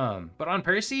 But on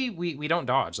Percy, we don't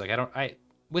dodge. Like,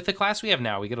 with the class we have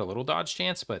now, we get a little dodge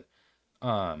chance, but,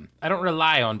 I don't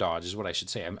rely on dodge is what I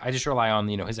should say. I just rely on,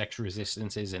 you know, his extra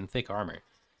resistances and thick armor.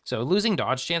 So losing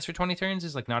dodge chance for 20 turns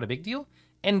is, like, not a big deal.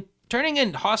 And turning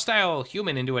a hostile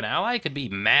human into an ally could be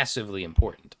massively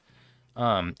important.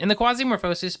 In the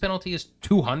Quasimorphosis, penalty is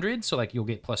 200, so like you'll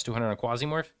get plus 200 on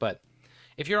Quasimorph. But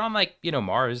if you're on like, you know,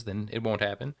 Mars, then it won't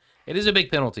happen. It is a big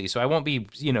penalty, so I won't be,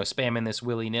 you know, spamming this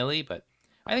willy-nilly. But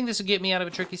I think this will get me out of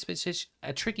a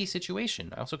tricky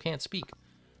situation. I also can't speak.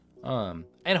 And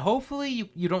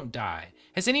hopefully you don't die.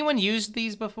 Has anyone used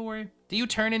these before? Do you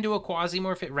turn into a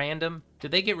Quasimorph at random? Did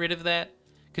they get rid of that?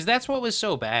 Because that's what was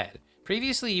so bad.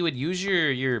 Previously, you would use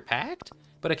your pact,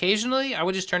 but occasionally I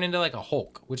would just turn into like a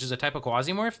Hulk, which is a type of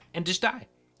Quasimorph, and just die.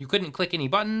 You couldn't click any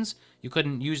buttons. You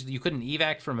couldn't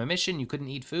evac from a mission. You couldn't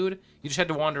eat food. You just had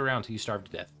to wander around till you starved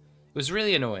to death. It was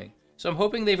really annoying. So I'm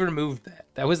hoping they've removed that.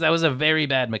 That was a very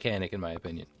bad mechanic in my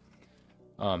opinion.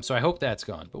 So I hope that's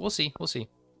gone, but we'll see. We'll see.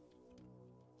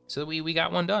 So we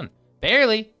got one done.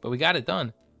 Barely, but we got it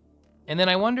done. And then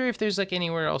I wonder if there's like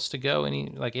anywhere else to go,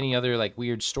 any other like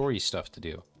weird story stuff to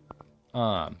do.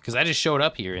 Because I just showed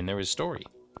up here and there was story.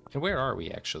 And where are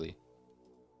we actually?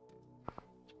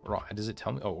 Does it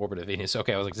tell me? Oh, orbit of Venus.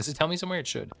 Okay, I was like, does it tell me somewhere? It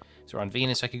should. So we're on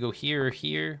Venus. I could go here or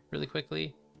here really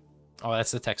quickly. Oh,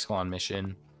 that's the Texclon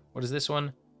mission. What is this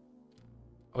one?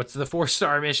 Oh, it's the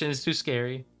 4-star mission. It's too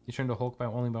scary. You turn to Hulk by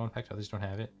only by one pact. Others don't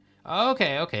have it.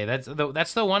 Okay.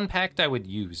 That's the one pact I would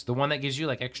use. The one that gives you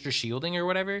like extra shielding or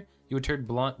whatever. You would turn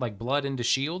blood into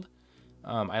shield.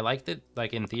 I liked it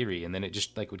like in theory, and then it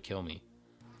just like would kill me.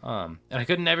 And I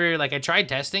couldn't ever like I tried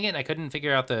testing it, and I couldn't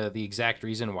figure out the exact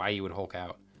reason why you would Hulk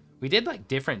out. We did like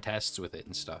different tests with it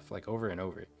and stuff, like over and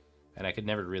over, and I could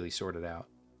never really sort it out.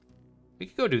 We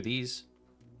could go do these.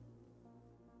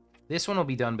 This one will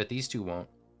be done, but these two won't.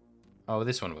 Oh,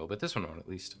 this one will, but this one won't at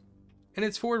least. And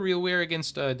it's for RealWear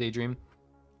against Daydream.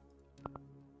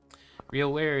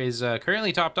 RealWear is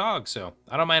currently top dog, so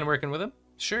I don't mind working with them.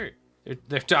 Sure.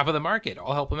 They're top of the market.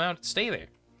 I'll help them out. Stay there.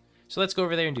 So let's go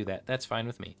over there and do that. That's fine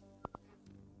with me.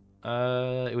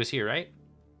 It was here, right?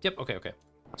 Yep, okay.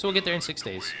 So we'll get there in 6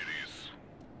 days.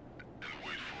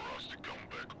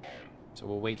 So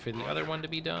we'll wait for the other one to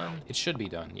be done. It should be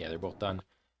done. Yeah, they're both done.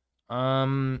 How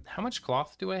much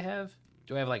cloth do I have?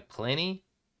 Do I have like plenty?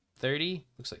 30?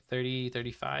 Looks like 30,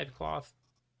 35 cloth.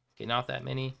 Okay, not that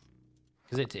many.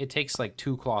 Because it takes like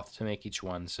 2 cloth to make each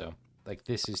one, so like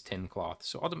this is 10 cloth.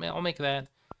 So I'll make that,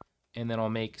 and then I'll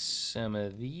make some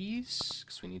of these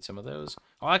because we need some of those.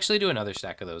 I'll actually do another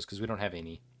stack of those because we don't have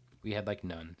any. We had like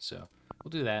none, so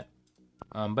we'll do that.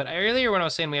 But earlier when I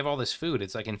was saying we have all this food,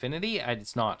 it's like infinity.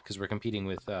 It's not, because we're competing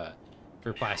with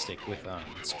for plastic with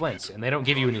splints, and they don't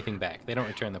give you anything back. They don't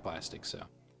return the plastic, so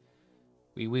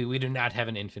we do not have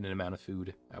an infinite amount of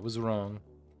food. I was wrong,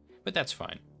 but that's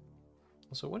fine.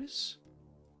 Also, what is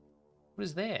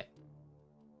that?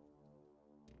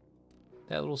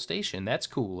 That little station. That's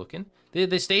cool looking.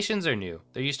 The stations are new.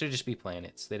 There used to just be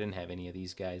planets. They didn't have any of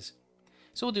these guys.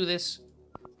 So we'll do this.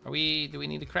 Do we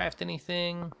need to craft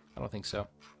anything? I don't think so.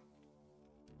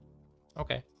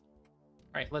 Okay.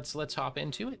 All right, let's hop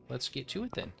into it. Let's get to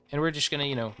it then. And we're just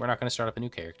gonna, we're not gonna start up a new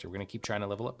character. We're gonna keep trying to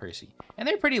level up Percy. And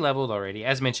they're pretty leveled already.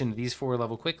 As mentioned, these 4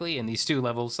 level quickly, and these 2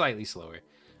 level slightly slower.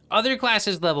 Other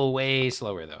classes level way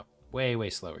slower though. Way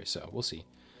slower. So we'll see.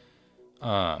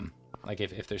 Like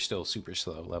if they're still super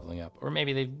slow leveling up, or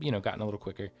maybe they've gotten a little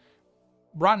quicker.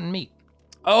 Rotten meat.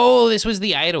 Oh, this was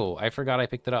the idol. I forgot I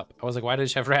picked it up. I was like, why did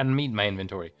I have rotten meat in my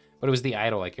inventory? But it was the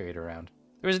idol I carried around.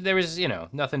 There was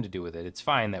nothing to do with it. It's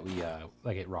fine that we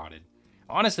like it rotted.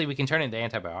 Honestly, we can turn it into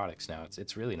antibiotics now.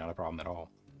 It's really not a problem at all.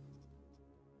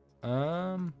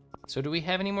 So do we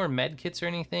have any more med kits or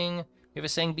anything? We have a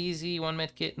Sangbezi, 1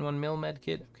 med kit, and 1 mil med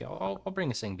kit. Okay, I'll bring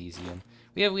a Sangbezi in.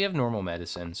 We have normal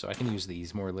medicine, so I can use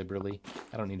these more liberally.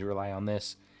 I don't need to rely on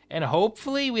this. And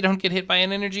hopefully we don't get hit by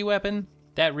an energy weapon.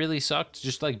 That really sucked,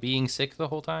 just like being sick the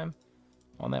whole time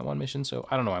on that one mission. So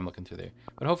I don't know why I'm looking through there.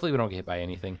 But hopefully we don't get hit by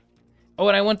anything. Oh,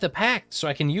 and I want the pact so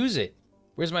I can use it.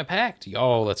 Where's my pact?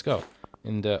 Oh, let's go.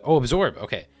 And, absorb.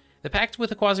 Okay. The pact with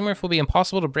the Quasimorph will be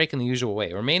impossible to break in the usual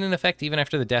way. Remain in effect even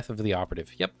after the death of the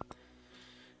operative. Yep.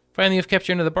 Finally, you've kept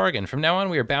your end of the bargain. From now on,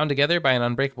 we are bound together by an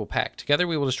unbreakable pact. Together,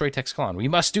 we will destroy Texcalon. We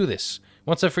must do this.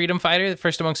 Once a freedom fighter,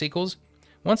 first amongst equals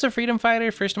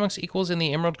in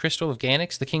the Emerald Crystal of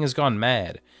Ganix, the king has gone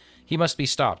mad. He must be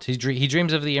stopped. He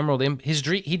dreams of the Emerald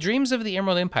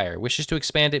Empire, wishes to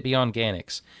expand it beyond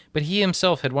Ganix, but he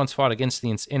himself had once fought against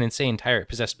an insane tyrant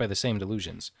possessed by the same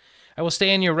delusions. I will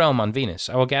stay in your realm on Venus.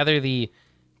 I will gather the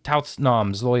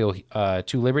Tautnoms loyal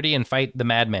to liberty and fight the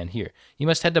madman here. You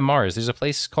must head to Mars. There's a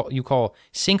place you call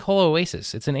Sinkhole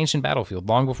Oasis. It's an ancient battlefield,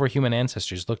 long before human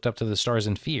ancestors looked up to the stars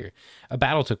in fear. A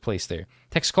battle took place there.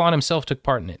 Texcalon himself took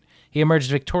part in it. He emerged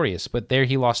victorious, but there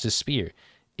he lost his spear.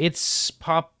 It's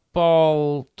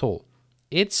Popaltol.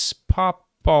 Yeah, it's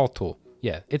Popaltol.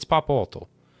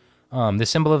 The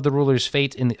symbol of the ruler's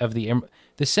fate in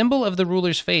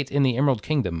the Emerald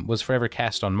Kingdom was forever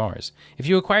cast on Mars. If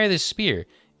you acquire this spear,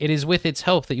 it is with its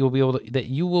help that you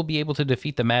will be able to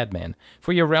defeat the madman.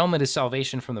 For your realm, it is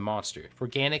salvation from the monster. For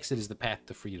Ganix, it is the path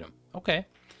to freedom. Okay.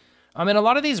 And a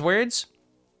lot of these words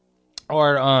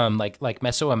are like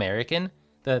Mesoamerican.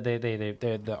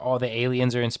 All the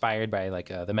aliens are inspired by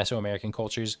the Mesoamerican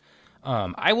cultures.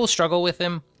 I will struggle with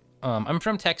them. I'm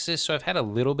from Texas, so I've had a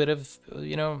little bit of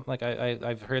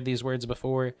I've heard these words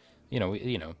before.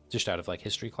 Just out of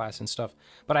history class and stuff.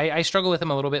 But I struggle with them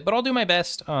a little bit. But I'll do my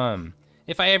best.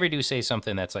 If I ever do say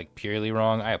something that's purely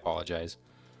wrong, I apologize.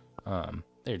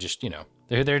 They're just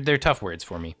they're tough words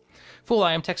for me. Fool,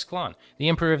 I am Texcalon, the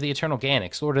Emperor of the Eternal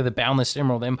Ganix, Lord of the boundless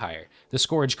Emerald Empire, the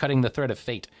scourge cutting the thread of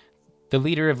fate, the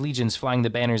leader of legions flying the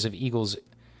banners of eagles,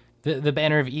 the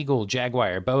banner of eagle,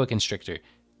 jaguar, boa constrictor,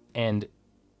 and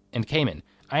Cayman.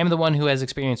 I am the one who has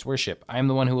experienced worship. I am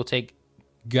the one who will take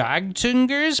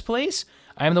Gagtunger's place.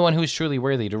 I am the one who is truly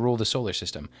worthy to rule the solar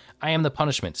system. I am the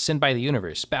punishment sent by the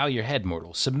universe. Bow your head,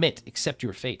 mortal. Submit. Accept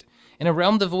your fate. In a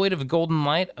realm devoid of golden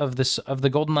light of the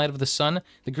golden light of the sun,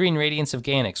 the green radiance of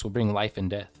Ganix will bring life and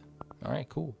death. All right,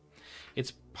 cool.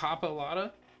 It's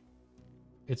Papalata.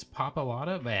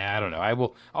 But I don't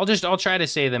know. I'll try to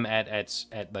say them at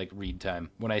read time.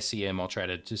 When I see him, I'll try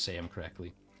to say them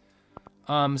correctly.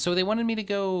 So they wanted me to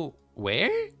go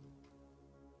where?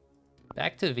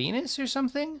 Back to Venus or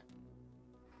something?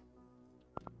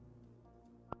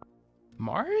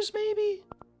 Mars, maybe?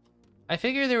 I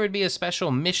figure there would be a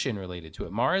special mission related to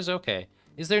it. Mars, okay.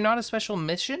 Is there not a special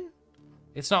mission?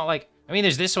 It's not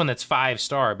there's this one that's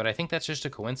 5-star, but I think that's just a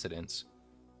coincidence.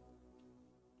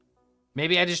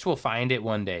 Maybe I just will find it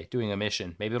one day doing a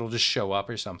mission. Maybe it'll just show up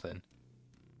or something.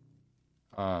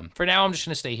 For now, I'm just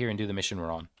going to stay here and do the mission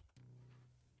we're on.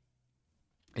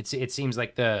 It seems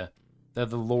like the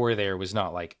lore there was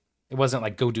not it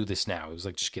wasn't go do this now. It was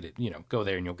just get it, go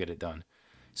there and you'll get it done.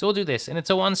 So we'll do this, and it's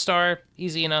a 1-star,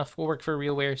 easy enough. We'll work for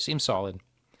RealWare, seems solid.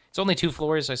 It's only 2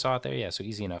 floors, I saw it there, yeah, so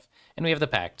easy enough. And we have the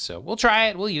pact, so we'll try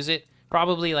it, we'll use it.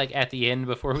 Probably, like, at the end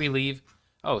before we leave.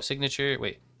 Oh, signature,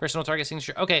 wait, personal target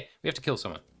signature. Okay, we have to kill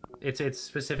someone. It's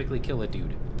specifically kill a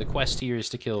dude. The quest here is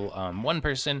to kill 1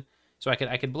 person, so I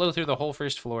could blow through the whole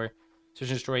first floor. Search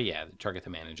and destroy, yeah, target the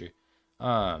manager.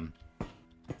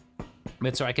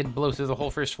 But so I could blow through the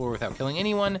whole first floor without killing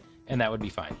anyone, and that would be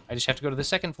fine. I just have to go to the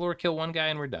second floor, kill 1 guy,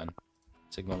 and we're done.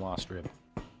 Signal lost, rip.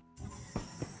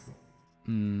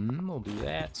 We'll do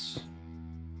that.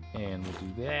 And we'll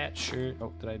do that, sure.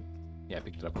 Oh, did I? Yeah, I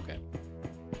picked it up, okay.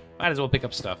 Might as well pick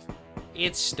up stuff.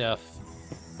 It's stuff.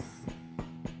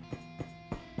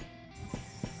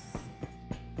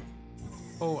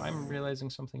 Oh, I'm realizing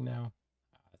something now.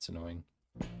 That's annoying.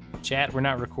 Chat, we're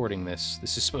not recording this.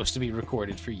 This is supposed to be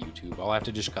recorded for YouTube. I'll have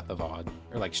to just cut the VOD.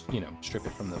 Or, like, you know, strip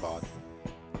it from the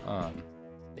VOD.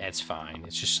 That's fine.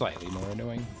 It's just slightly more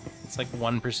annoying. It's like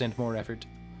 1% more effort.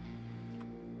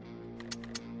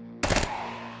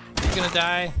 You're gonna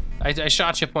die. I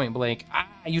shot you point blank. Ah,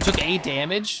 you took 8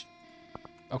 damage?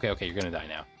 Okay, you're gonna die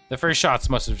now. The first shots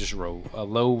must have just low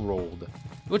rolled.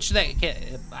 Which,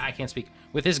 I can't speak.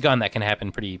 With this gun, that can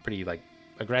happen pretty like,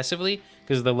 aggressively,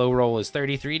 because the low roll is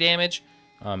 33 damage.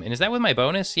 And is that with my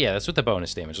bonus? Yeah, that's with the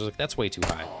bonus damage. I was like, that's way too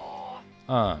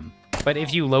high. But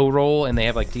if you low roll and they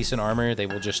have like decent armor, they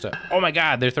will just oh my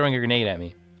god, they're throwing a grenade at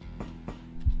me.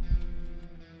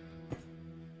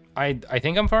 I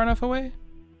think I'm far enough away.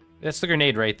 That's the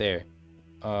grenade right there.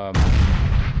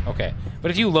 Okay,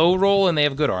 but if you low roll and they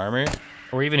have good armor,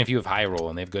 or even if you have high roll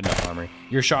and they have good enough armor,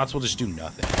 your shots will just do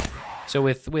nothing. So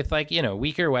with like, you know,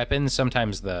 weaker weapons,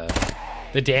 sometimes the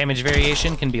damage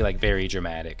variation can be like very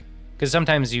dramatic. Because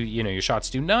sometimes you know, your shots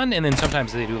do none, and then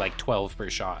sometimes they do like 12 per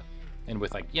shot. And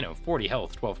with like, you know, 40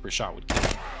 health, 12 per shot would kill.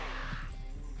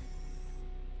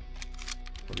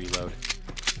 Reload.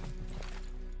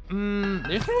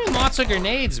 They're throwing lots of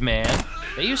grenades, man.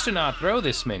 They used to not throw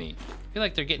this many. I feel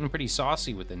like they're getting pretty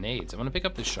saucy with the nades. I'm gonna pick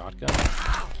up this shotgun.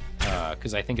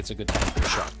 Because I think it's a good time for a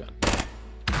shotgun.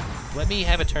 Let me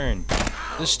have a turn.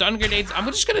 The stun grenades, I'm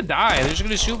just gonna die. They're just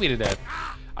gonna shoot me to death.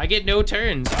 I get no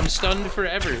turns. I'm stunned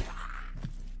forever.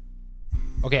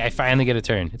 Okay, I finally get a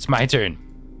turn. It's my turn.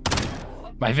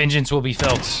 My vengeance will be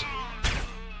felt.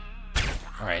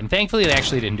 All right, and thankfully they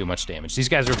actually didn't do much damage. These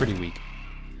guys were pretty weak.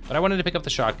 But I wanted to pick up the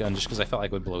shotgun just because I felt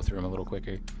like it would blow through them a little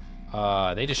quicker.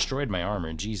 They destroyed my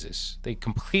armor, Jesus. They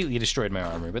completely destroyed my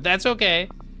armor, but that's okay.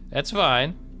 That's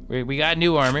fine. We got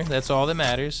new armor, that's all that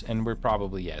matters, and we're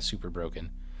probably, yeah, super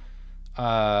broken.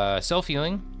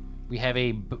 Self-healing. We have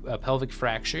a pelvic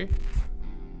fracture,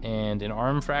 and an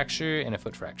arm fracture, and a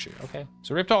foot fracture. Okay,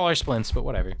 so ripped all our splints, but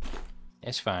whatever.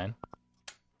 It's fine.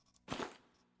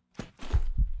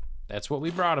 That's what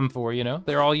we brought them for, you know?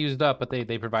 They're all used up, but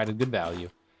they provided good value.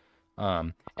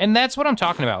 And that's what I'm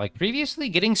talking about. Like, previously,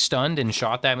 getting stunned and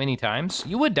shot that many times,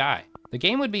 you would die. The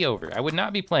game would be over. I would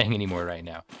not be playing anymore right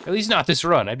now. At least not this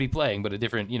run. I'd be playing, but a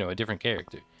different, you know, a different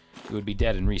character. It would be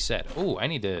dead and reset. Oh, I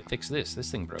need to fix this. This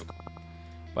thing broke.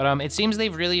 But it seems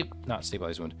they've really, not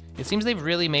stabilized wound. It seems they've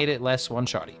really made it less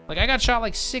one-shotty. Like, I got shot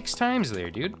like 6 times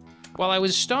there, dude. While I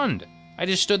was stunned. I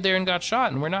just stood there and got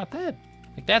shot, and we're not dead.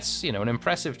 Like, that's, you know, an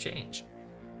impressive change.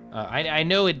 I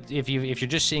know if you're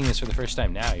just seeing this for the first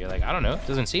time now, you're like, I don't know, it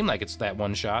doesn't seem like it's that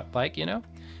one shot, like, you know?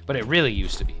 But it really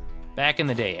used to be. Back in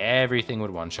the day, everything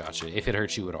would one-shot you, if it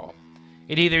hurt you at all.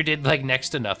 It either did, like, next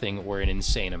to nothing or an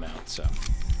insane amount, so.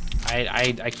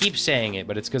 I keep saying it,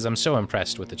 but it's because I'm so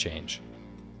impressed with the change.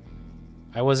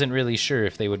 I wasn't really sure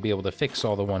if they would be able to fix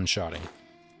all the one-shotting.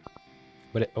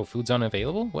 But, oh, food's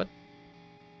unavailable? What?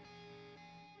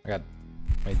 I got,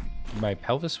 my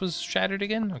pelvis was shattered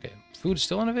again? Okay, food's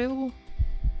still unavailable?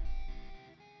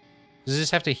 Does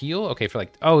this have to heal? Okay, for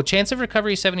like, oh, chance of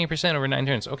recovery 70% over 9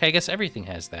 turns. Okay, I guess everything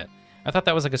has that. I thought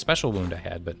that was like a special wound I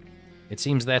had, but it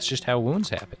seems that's just how wounds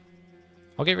happen.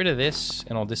 I'll get rid of this,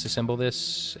 and I'll disassemble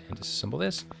this, and disassemble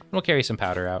this, and we'll carry some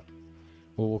powder out.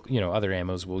 We'll, you know, other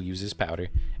ammos we'll use as powder.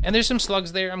 And there's some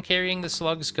slugs there. I'm carrying the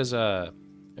slugs because, or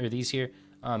these here,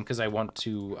 because I want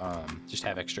to just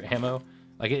have extra ammo.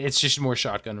 Like, it's just more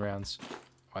shotgun rounds.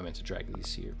 Oh, I meant to drag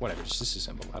these here. Whatever, just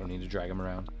disassemble. I don't need to drag them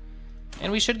around.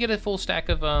 And we should get a full stack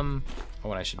of, oh,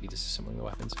 and I should be disassembling the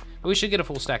weapons. But we should get a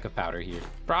full stack of powder here.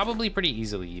 Probably pretty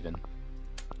easily, even.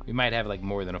 We might have, like,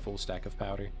 more than a full stack of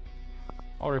powder.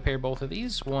 I'll repair both of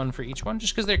these, one for each one,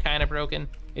 just because they're kind of broken.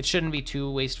 It shouldn't be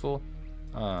too wasteful.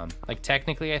 Like,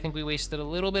 technically, I think we wasted a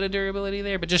little bit of durability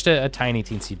there, but just a tiny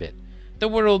teensy bit. The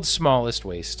world's smallest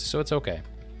waste, so it's okay.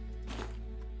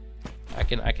 I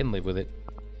can live with it.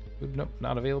 Nope,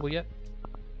 not available yet.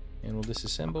 And we'll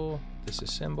disassemble,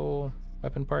 disassemble,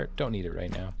 weapon part. Don't need it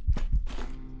right now.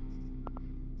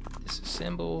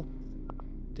 Disassemble,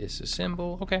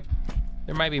 disassemble. Okay.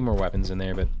 There might be more weapons in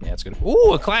there, but yeah, it's good.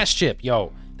 Ooh, a class chip.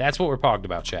 Yo, that's what we're pogged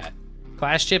about, chat.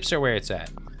 Class chips are where it's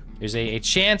at. There's a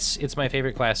chance it's my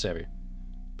favorite class ever.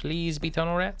 Please be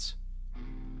tunnel rats.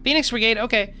 Phoenix Brigade,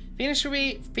 okay.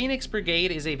 Phoenix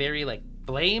Brigade is a very, like,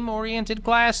 flame-oriented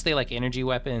class. They like energy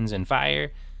weapons and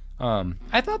fire.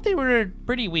 I thought they were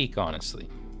pretty weak, honestly.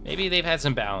 Maybe they've had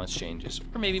some balance changes,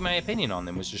 or maybe my opinion on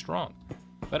them was just wrong.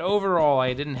 But overall,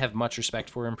 I didn't have much respect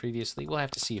for them previously. We'll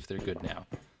have to see if they're good now.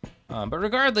 But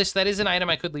regardless, that is an item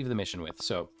I could leave the mission with.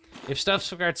 So if stuff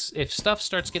starts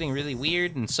getting really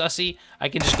weird and sussy, I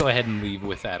can just go ahead and leave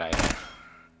with that item.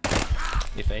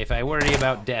 If I worry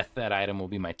about death, that item will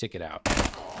be my ticket out.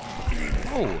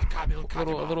 Oh, a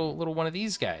little one of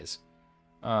these guys.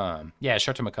 Yeah,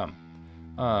 Shartamacum.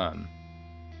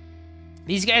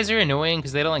 These guys are annoying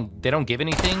because they don't give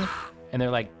anything, and they're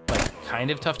like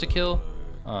kind of tough to kill.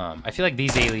 I feel like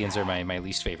these aliens are my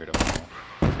least favorite of them all.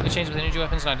 They change with energy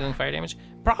weapons not dealing fire damage?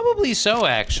 Probably so,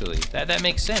 actually. That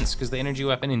makes sense, because the energy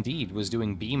weapon indeed was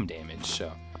doing beam damage,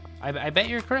 so... I bet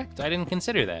you're correct. I didn't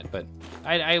consider that, but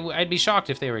I'd be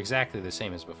shocked if they were exactly the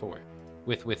same as before,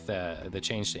 with the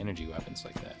change to energy weapons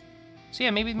like that. So yeah,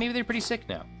 maybe they're pretty sick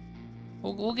now.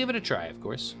 We'll give it a try, of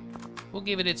course. We'll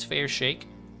give it its fair shake.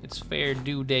 Its fair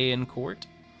due day in court.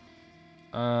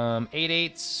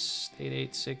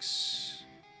 886...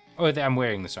 Oh, I'm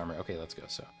wearing this armor. Okay, let's go,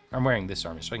 so... I'm wearing this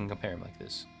armor, so I can compare them like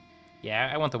this. Yeah,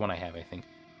 I want the one I have, I think.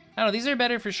 I don't know, these are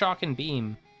better for shock and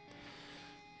beam.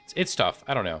 It's tough,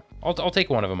 I don't know. I'll take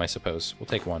one of them, I suppose. We'll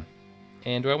take one.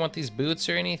 And do I want these boots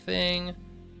or anything?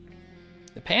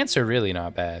 The pants are really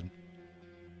not bad.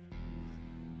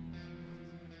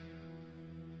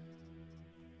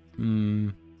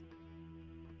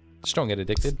 Just don't get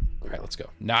addicted. All right, let's go.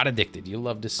 Not addicted, you'll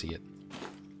love to see it.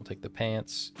 We'll take the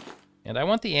pants. And I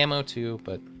want the ammo too,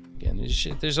 but again,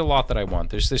 there's a lot that I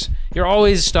want. You're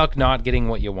always stuck not getting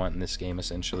what you want in this game,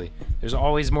 essentially. There's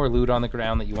always more loot on the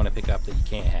ground that you want to pick up that you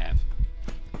can't have.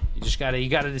 You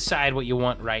gotta decide what you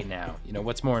want right now. You know,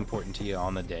 what's more important to you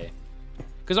on the day.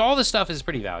 Because all this stuff is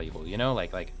pretty valuable, you know?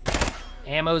 Like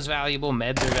ammo's valuable,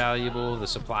 meds are valuable, the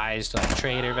supplies to like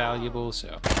trade are valuable,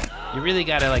 so you really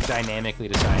gotta like dynamically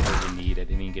decide what you need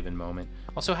at any given moment.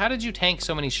 Also, how did you tank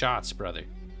so many shots, brother?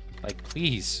 Like,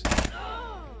 please.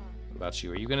 What about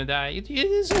you? Are you gonna die? It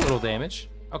is a little damage.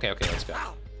 Okay, let's go.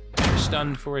 You're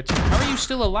stunned for it. How are you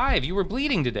still alive? You were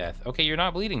bleeding to death. Okay, you're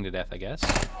not bleeding to death, I guess.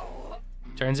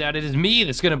 Turns out it is me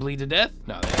that's gonna bleed to death.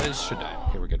 No, the others should die.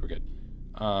 Okay, we're good.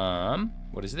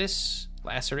 What is this?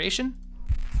 Laceration?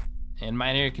 And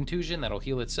minor contusion, that'll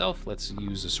heal itself. Let's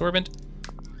use a sorbent.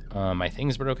 My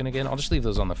thing's broken again. I'll just leave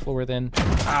those on the floor then.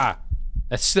 Ah!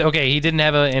 That's okay, he didn't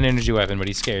have an energy weapon, but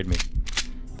he scared me.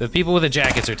 The people with the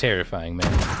jackets are terrifying,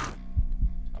 man.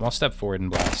 I'll step forward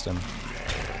and blast him.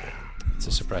 It's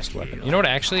a suppressed weapon. You know what,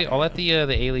 actually? I'll let the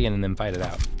alien and then fight it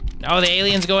out. No, the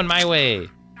alien's going my way!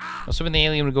 I was hoping the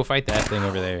alien would go fight that thing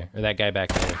over there. Or that guy back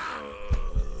there.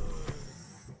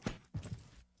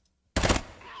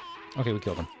 Okay, we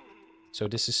killed him. So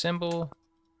disassemble.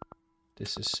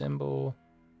 Disassemble.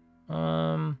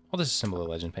 I'll disassemble the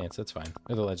legend pants, that's fine.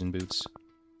 Or the legend boots.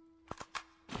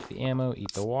 Eat the ammo,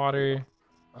 eat the water.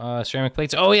 Ceramic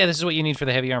plates. Oh yeah, this is what you need for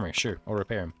the heavy armor. Sure, I'll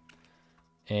repair them.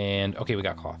 And, okay, we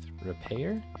got cloth.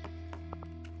 Repair?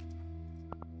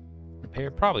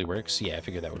 Repair probably works. Yeah, I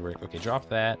figured that would work. Okay, drop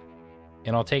that.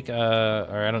 And I'll take,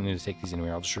 or I don't need to take these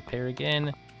anywhere. I'll just repair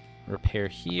again. Repair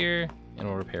here. And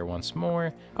we'll repair once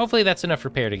more. Hopefully that's enough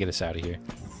repair to get us out of here.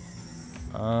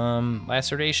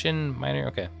 Laceration, minor,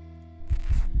 okay.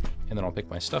 And then I'll pick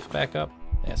my stuff back up.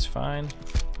 That's fine.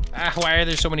 Ah, why are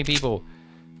there so many people?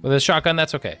 With a shotgun,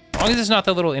 that's okay. As long as it's not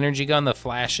the little energy gun, the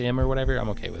flash M or whatever, I'm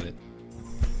okay with it.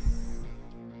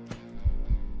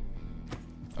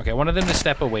 Okay, I wanted them to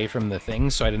step away from the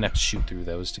things so I didn't have to shoot through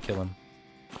those to kill him.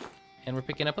 And we're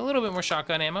picking up a little bit more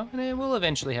shotgun ammo, and then we'll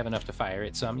eventually have enough to fire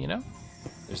at some, you know?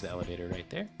 There's the elevator right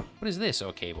there. What is this? Oh,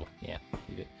 a cable. Yeah,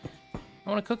 leave it. I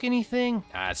want to cook anything?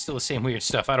 Ah, it's still the same weird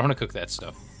stuff. I don't want to cook that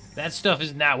stuff. That stuff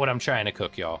is not what I'm trying to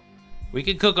cook, y'all. We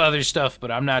can cook other stuff,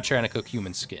 but I'm not trying to cook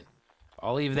human skin.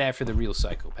 I'll leave that for the real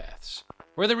psychopaths.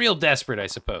 Or the real desperate, I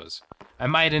suppose. I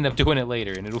might end up doing it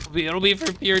later, and it'll be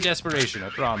for pure desperation, I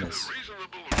promise.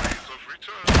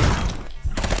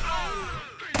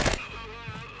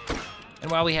 And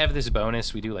while we have this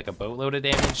bonus, we do like a boatload of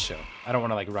damage, so I don't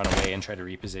want to like run away and try to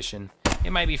reposition.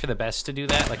 It might be for the best to do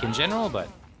that, like in general, but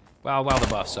while the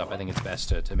buff's up, I think it's best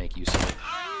to make use of it.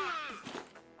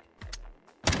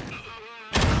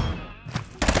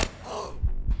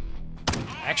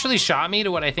 actually shot me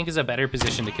to what I think is a better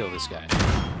position to kill this guy.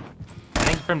 I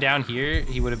think from down here,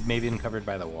 he would have maybe been covered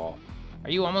by the wall.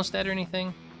 Are you almost dead or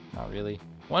anything? Not really.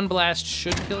 One blast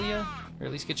should kill you, or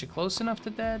at least get you close enough to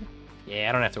dead. Yeah,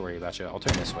 I don't have to worry about you. I'll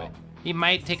turn this way. He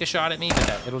might take a shot at me,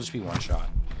 but it'll just be one shot.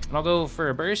 And I'll go for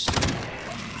a burst.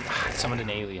 I summoned an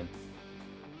alien.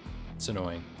 It's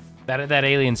annoying. That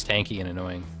alien's tanky and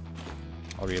annoying.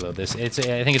 I'll reload this. I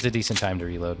think it's a decent time to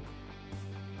reload.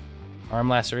 Arm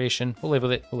laceration. We'll live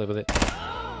with it. We'll live with it.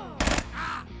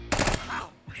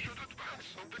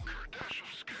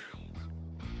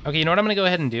 Okay, you know what I'm gonna go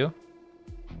ahead and do?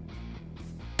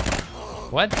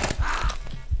 What?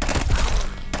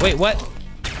 Wait, what?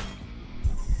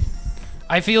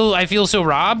 I feel so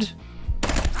robbed.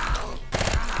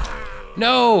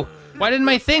 No! Why didn't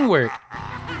my thing work?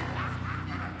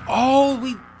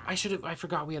 Oh, I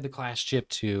forgot we had the class chip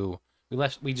too.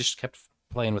 We just kept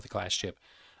playing with the class chip.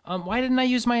 Why didn't I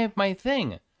use my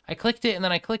thing? I clicked it and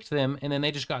then I clicked them and then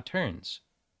they just got turns.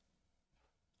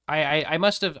 I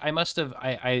must have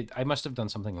done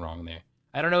something wrong there.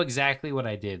 I don't know exactly what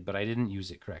I did, but I didn't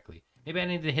use it correctly. Maybe I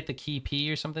needed to hit the key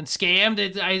P or something.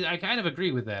 Scammed. I kind of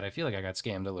agree with that. I feel like I got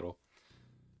scammed a little.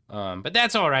 But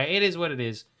that's all right. It is what it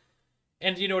is.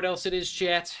 And you know what else it is,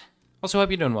 chat? Also, hope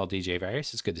you're doing well, DJ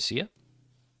Virus. It's good to see you.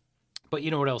 But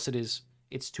you know what else it is?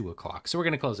 It's 2 o'clock, so we're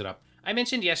going to close it up. I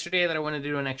mentioned yesterday that I wanted to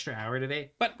do an extra hour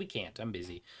today, but we can't. I'm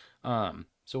busy.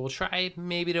 So we'll try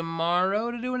maybe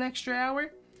tomorrow to do an extra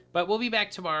hour. But we'll be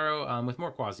back tomorrow with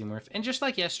more Quasimorph. And just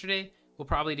like yesterday, we'll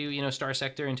probably do, you know, Star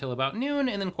Sector until about noon,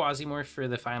 and then Quasimorph for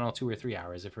the final 2 or 3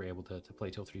 hours if we're able to play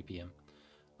till 3 p.m.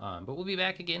 But we'll be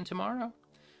back again tomorrow.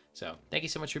 So thank you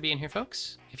so much for being here,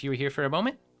 folks. If you were here for a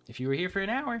moment, if you were here for an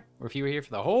hour, or if you were here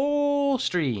for the whole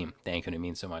stream, thank you, it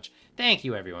means so much. Thank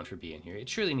you, everyone, for being here. It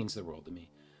truly means the world to me.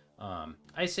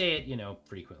 I say it, you know,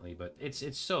 frequently, but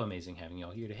it's so amazing having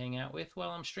y'all here to hang out with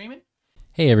while I'm streaming.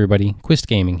 Hey everybody, Quist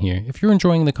Gaming here. If you're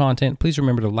enjoying the content, please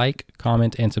remember to like,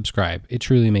 comment, and subscribe. It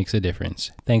truly makes a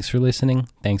difference. Thanks for listening,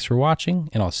 thanks for watching,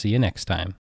 and I'll see you next time.